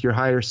connected with your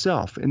higher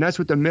self. And that's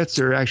what the myths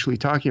are actually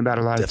talking about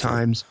a lot of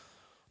times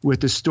with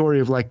the story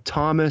of like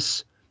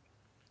Thomas,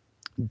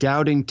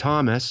 doubting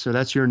Thomas. So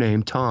that's your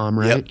name, Tom,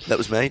 right? Yep, that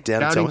was me,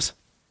 doubting Thomas.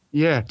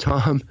 Yeah,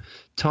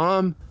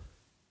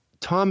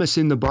 Thomas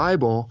in the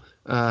Bible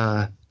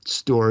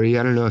story.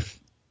 I don't know if,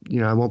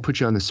 I won't put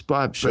you on the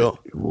spot, sure.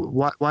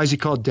 But why is he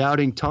called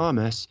Doubting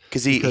Thomas?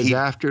 Because he did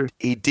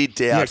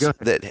doubt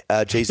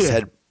that Jesus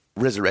had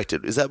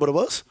resurrected. Is that what it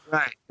was?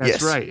 Right.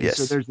 That's right. And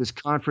so there's this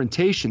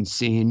confrontation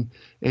scene,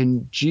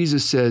 and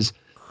Jesus says,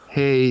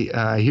 hey,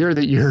 I hear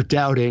that you're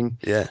doubting.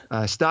 Yeah.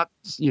 Stop,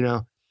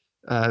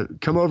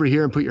 come over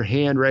here and put your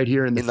hand right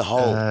here in the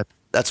hole.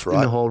 That's right.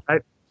 In the hole,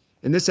 right?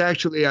 And this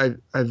actually, I've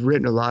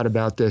written a lot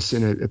about this,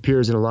 and it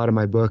appears in a lot of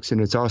my books,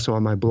 and it's also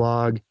on my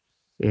blog.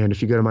 And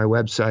if you go to my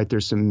website,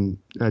 there's some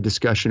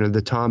discussion of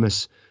the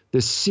Thomas.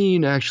 This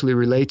scene actually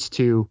relates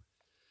to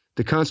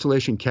the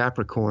constellation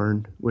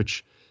Capricorn,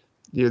 which,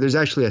 there's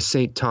actually a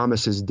St.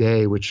 Thomas's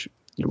Day, which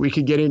we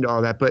could get into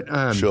all that. But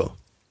sure.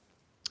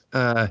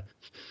 The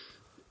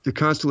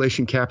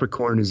constellation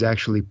Capricorn is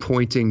actually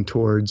pointing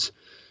towards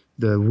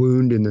the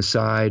wound in the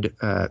side.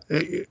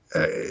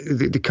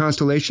 The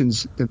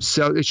constellations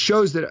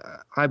themselves,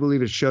 I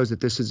believe it shows that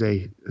this is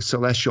a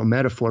celestial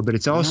metaphor, but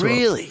it's also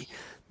really.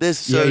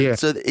 So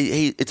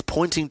it's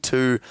pointing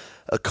to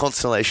a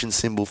constellation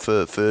symbol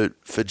for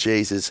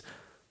Jesus,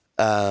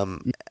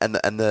 and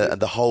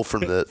the hole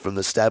from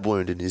the stab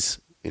wound in his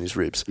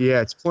ribs.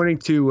 Yeah, it's pointing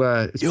to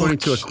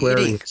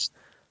Aquarius.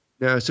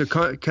 Yeah, so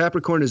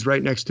Capricorn is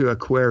right next to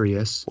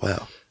Aquarius.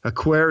 Wow.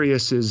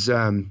 Aquarius is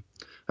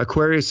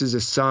a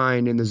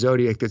sign in the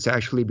zodiac that's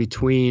actually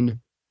between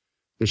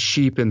the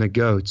sheep and the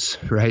goats,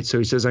 right? So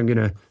he says, I'm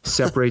going to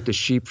separate the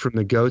sheep from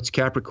the goats.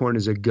 Capricorn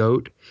is a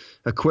goat.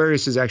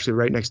 Aquarius is actually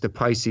right next to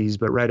Pisces,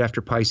 but right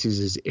after Pisces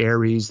is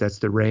Aries. That's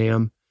the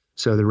ram.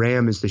 So the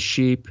ram is the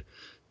sheep.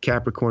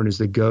 Capricorn is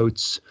the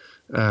goats.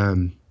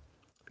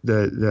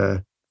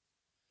 The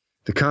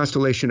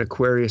constellation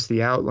Aquarius,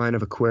 the outline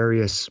of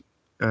Aquarius,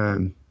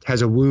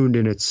 has a wound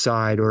in its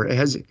side, or it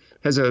has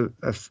a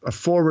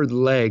forward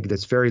leg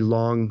that's very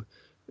long,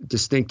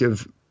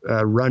 distinctive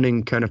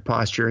running kind of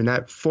posture. And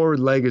that forward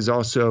leg is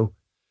also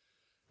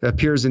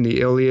appears in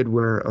the Iliad,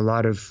 where a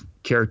lot of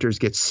characters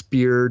get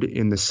speared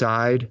in the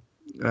side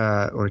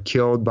or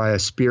killed by a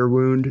spear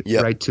wound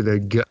right to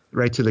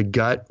the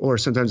gut, or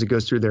sometimes it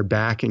goes through their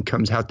back and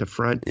comes out the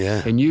front.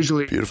 Yeah, and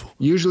usually beautiful.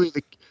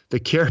 The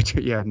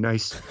character,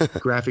 nice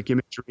graphic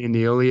imagery in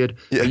the Iliad.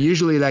 Yeah. But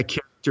usually that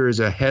character is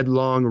a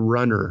headlong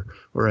runner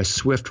or a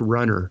swift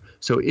runner.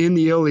 So in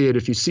the Iliad,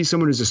 if you see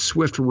someone who's a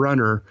swift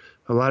runner,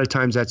 a lot of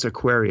times that's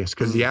Aquarius,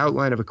 because the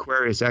outline of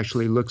Aquarius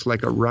actually looks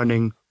like a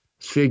running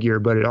figure,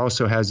 but it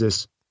also has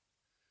this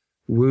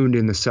wound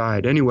in the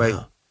side. Anyway,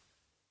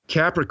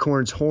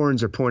 Capricorn's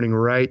horns are pointing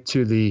right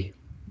to the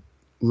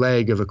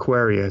leg of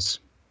Aquarius.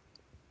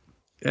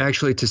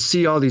 Actually, to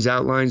see all these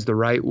outlines the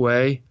right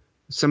way,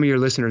 some of your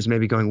listeners may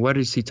be going, what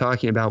is he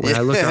talking about? When I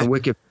look on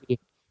Wikipedia,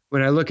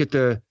 when I look at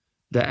the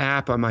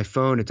app on my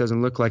phone, it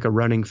doesn't look like a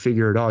running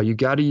figure at all. You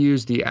got to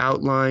use the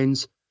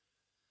outlines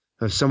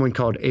of someone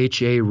called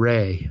H.A.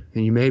 Rey.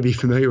 And you may be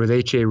familiar with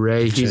H.A.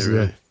 Rey.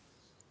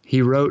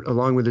 He wrote,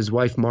 along with his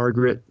wife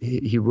Margaret,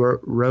 he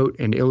wrote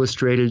and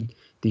illustrated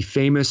the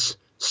famous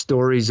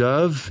stories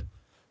of,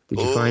 did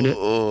you find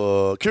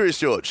it? Curious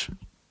George.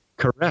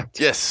 Correct.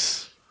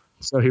 Yes.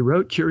 So he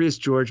wrote Curious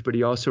George, but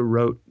he also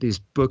wrote these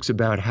books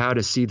about how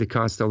to see the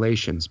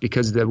constellations,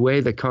 because the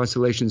way the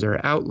constellations are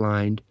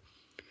outlined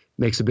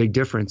makes a big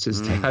difference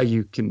as to how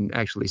you can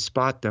actually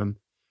spot them.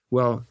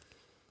 Well,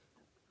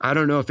 I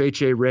don't know if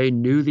H.A. Rey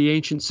knew the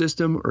ancient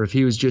system or if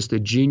he was just a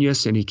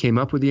genius and he came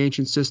up with the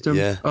ancient system.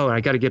 Yeah. Oh, I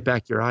got to get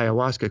back to your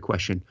ayahuasca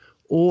question.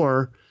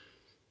 Or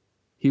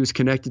he was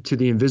connected to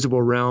the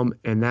invisible realm,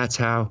 and that's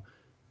how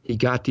he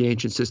got the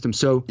ancient system.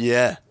 So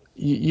Yeah.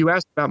 you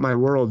asked about my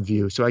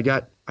worldview. So I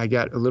got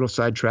a little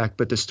sidetracked,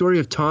 but the story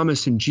of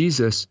Thomas and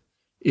Jesus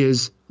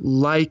is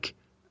like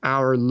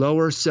our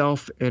lower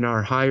self and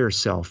our higher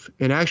self.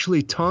 And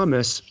actually,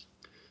 Thomas,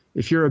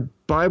 if you're a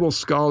Bible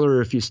scholar,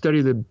 or if you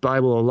study the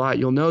Bible a lot,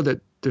 you'll know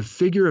that the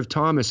figure of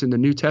Thomas in the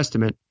New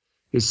Testament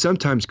is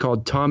sometimes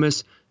called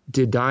Thomas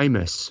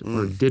Didymus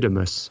or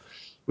Didymus,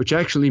 which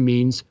actually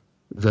means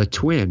the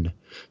twin.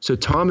 So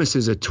Thomas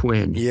is a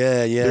twin.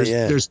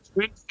 There's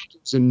twin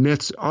figures in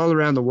myths all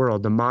around the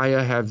world. The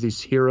Maya have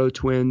these hero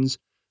twins.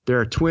 There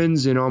are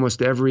twins in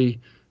almost every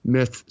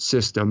myth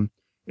system.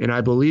 And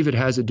I believe it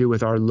has to do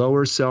with our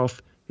lower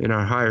self and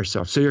our higher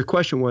self. So your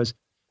question was,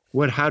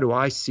 how do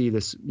I see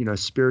this,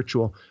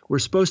 spiritual? We're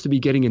supposed to be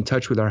getting in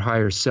touch with our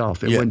higher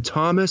self. And when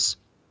Thomas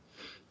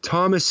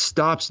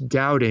stops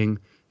doubting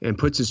and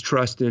puts his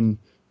trust in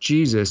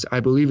Jesus,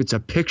 I believe it's a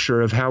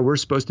picture of how we're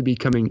supposed to be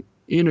becoming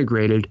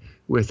integrated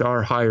with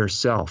our higher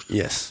self.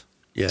 Yes.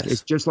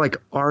 It's just like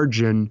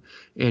Arjun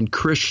and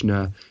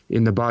Krishna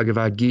in the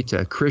Bhagavad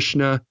Gita.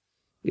 Krishna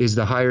is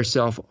the higher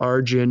self.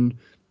 Arjun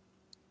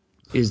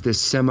is the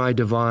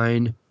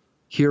semi-divine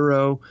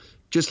hero,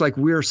 just like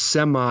we're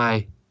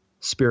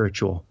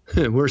semi-spiritual.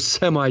 We're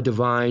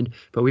semi-divine,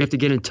 but we have to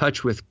get in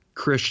touch with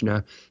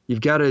Krishna.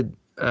 You've got to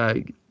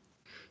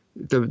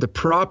the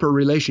proper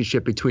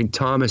relationship between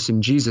Thomas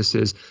and Jesus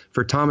is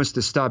for Thomas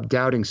to stop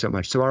doubting so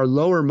much. So our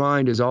lower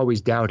mind is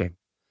always doubting.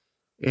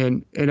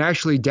 And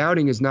actually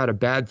doubting is not a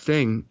bad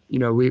thing.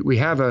 We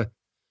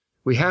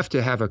have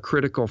to have a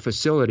critical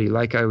facility.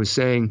 Like I was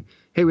saying,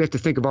 hey, we have to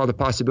think of all the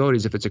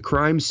possibilities. If it's a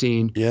crime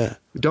scene,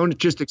 don't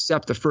just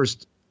accept the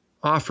first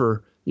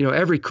offer.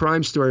 Every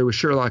crime story with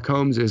Sherlock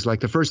Holmes is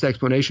like the first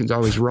explanation is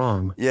always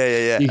wrong.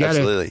 Absolutely. You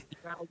gotta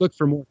look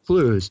for more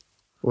clues,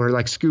 or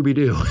like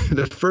Scooby-Doo.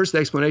 The first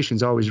explanation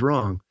is always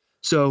wrong.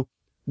 So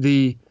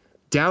the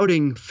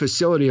doubting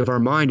facility of our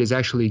mind is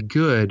actually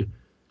good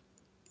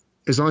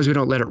as long as we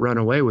don't let it run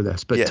away with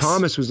us. But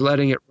Thomas was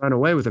letting it run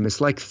away with him.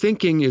 It's like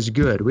thinking is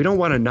good. We don't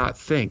want to not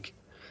think,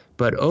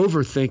 but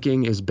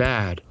overthinking is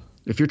bad.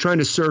 If you're trying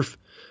to surf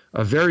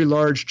a very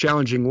large,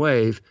 challenging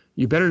wave,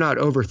 you better not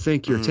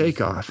overthink your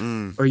takeoff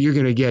or you're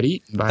going to get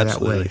eaten by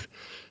that wave.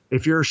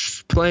 If you're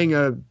playing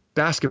a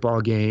basketball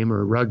game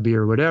or rugby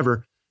or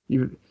whatever,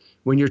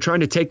 when you're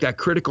trying to take that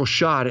critical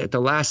shot at the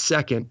last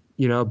second,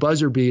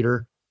 buzzer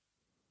beater,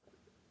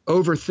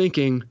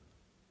 overthinking,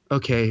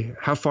 okay,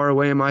 how far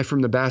away am I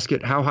from the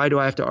basket? How high do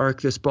I have to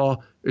arc this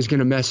ball is going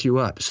to mess you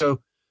up.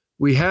 So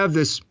we have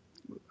this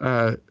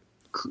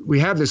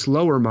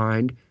lower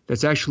mind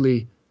that's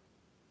actually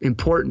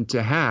important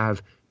to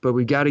have, but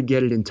we got to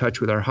get it in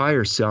touch with our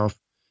higher self.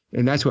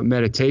 And that's what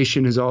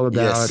meditation is all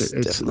about. It's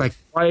definitely like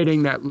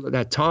quieting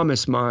that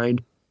Thomas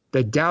mind,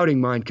 that doubting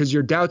mind, because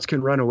your doubts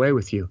can run away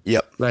with you.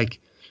 Yep. Like,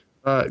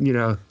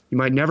 you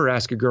might never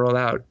ask a girl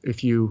out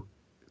if you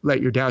let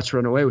your doubts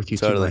run away with you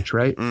too much,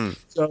 right?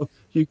 So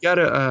you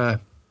gotta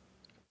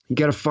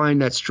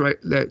find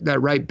that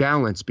right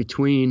balance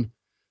between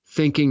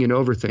thinking and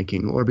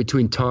overthinking, or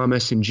between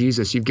Thomas and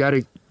Jesus.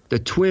 The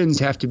twins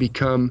have to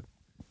become,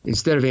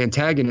 instead of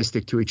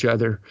antagonistic to each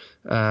other,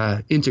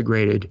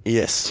 integrated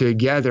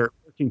together,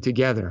 working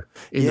together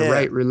in the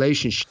right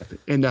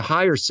relationship. And the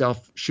higher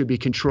self should be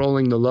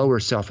controlling the lower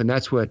self. And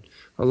that's what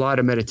a lot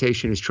of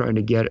meditation is trying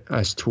to get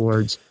us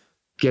towards,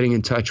 getting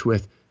in touch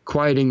with,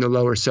 quieting the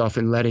lower self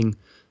and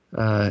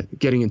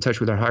getting in touch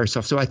with our higher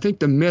self. So I think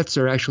the myths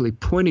are actually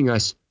pointing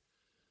us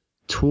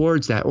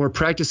towards that, or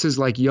practices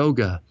like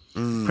yoga,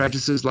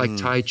 practices like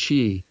Tai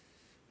Chi.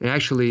 And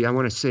actually, I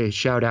want to say a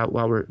shout out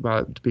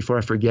before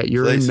I forget.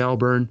 You're in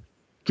Melbourne.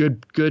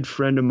 Good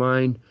friend of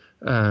mine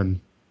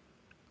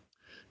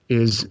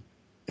is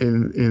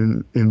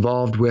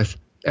involved with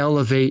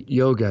Elevate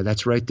Yoga.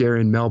 That's right there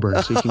in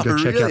Melbourne. So you can go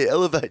check out.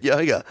 Elevate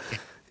Yoga.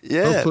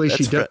 Yeah, hopefully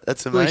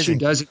that's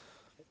amazing.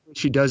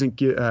 She doesn't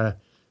get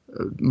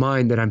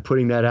mind that I'm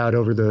putting that out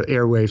over the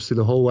airwaves to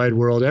the whole wide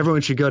world.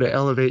 Everyone should go to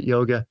Elevate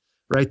Yoga.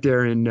 Right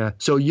there.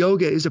 So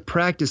yoga is a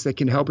practice that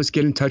can help us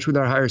get in touch with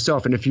our higher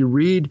self. And if you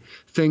read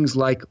things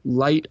like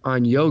Light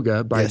on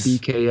Yoga by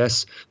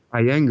BKS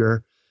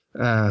Iyengar,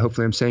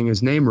 hopefully I'm saying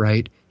his name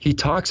right, he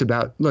talks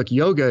about, look,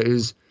 yoga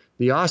is,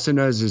 the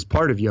asanas is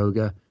part of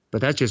yoga, but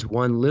that's just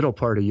one little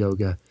part of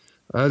yoga.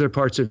 Other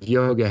parts of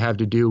yoga have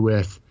to do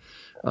with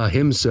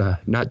ahimsa,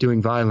 not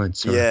doing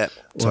violence.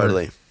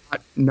 Totally.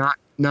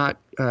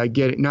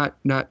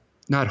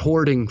 Not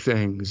hoarding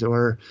things,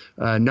 or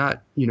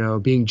not,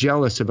 being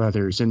jealous of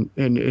others. And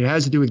it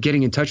has to do with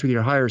getting in touch with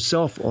your higher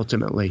self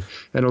ultimately.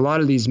 And a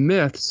lot of these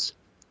myths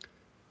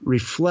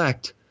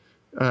reflect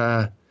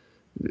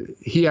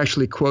he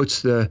actually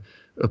quotes the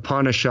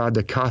Upanishad,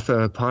 the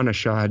Katha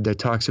Upanishad, that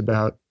talks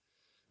about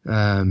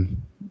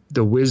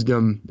the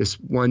wisdom, this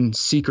one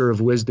seeker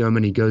of wisdom,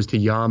 and he goes to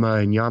Yama,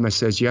 and Yama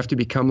says, you have to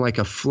become like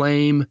a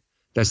flame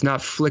that's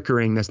not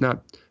flickering,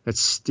 that's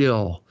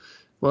still.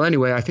 Well,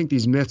 anyway, I think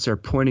these myths are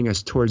pointing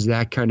us towards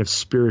that kind of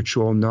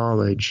spiritual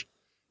knowledge.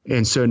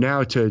 And so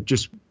now to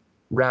just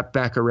wrap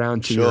back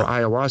around to your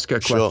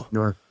ayahuasca question,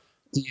 or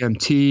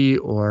DMT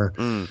or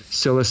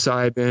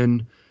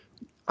psilocybin,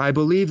 I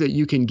believe that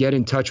you can get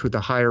in touch with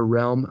the higher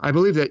realm. I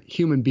believe that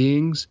human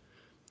beings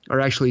are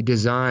actually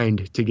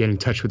designed to get in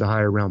touch with the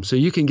higher realm. So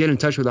you can get in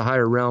touch with the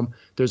higher realm.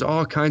 There's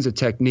all kinds of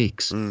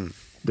techniques.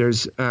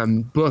 There's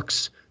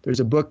books. There's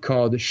a book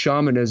called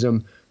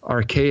Shamanism,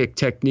 Archaic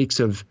Techniques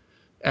of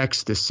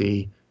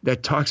Ecstasy,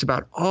 that talks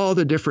about all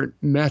the different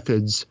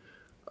methods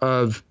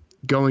of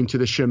going to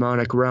the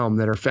shamanic realm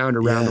that are found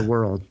around the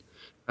world.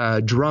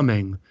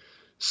 Drumming,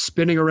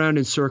 spinning around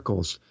in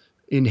circles,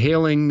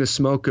 inhaling the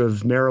smoke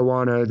of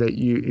marijuana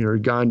or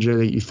ganja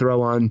that you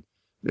throw on,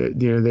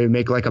 they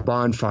make like a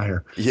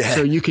bonfire. Yeah.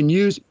 So you can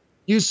use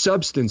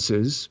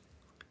substances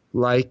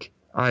like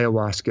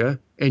ayahuasca,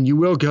 and you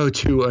will go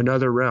to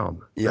another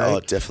realm. Yeah, right? Oh,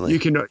 definitely. You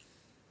can,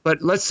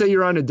 but let's say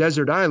you're on a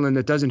desert island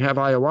that doesn't have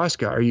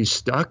ayahuasca. Are you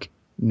stuck?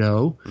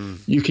 No.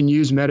 You can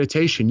use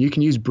meditation. You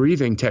can use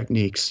breathing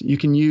techniques. You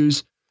can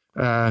use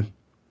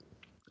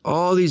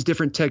all these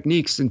different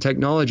techniques and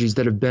technologies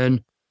that have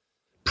been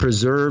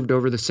preserved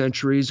over the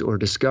centuries or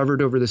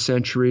discovered over the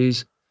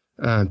centuries.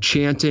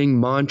 Chanting,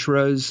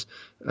 mantras,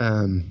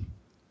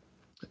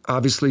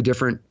 obviously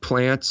different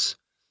plants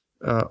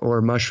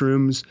or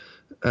mushrooms.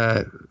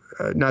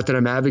 Not that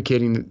I'm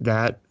advocating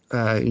that.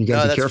 You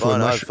got to be careful with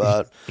mushrooms.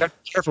 You got to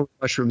be careful with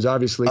mushrooms,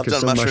 obviously. I've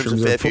done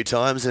mushrooms a fair few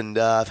times, and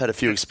I've had a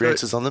few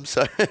experiences on them.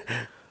 So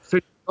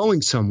you're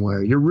going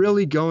somewhere. You're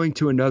really going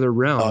to another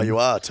realm. Oh, you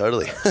are,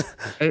 totally.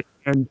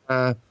 And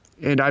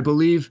I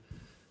believe,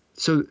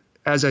 so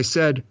as I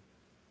said,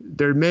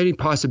 there are many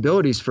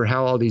possibilities for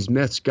how all these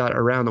myths got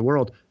around the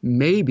world.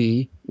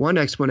 Maybe one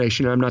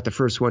explanation, I'm not the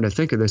first one to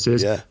think of this,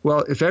 is, well,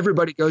 if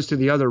everybody goes to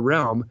the other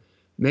realm,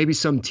 maybe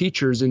some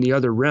teachers in the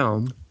other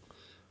realm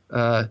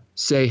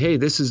say, hey,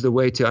 this is the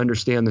way to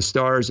understand the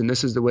stars, and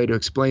this is the way to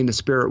explain the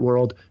spirit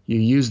world. You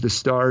use the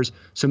stars.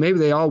 So maybe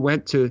they all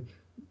went to,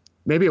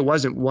 maybe it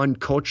wasn't one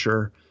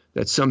culture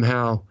that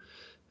somehow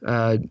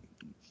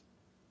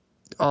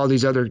all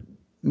these other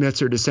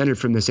myths are descended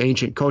from this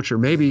ancient culture.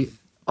 Maybe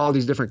all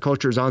these different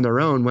cultures on their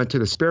own went to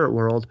the spirit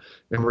world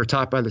and were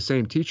taught by the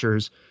same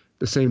teachers,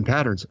 the same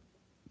patterns.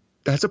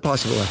 That's a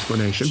possible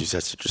explanation. Jeez,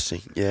 that's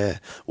interesting. Yeah.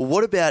 Well,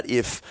 what about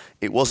if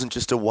it wasn't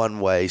just a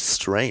one-way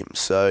stream?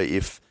 So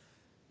if,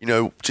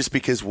 just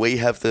because we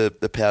have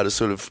the power to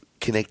sort of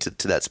connect it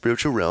to that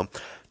spiritual realm,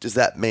 does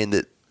that mean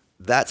that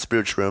that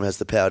spiritual realm has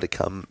the power to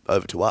come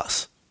over to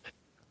us?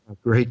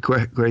 Great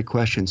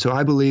question. So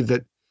I believe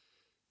that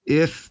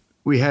if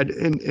we had,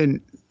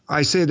 and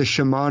I say the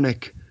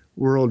shamanic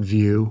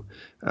worldview,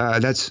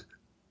 that's,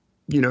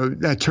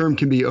 that term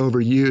can be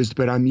overused,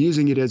 but I'm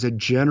using it as a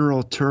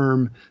general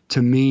term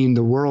to mean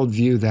the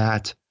worldview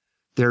that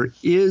there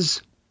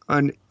is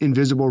an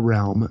invisible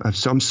realm of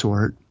some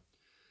sort.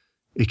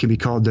 It can be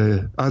called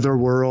the other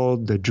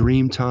world, the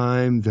dream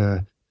time,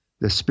 the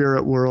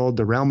spirit world,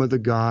 the realm of the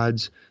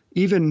gods,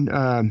 even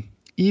the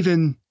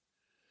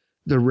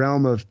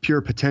realm of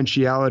pure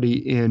potentiality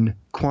in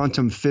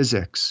quantum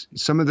physics.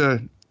 Some of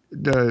the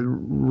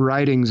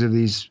writings of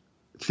these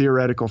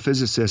theoretical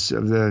physicists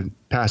of the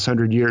past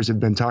 100 years have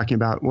been talking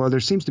about, well, there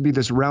seems to be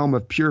this realm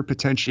of pure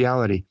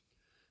potentiality.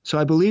 So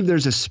I believe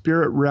there's a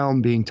spirit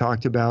realm being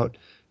talked about,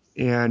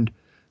 and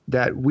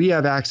that we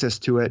have access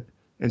to it.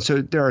 And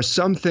so there are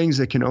some things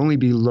that can only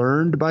be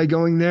learned by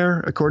going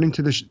there, according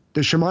to the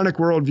shamanic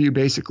worldview.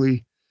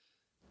 Basically,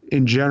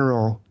 in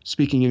general,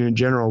 speaking in a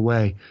general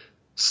way,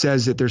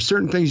 says that there's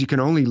certain things you can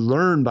only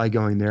learn by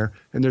going there,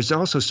 and there's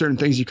also certain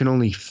things you can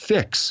only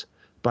fix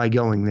by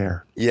going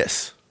there.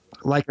 Yes.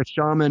 Like a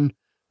shaman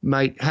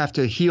might have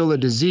to heal a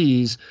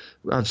disease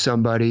of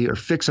somebody or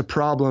fix a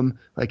problem.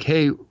 Like,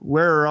 hey,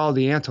 where are all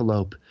the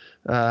antelope?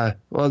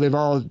 Well, they've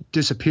all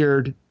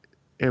disappeared,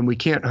 and we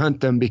can't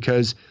hunt them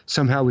because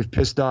somehow we've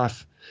pissed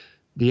off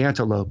the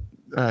antelope.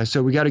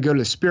 So we got to go to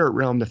the spirit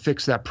realm to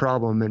fix that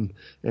problem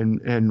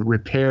and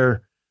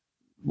repair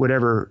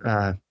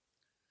whatever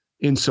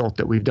insult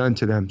that we've done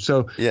to them.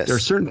 So there are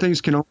certain things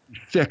can only be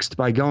fixed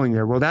by going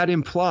there. Well, that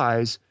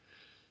implies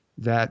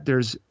that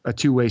there's a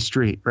two-way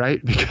street,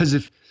 right?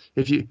 Because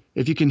if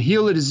you can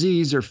heal a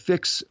disease or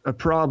fix a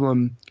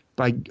problem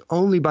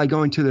only by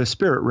going to the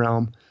spirit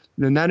realm,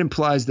 then that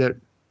implies that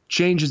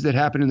changes that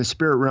happen in the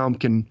spirit realm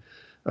can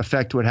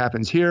affect what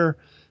happens here,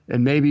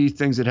 and maybe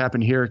things that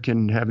happen here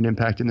can have an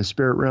impact in the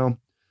spirit realm.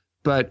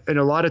 But a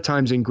lot of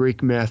times in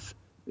Greek myth,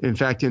 in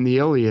fact, in the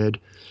Iliad,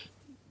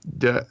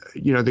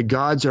 the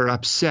gods are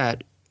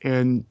upset,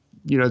 and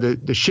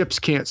the ships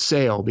can't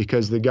sail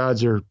because the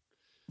gods are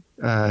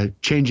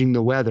changing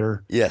the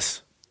weather.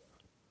 Yes.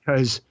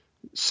 Because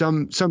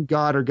some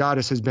god or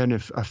goddess has been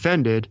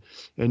offended,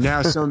 and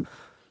now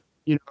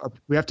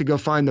we have to go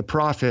find the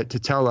prophet to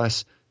tell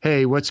us,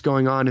 hey, what's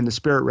going on in the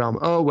spirit realm?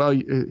 Oh, well,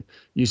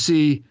 you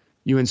see,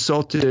 you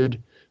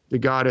insulted the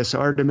goddess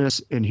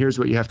Artemis, and here's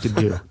what you have to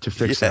do to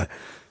fix that.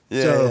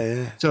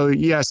 So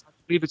yes, I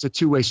believe it's a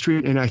two-way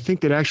street. And I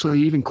think that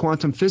actually even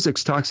quantum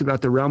physics talks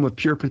about the realm of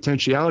pure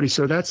potentiality.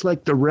 So that's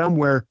like the realm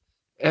where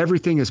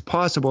everything is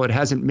possible. It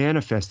hasn't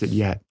manifested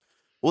yet.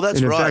 Well, that's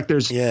and in right. fact,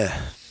 there's go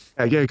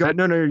ahead.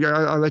 No,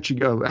 I'll let you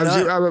go.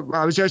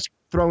 I was just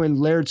throwing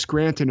Laird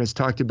Scranton has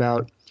talked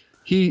about.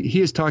 He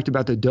has talked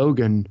about the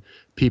Dogon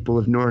people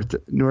of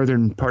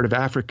northern part of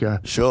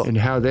Africa, and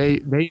how they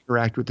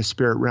interact with the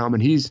spirit realm.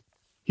 And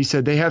he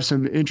said they have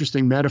some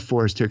interesting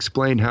metaphors to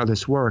explain how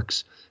this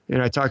works.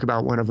 And I talk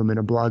about one of them in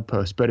a blog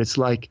post. But it's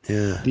like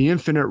the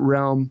infinite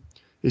realm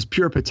is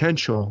pure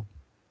potential,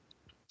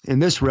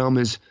 and this realm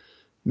is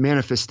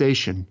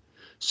manifestation.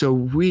 So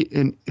we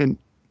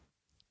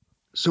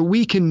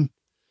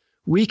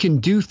can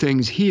do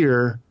things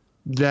here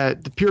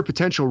that the pure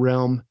potential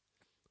realm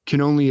can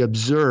only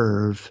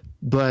observe.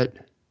 But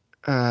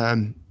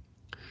well,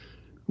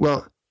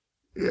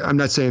 I'm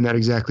not saying that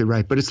exactly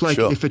right. But it's like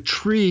if a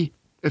tree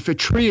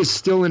is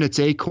still in its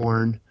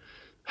acorn,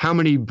 how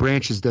many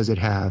branches does it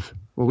have?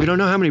 Well, we don't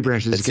know how many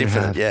branches it's going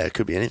to have. Yeah, it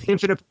could be anything.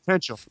 Infinite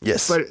potential.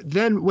 Yes. But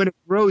then when it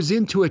grows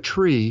into a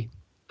tree,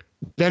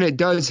 then it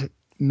does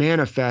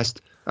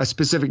manifest a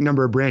specific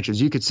number of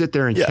branches. You could sit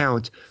there and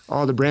count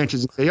all the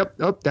branches and say,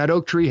 "Yep, that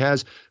oak tree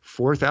has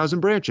 4,000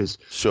 branches."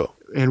 Sure.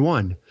 And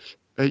one.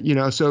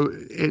 So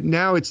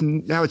now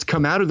it's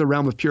come out of the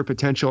realm of pure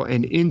potential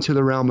and into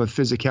the realm of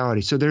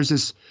physicality. So there's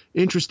this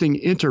interesting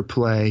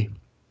interplay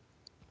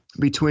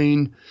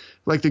between,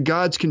 like, the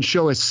gods can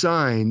show us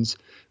signs,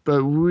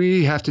 but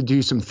we have to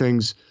do some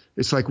things.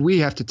 It's like we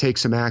have to take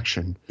some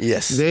action.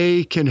 Yes.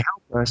 They can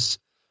help us,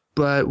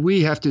 but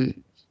we have to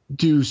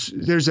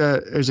there's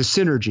a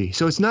synergy.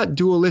 So it's not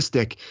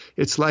dualistic.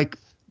 It's like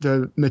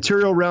the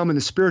material realm and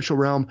the spiritual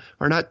realm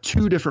are not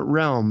two different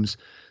realms.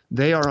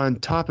 They are on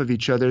top of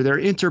each other. They're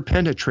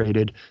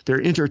interpenetrated. They're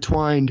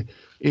intertwined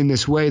in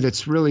this way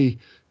that's really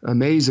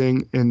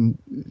amazing. And,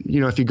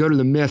 if you go to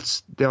the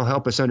myths, they'll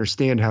help us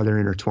understand how they're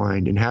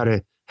intertwined and how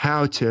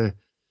to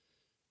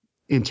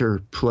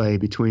interplay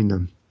between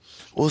them.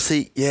 Well,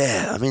 see,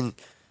 I mean,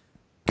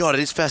 God,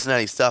 it is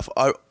fascinating stuff.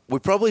 We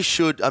probably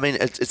should. I mean,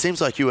 it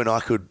seems like you and I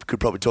could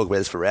probably talk about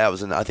this for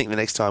hours. And I think the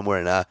next time we're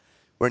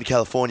in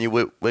California,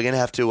 we're going to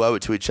have to owe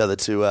it to each other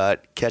to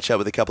catch up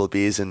with a couple of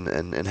beers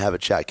and have a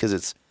chat, because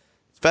it's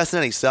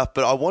fascinating stuff.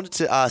 But I wanted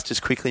to ask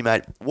just quickly,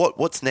 mate,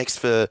 what's next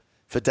for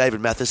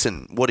David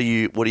Mathisen? What are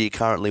you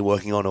currently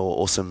working on,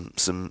 or some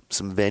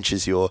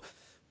ventures you're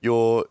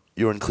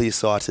in clear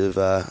sight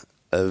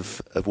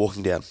of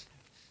walking down?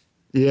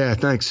 Yeah,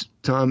 thanks,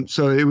 Tom.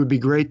 So it would be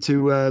great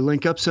to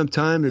link up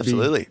sometime. It'd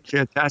Absolutely. be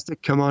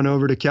fantastic. Come on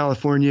over to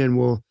California and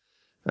we'll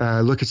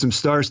look at some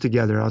stars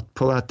together. I'll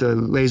pull out the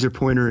laser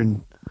pointer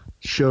and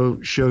show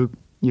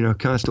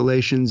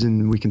constellations,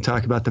 and we can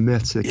talk about the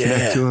myths that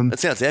connect to them. That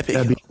sounds epic.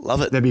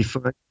 Love it. That'd be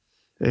fun.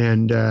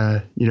 And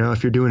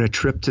if you're doing a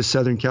trip to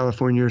Southern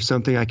California or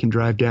something, I can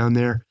drive down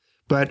there.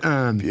 But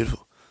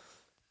beautiful.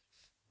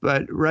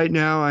 But right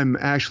now, I'm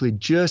actually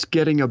just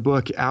getting a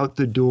book out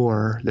the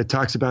door that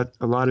talks about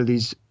a lot of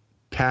these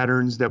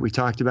patterns that we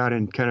talked about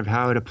and kind of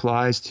how it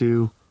applies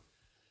to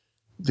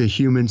the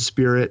human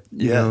spirit,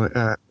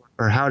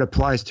 or how it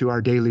applies to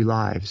our daily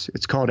lives.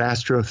 It's called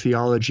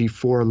Astrotheology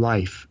for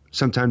Life.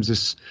 Sometimes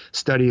this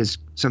study is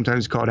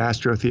sometimes called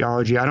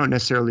astrotheology. I don't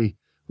necessarily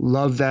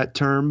love that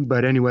term,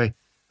 but anyway,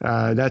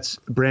 that's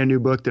a brand new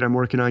book that I'm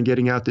working on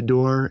getting out the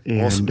door.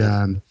 And awesome.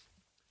 And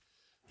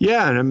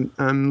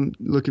I'm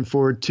looking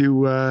forward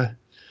to,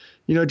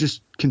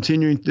 just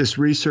continuing this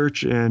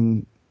research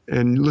and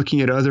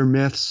looking at other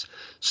myths.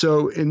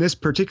 So in this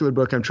particular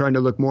book, I'm trying to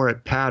look more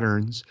at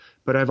patterns,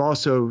 but I've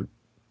also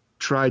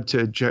tried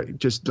to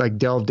just like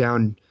delve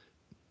down,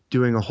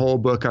 doing a whole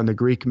book on the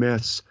Greek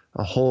myths,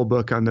 a whole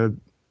book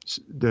on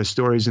the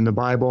stories in the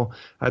Bible.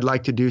 I'd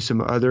like to do some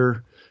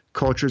other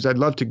cultures. I'd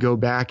love to go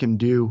back and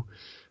do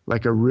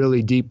like a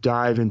really deep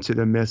dive into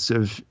the myths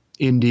of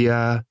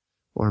India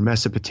or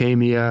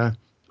Mesopotamia,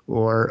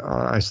 or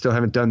I still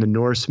haven't done the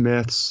Norse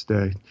myths,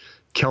 the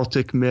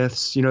Celtic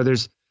myths.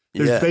 There's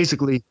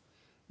basically,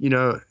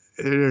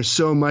 there's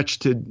so much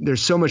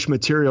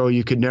material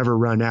you could never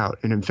run out.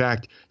 And in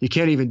fact, you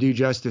can't even do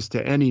justice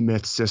to any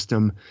myth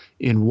system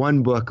in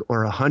one book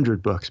or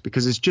 100 books,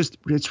 because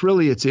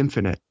it's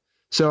infinite.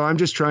 So I'm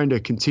just trying to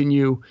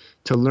continue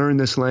to learn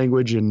this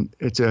language, and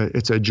it's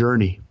a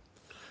journey.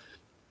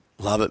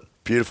 Love it.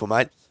 Beautiful,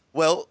 mate.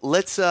 Well,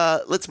 let's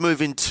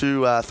move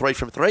into 3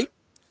 from 3.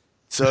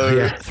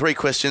 So 3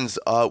 questions.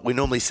 We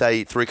normally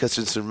say 3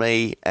 questions from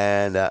me,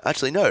 and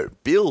actually no,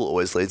 Bill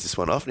always leads this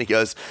one off, and he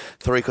goes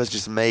 3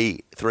 questions from me,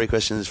 3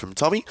 questions from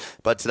Tommy.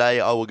 But today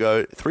I will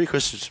go 3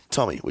 questions from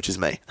Tommy, which is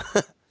me.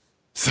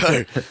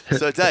 So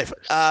Dave,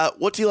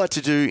 what do you like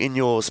to do in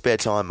your spare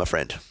time, my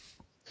friend?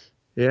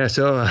 Yeah,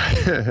 so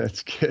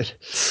that's good.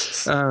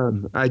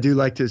 I do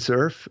like to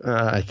surf.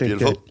 I think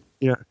Beautiful. that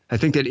I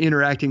think that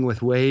interacting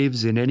with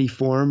waves in any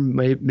form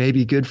may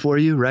be good for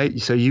you, right?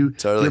 So you're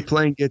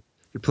playing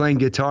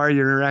guitar,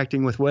 you're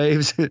interacting with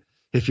waves.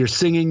 If you're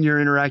singing,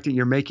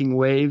 you're making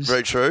waves.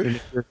 Very true.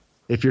 And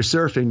if you're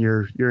surfing,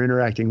 you're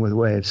interacting with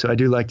waves. So I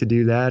do like to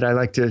do that. I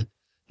like to,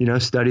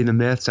 study the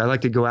myths. I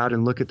like to go out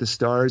and look at the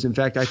stars. In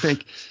fact, I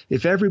think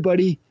if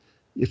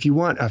you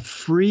want a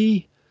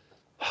free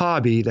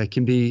hobby that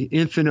can be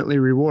infinitely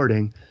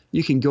rewarding,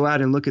 you can go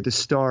out and look at the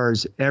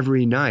stars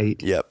every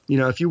night. Yep.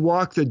 If you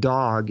walk the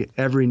dog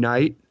every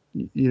night,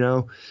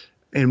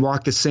 and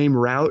walk the same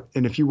route,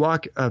 and if you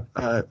walk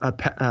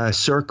a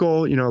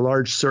circle, a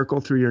large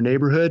circle through your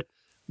neighborhood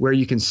where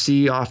you can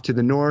see off to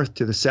the north,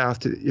 to the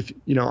south, if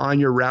on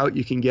your route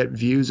you can get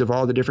views of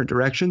all the different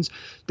directions,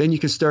 then you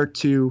can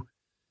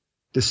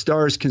the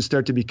stars can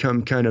start to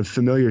become kind of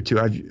familiar to.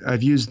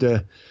 I've used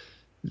the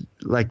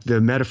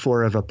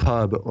metaphor of a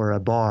pub or a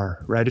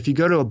bar, right? If you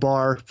go to a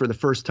bar for the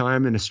first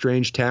time in a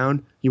strange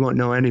town, you won't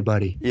know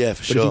anybody. Yeah,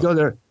 for but sure.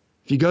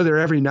 If you go there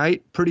every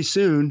night, pretty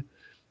soon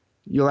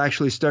you'll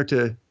actually start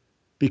to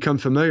become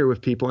familiar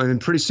with people, and then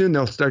pretty soon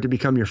they'll start to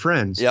become your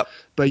friends. Yep.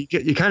 But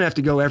you kind of have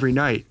to go every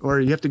night,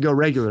 or you have to go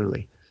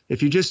regularly.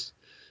 If you just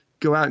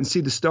go out and see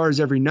the stars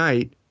every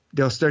night,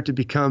 they'll start to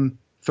become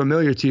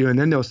familiar to you, and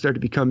then they'll start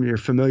to become your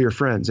familiar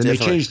friends, and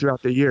Definitely. they change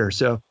throughout the year.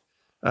 So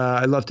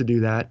I love to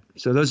do that.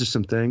 So those are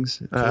some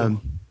things.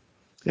 Cool.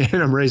 And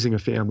I'm raising a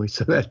family,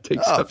 so that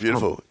takes up.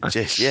 Beautiful.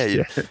 Just,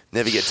 you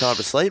never get time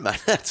to sleep,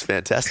 mate. That's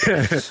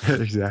fantastic.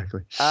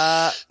 Exactly.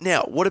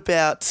 Now, what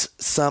about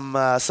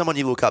someone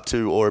you look up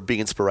to or a big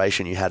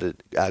inspiration you had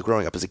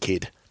growing up as a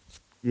kid?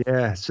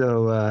 Yeah,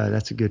 so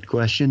that's a good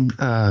question.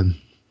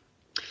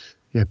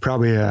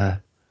 Probably,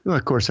 of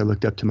course, I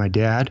looked up to my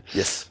dad.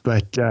 Yes.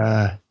 But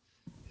I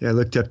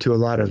looked up to a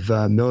lot of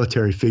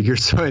military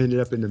figures, so I ended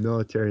up in the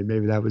military.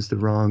 Maybe that was the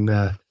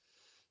wrong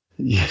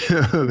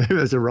maybe it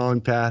was the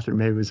wrong path, or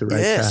maybe it was the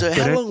right path. So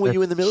how long were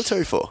you in the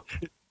military for?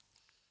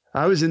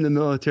 I was in the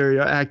military,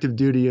 active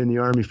duty in the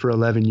Army for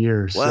 11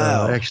 years.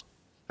 Wow. So actually,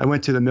 I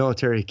went to the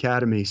military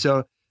academy.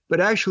 But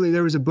actually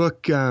there was a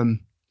book called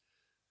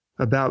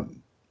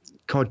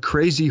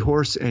Crazy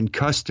Horse and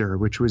Custer,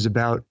 which was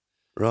about,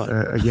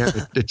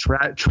 again,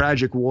 the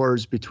tragic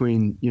wars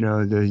between,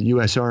 the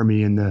U.S.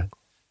 Army and the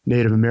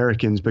Native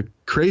Americans. But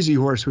Crazy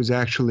Horse was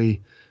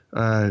actually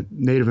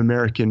Native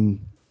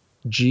American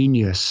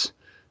genius,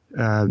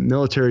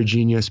 military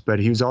genius, but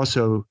he was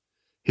also,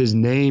 his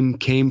name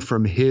came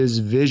from his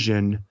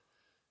vision.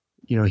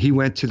 He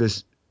went to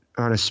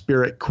on a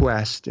spirit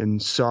quest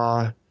and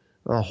saw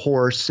a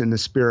horse in the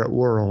spirit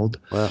world.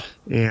 Wow.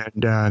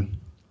 And,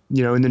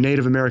 in the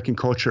Native American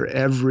culture,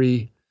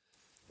 everybody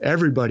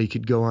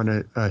could go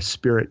on a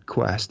spirit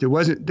quest.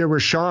 There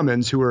were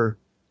shamans who were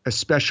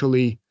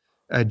especially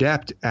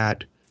adept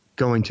at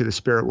going to the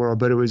spirit world,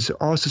 but it was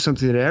also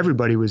something that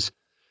everybody was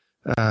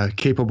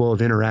capable of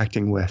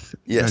interacting with.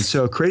 Yes. And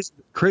so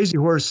Crazy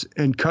Horse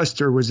and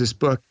Custer was this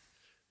book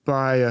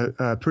by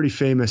a pretty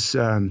famous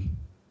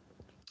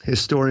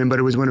historian, but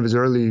it was one of his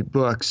early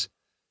books.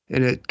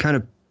 And it kind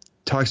of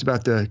talks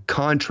about the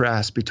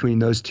contrast between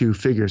those two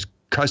figures.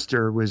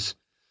 Custer was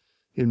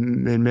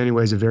in many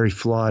ways a very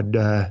flawed,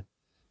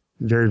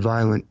 very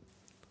violent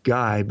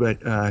guy,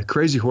 but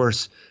Crazy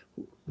Horse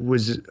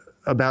was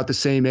about the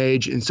same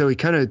age, and so he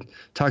kind of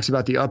talks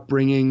about the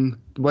upbringing,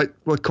 what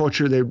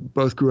culture they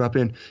both grew up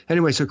in.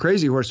 Anyway, so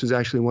Crazy Horse was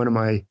actually one of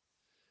my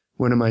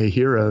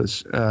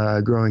heroes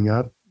growing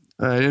up.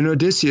 And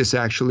Odysseus,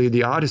 actually,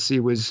 the Odyssey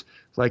was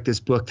like this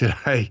book that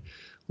I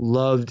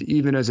loved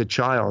even as a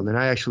child. And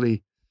I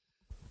actually,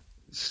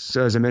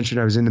 so as I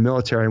mentioned, I was in the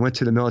military. I went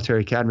to the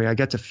military academy. I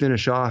got to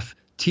finish off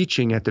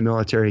teaching at the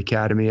military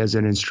academy as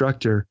an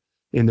instructor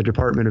in the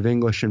Department of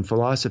English and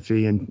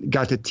Philosophy, and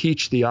got to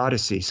teach the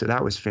Odyssey. So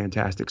that was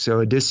fantastic. So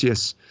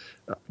Odysseus,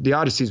 the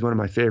Odyssey is one of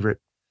my favorite,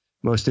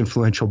 most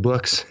influential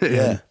books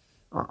on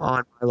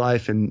my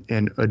life.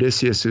 And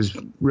Odysseus is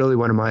really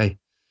one of my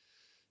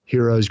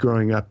heroes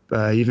growing up,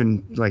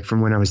 even like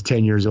from when I was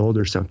 10 years old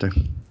or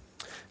something.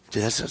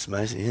 Dude, that sounds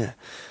amazing, yeah.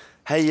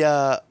 Hey,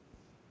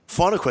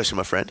 final question,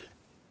 my friend.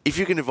 If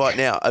you can invite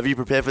now, have you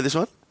prepared for this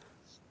one?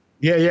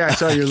 Yeah, I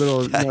saw your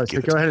little notes.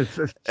 Go ahead and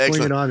swing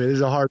Excellent. it on me. This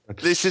is a hard one.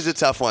 This is a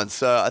tough one.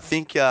 So I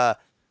think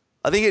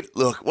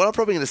look, what I'm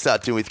probably going to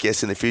start doing with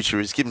guests in the future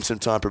is give them some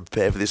time to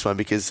prepare for this one,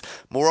 because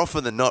more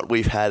often than not,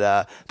 we've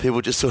had people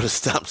just sort of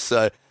stumped.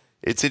 So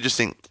it's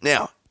interesting.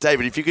 Now,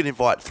 David, if you could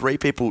invite 3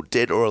 people,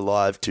 dead or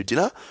alive, to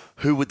dinner,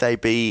 who would they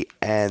be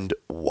and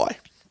why?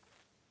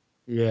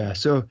 Yeah,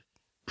 so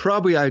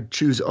probably I'd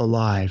choose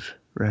alive,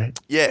 right?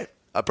 Yeah.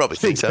 I probably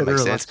think so.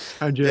 Makes sense.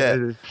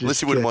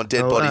 Unless you wouldn't want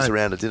dead bodies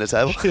around a dinner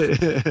table.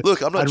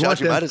 Look, I'm not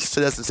judging, mate. It's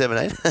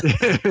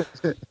 2017.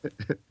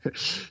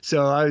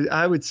 So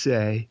I would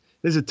say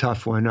this is a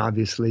tough one,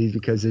 obviously,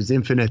 because there's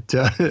infinite.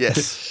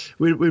 Yes.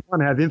 We want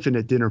to have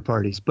infinite dinner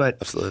parties, but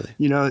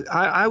absolutely.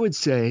 I would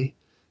say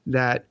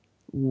that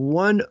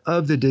one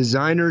of the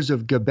designers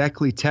of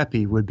Göbekli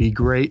Tepe would be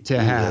great to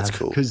have. That's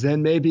cool. Because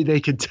then maybe they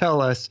could tell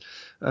us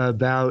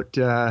about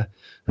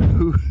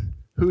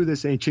who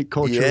this ancient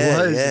culture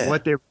was, and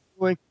what they were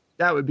going,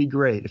 that would be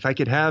great. If I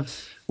could have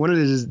one of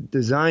the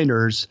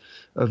designers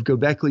of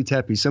Göbekli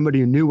Tepe, somebody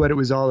who knew what it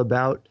was all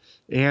about,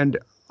 and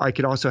I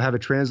could also have a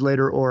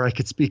translator, or I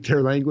could speak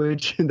their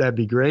language, that'd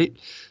be great.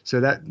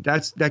 So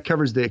that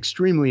covers the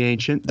extremely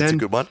ancient. That's a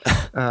good one.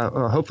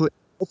 Hopefully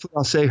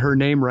I'll say her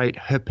name right.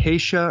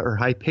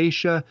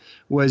 Hypatia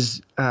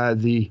was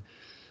the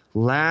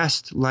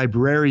last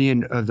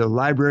librarian of the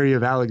Library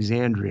of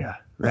Alexandria,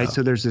 right? Wow.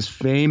 So there's this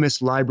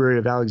famous Library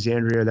of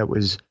Alexandria that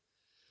was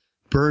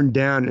burned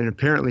down, and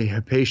apparently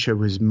Hypatia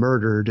was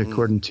murdered,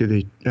 according to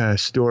the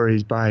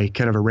stories, by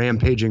kind of a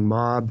rampaging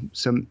mob.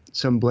 Some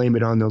blame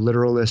it on the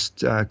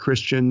literalist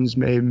Christians.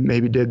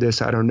 Maybe did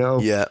this. I don't know.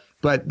 Yeah.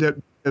 But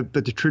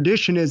the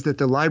tradition is that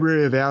the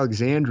Library of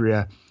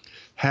Alexandria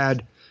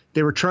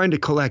they were trying to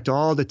collect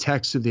all the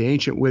texts of the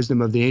ancient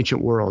wisdom of the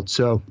ancient world.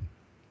 So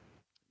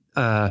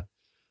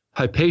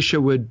Hypatia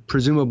would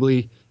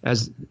presumably,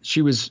 as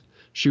she was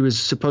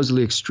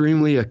supposedly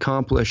extremely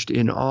accomplished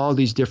in all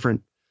these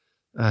different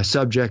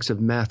subjects of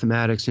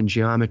mathematics and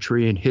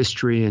geometry and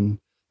history, and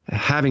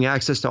having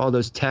access to all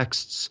those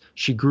texts.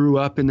 She grew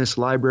up in this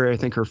library. I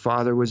think her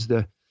father was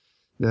the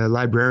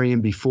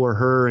librarian before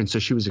her, and so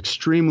she was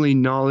extremely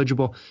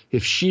knowledgeable.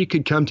 If she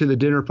could come to the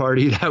dinner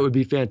party, that would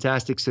be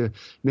fantastic. So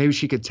maybe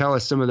she could tell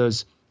us some of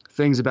those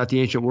things about the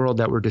ancient world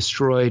that were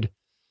destroyed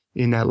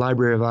in that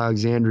Library of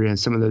Alexandria, and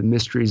some of the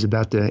mysteries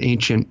about the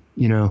ancient,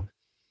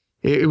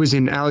 it was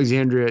in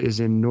Alexandria, is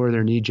in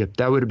northern Egypt.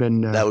 That would have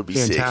been that would be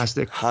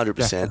fantastic.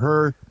 100%.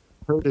 Her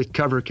to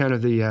cover kind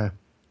of the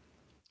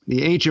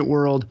ancient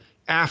world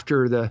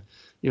after the,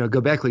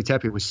 Göbekli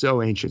Tepe was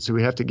so ancient, so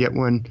we have to get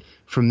one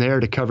from there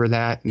to cover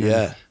that. And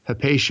then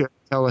Hypatia,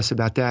 tell us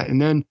about that.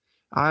 And then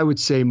I would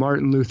say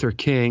Martin Luther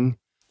King.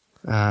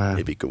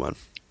 Maybe a good one.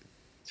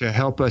 To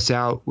help us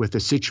out with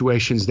the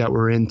situations that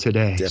we're in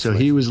today. Definitely. So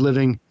he was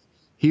living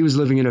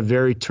in a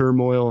very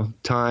turmoil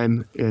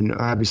time, and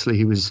obviously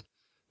he was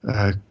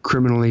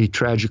criminally,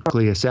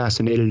 tragically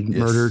assassinated and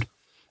murdered.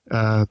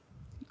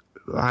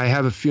 I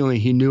have a feeling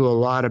he knew a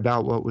lot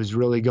about what was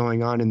really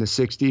going on in the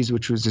 60s,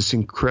 which was this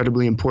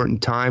incredibly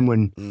important time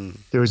when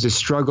there was this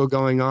struggle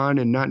going on,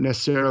 and didn't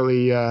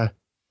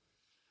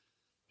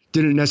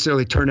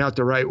necessarily turn out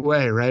the right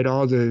way, right?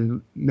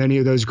 Many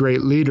of those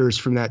great leaders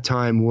from that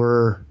time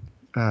were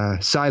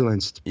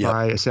silenced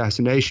by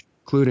assassination,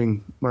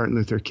 including Martin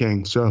Luther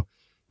King. So,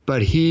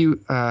 but he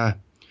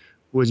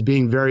was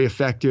being very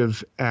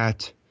effective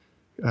at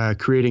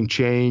creating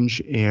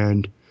change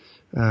and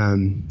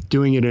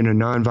doing it in a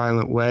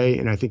nonviolent way.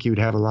 And I think he would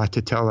have a lot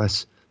to tell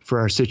us for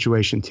our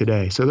situation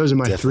today. So those are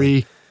my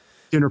three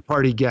dinner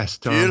party guests,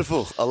 Tom.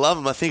 Beautiful. I love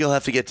them. I think I'll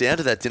have to get down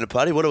to that dinner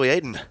party. What are we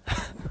eating?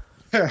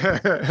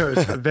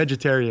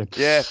 Vegetarian.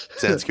 Yeah,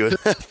 sounds good.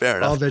 Fair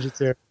enough. All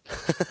vegetarian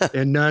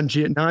and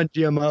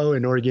non-GMO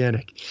and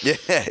organic. Yeah,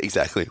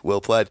 exactly.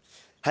 Well played.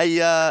 Hey,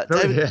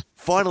 David,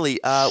 finally,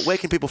 where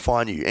can people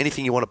find you?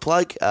 Anything you want to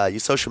plug? Your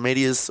social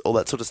medias, all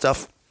that sort of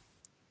stuff?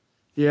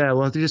 Yeah,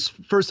 well, just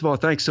first of all,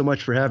 thanks so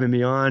much for having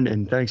me on,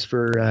 and thanks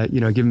for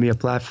giving me a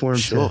platform.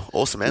 Sure,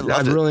 awesome, man.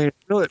 Loved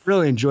it.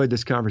 Really enjoyed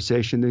this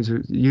conversation.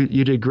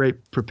 You did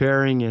great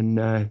preparing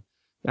and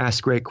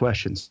asked great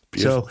questions.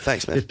 Beautiful. So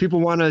thanks, man. If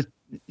people want to,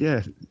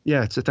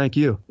 so thank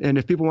you. And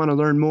if people want to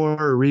learn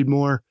more or read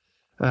more,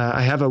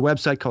 I have a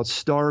website called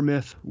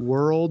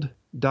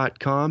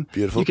starmythworld.com.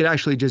 Beautiful. You could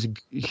actually just,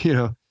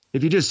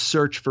 if you just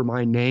search for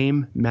my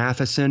name,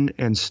 Mathisen,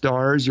 and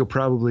stars, you'll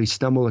probably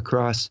stumble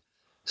across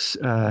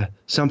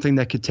something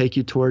that could take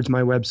you towards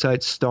my website,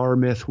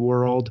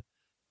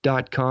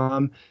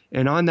 starmythworld.com.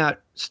 And on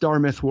that Star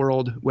Myth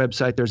World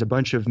website, there's a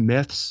bunch of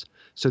myths.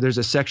 So there's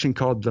a section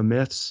called the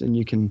myths,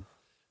 and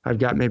I've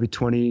got maybe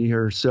 20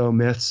 or so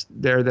myths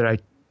there that I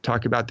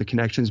talk about the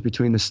connections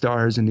between the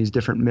stars and these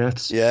different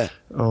myths. Yeah.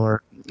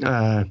 Or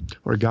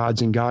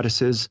gods and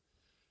goddesses,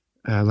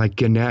 like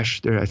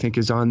Ganesh, I think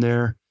is on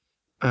there.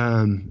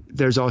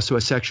 There's also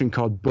a section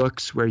called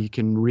books where you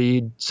can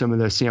read some of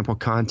the sample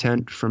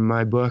content from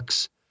my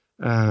books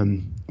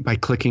by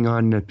clicking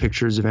on the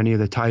pictures of any of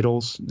the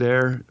titles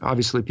there.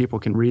 Obviously, people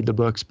can read the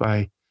books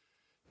by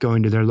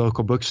going to their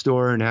local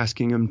bookstore and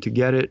asking them to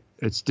get it.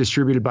 It's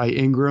distributed by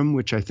Ingram,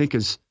 which I think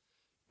is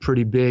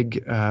pretty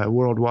big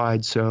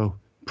worldwide, so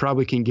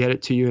probably can get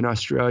it to you in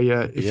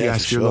Australia if you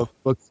ask your local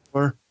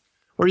bookstore.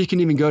 Or you can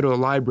even go to a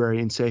library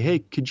and say, hey,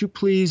 could you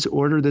please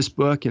order this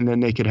book? And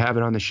then they could have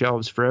it on the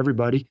shelves for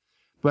everybody.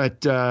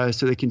 But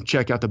so they can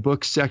check out the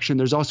books section.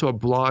 There's also a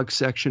blog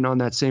section on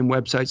that same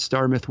website,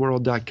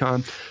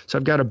 starmythworld.com. So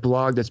I've got a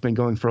blog that's been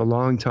going for a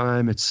long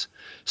time. It's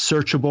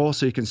searchable,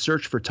 so you can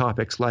search for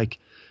topics like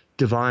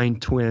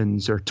divine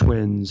twins or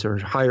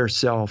higher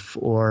self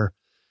or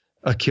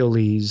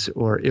Achilles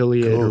or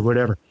Iliad or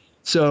whatever.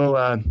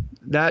 So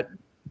that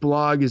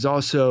blog is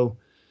also,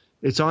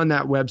 it's on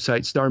that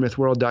website,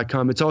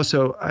 starmythworld.com. It's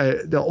also,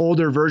 the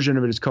older version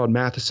of it is called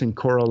Mathisen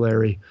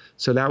Corollary.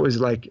 So that was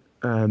like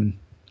on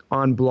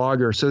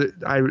Blogger. So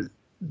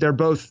they're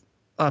both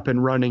up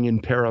and running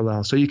in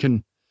parallel. So you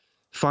can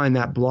find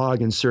that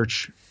blog and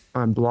search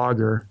on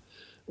Blogger,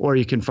 or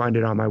you can find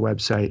it on my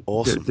website.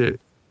 Awesome.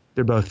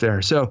 They're both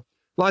there. So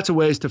lots of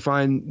ways to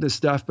find this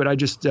stuff, but I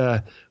just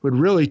would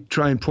really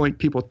try and point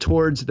people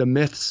towards the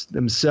myths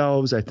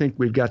themselves. I think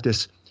we've got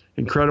this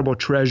incredible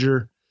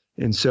treasure,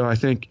 and so I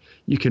think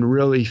you can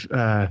really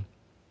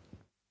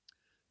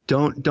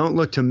don't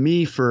look to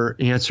me for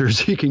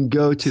answers. You can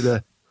go to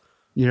the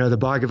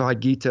Bhagavad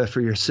Gita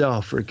for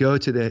yourself, or go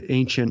to the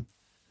ancient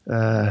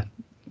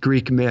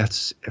Greek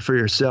myths for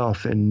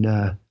yourself,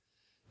 and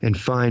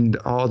find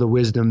all the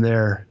wisdom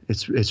there.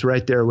 It's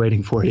right there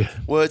waiting for you.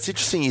 Well, it's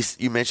interesting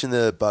you mentioned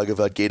the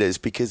Bhagavad Gita, is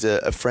because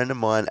a friend of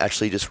mine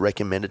actually just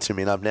recommended it to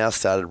me, and I've now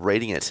started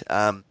reading it.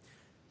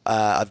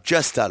 I've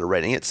just started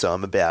reading it, so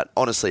I'm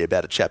honestly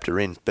about a chapter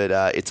in, but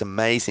it's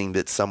amazing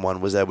that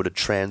someone was able to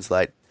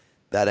translate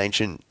that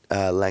ancient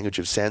language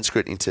of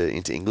Sanskrit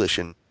into English,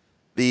 and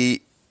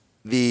the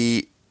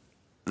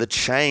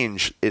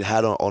change it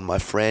had on my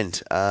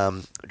friend,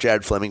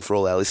 Jared Fleming, for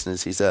all our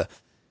listeners. He's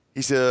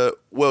a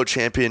world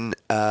champion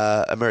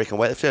American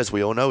weightlifter, as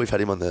we all know. We've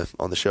had him on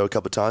the show a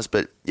couple of times.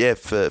 But yeah,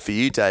 for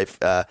you, Dave,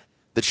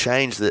 the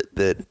change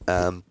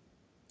that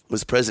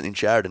was present in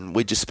Jared, and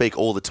we just speak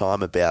all the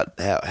time about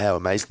how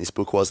amazing this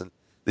book was. And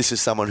this is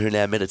someone who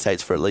now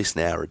meditates for at least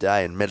an hour a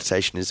day, and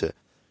meditation is a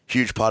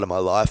huge part of my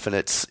life. And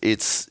it's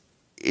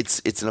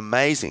an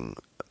amazing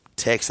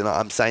text, and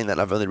I'm saying that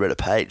I've only read a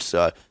page.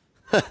 So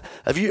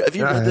have you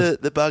read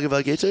the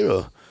Bhagavad Gita?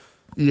 Or?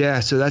 Yeah,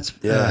 so that's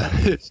you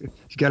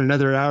got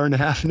another hour and a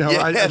half. No, we'll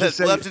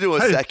have to do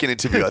a second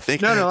interview, I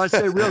think. No, I'd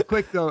say real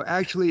quick though.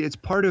 Actually, it's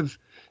part of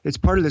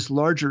this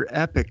larger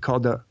epic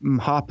called the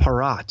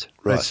Mahabharata.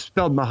 Right. It's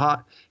spelled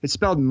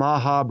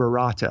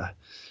Mahabharata.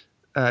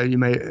 You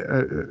may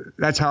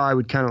that's how I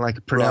would kind of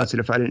like pronounce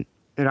it if I didn't.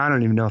 And I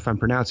don't even know if I'm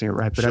pronouncing it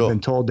right, but I've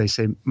been told they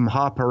say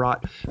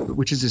Mahabharata,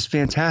 which is this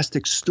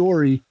fantastic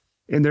story.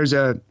 And there's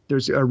a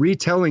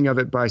retelling of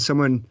it by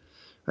someone,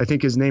 I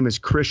think his name is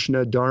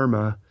Krishna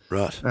Dharma.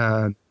 Right.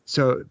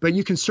 But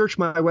you can search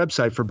my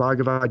website for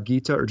Bhagavad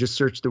Gita, or just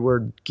search the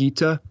word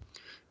Gita,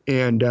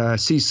 and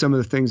see some of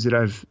the things that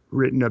I've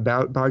written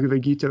about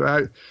Bhagavad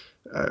Gita.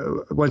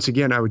 Once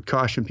again, I would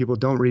caution people,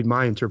 don't read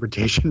my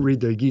interpretation. Read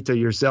the Gita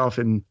yourself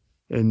and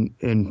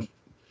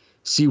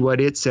see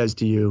what it says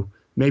to you.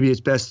 Maybe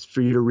it's best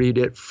for you to read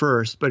it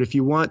first. But if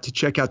you want to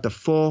check out the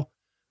full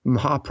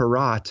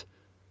Mahabharata,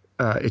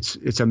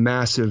 it's a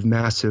massive.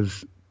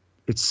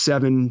 It's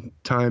 7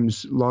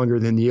 times longer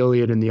than the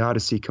Iliad and the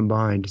Odyssey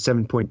combined.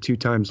 7.2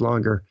 times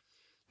longer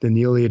than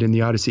the Iliad and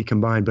the Odyssey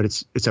combined. But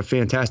it's a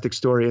fantastic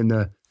story, and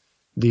the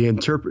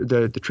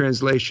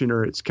translation,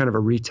 or it's kind of a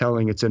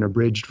retelling. It's an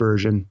abridged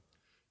version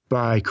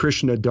by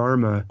Krishna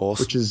Dharma,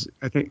 awesome. Which is,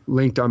 I think,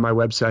 linked on my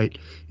website,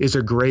 is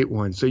a great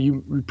one. So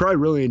you would probably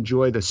really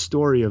enjoy the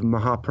story of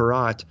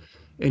Mahabharata.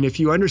 And if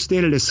you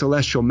understand it as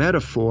celestial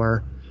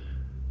metaphor,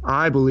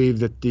 I believe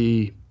that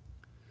the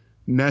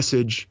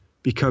message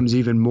becomes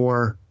even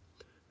more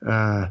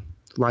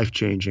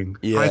life-changing.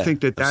 Yeah, I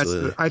think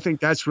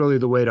that's really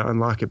the way to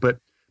unlock it. But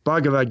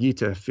Bhagavad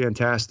Gita,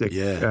 fantastic.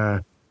 Yeah.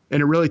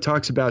 And it really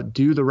talks about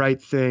do the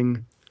right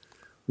thing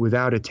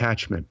without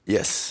attachment.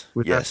 Yes.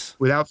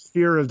 Without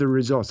fear of the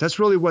results. That's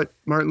really what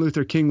Martin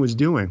Luther King was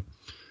doing,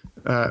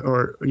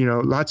 or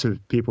lots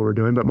of people were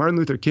doing. But Martin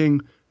Luther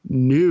King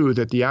knew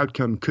that the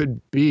outcome could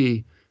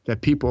be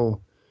that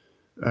people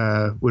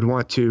would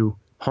want to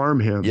harm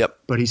him. Yep.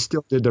 But he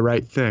still did the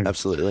right thing.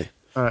 Absolutely.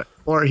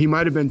 Or he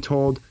might have been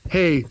told,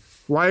 "Hey,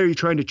 why are you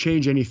trying to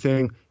change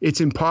anything?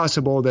 It's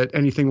impossible that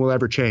anything will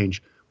ever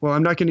change." Well,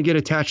 I'm not going to get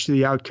attached to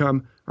the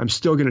outcome. I'm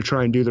still going to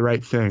try and do the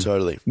right thing.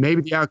 Totally.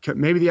 Maybe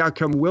the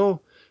outcome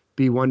will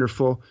be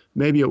wonderful.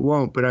 Maybe it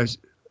won't. But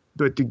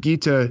the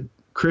Gita,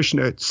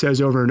 Krishna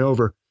says over and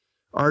over,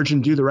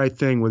 Arjun, do the right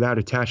thing without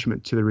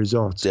attachment to the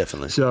results.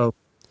 Definitely. So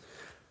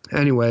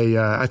anyway,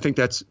 I think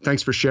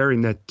thanks for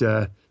sharing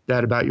that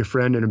about your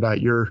friend and about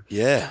your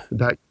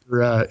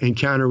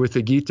encounter with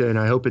the Gita. And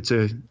I hope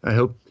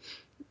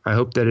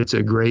that it's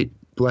a great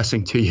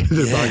blessing to you,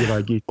 the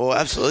Bhagavad Gita. Well,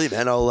 absolutely,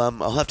 man.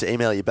 I'll have to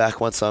email you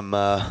back once I'm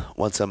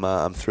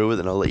through with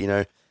it, and I'll let you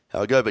know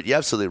how I go. But you're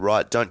absolutely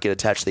right. Don't get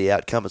attached to the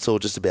outcome. It's all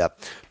just about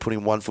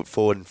putting one foot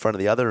forward in front of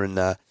the other, and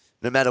no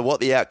matter what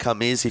the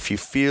outcome is, if you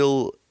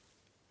feel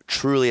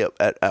truly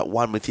at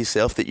one with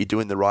yourself that you're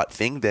doing the right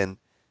thing, then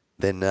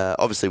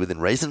obviously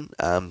within reason,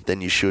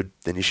 then you should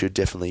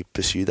definitely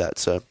pursue that.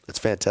 So it's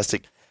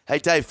fantastic. Hey,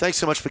 Dave, thanks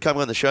so much for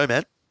coming on the show,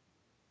 man.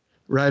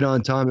 Right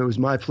on, Tom. It was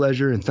my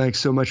pleasure, and thanks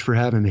so much for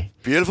having me.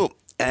 Beautiful.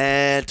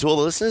 And to all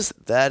the listeners,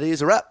 that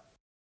is a wrap.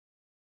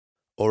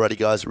 Alrighty,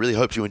 guys. Really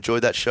hope you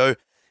enjoyed that show.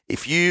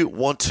 If you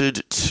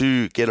wanted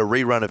to get a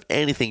rerun of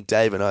anything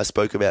Dave and I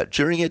spoke about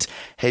during it,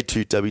 head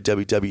to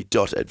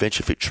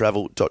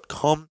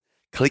www.adventurefittravel.com.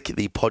 Click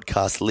the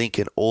podcast link,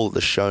 and all of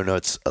the show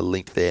notes are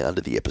linked there under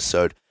the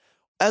episode.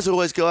 As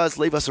always, guys,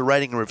 leave us a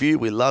rating and review.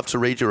 We love to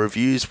read your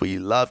reviews. We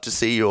love to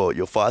see your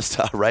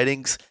 5-star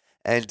ratings.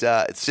 And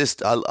it's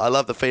just, I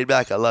love the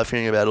feedback. I love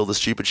hearing about all the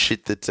stupid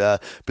shit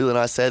that Bill and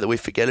I say that we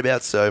forget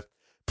about. So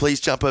please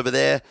jump over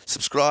there,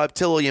 subscribe,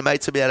 tell all your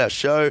mates about our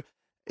show.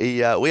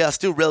 We are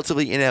still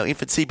relatively in our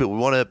infancy, but we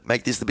want to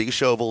make this the biggest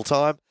show of all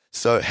time.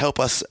 So help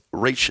us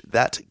reach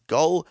that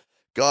goal.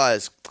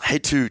 Guys,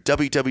 head to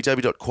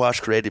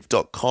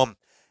www.quashcreative.com.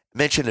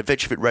 Mention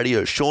Adventure Fit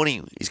Radio.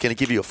 Shawnee is going to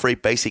give you a free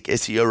basic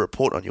SEO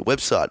report on your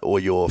website or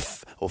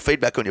or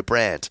feedback on your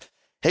brand.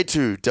 Head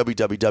to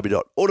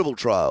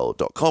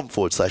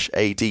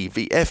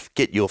www.audibletrial.com/ADVF.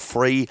 Get your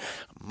free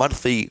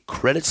monthly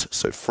credits,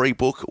 so free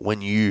book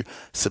when you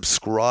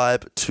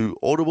subscribe to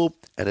Audible.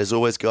 And as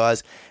always,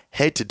 guys,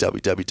 head to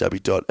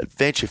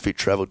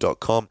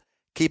www.adventurefittravel.com.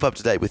 Keep up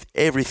to date with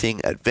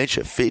everything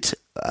Adventure Fit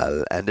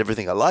and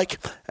everything I like,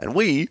 and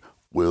we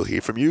will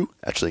hear from you.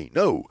 Actually,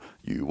 no,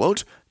 you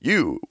won't.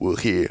 You will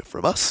hear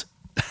from us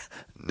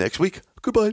next week. Goodbye.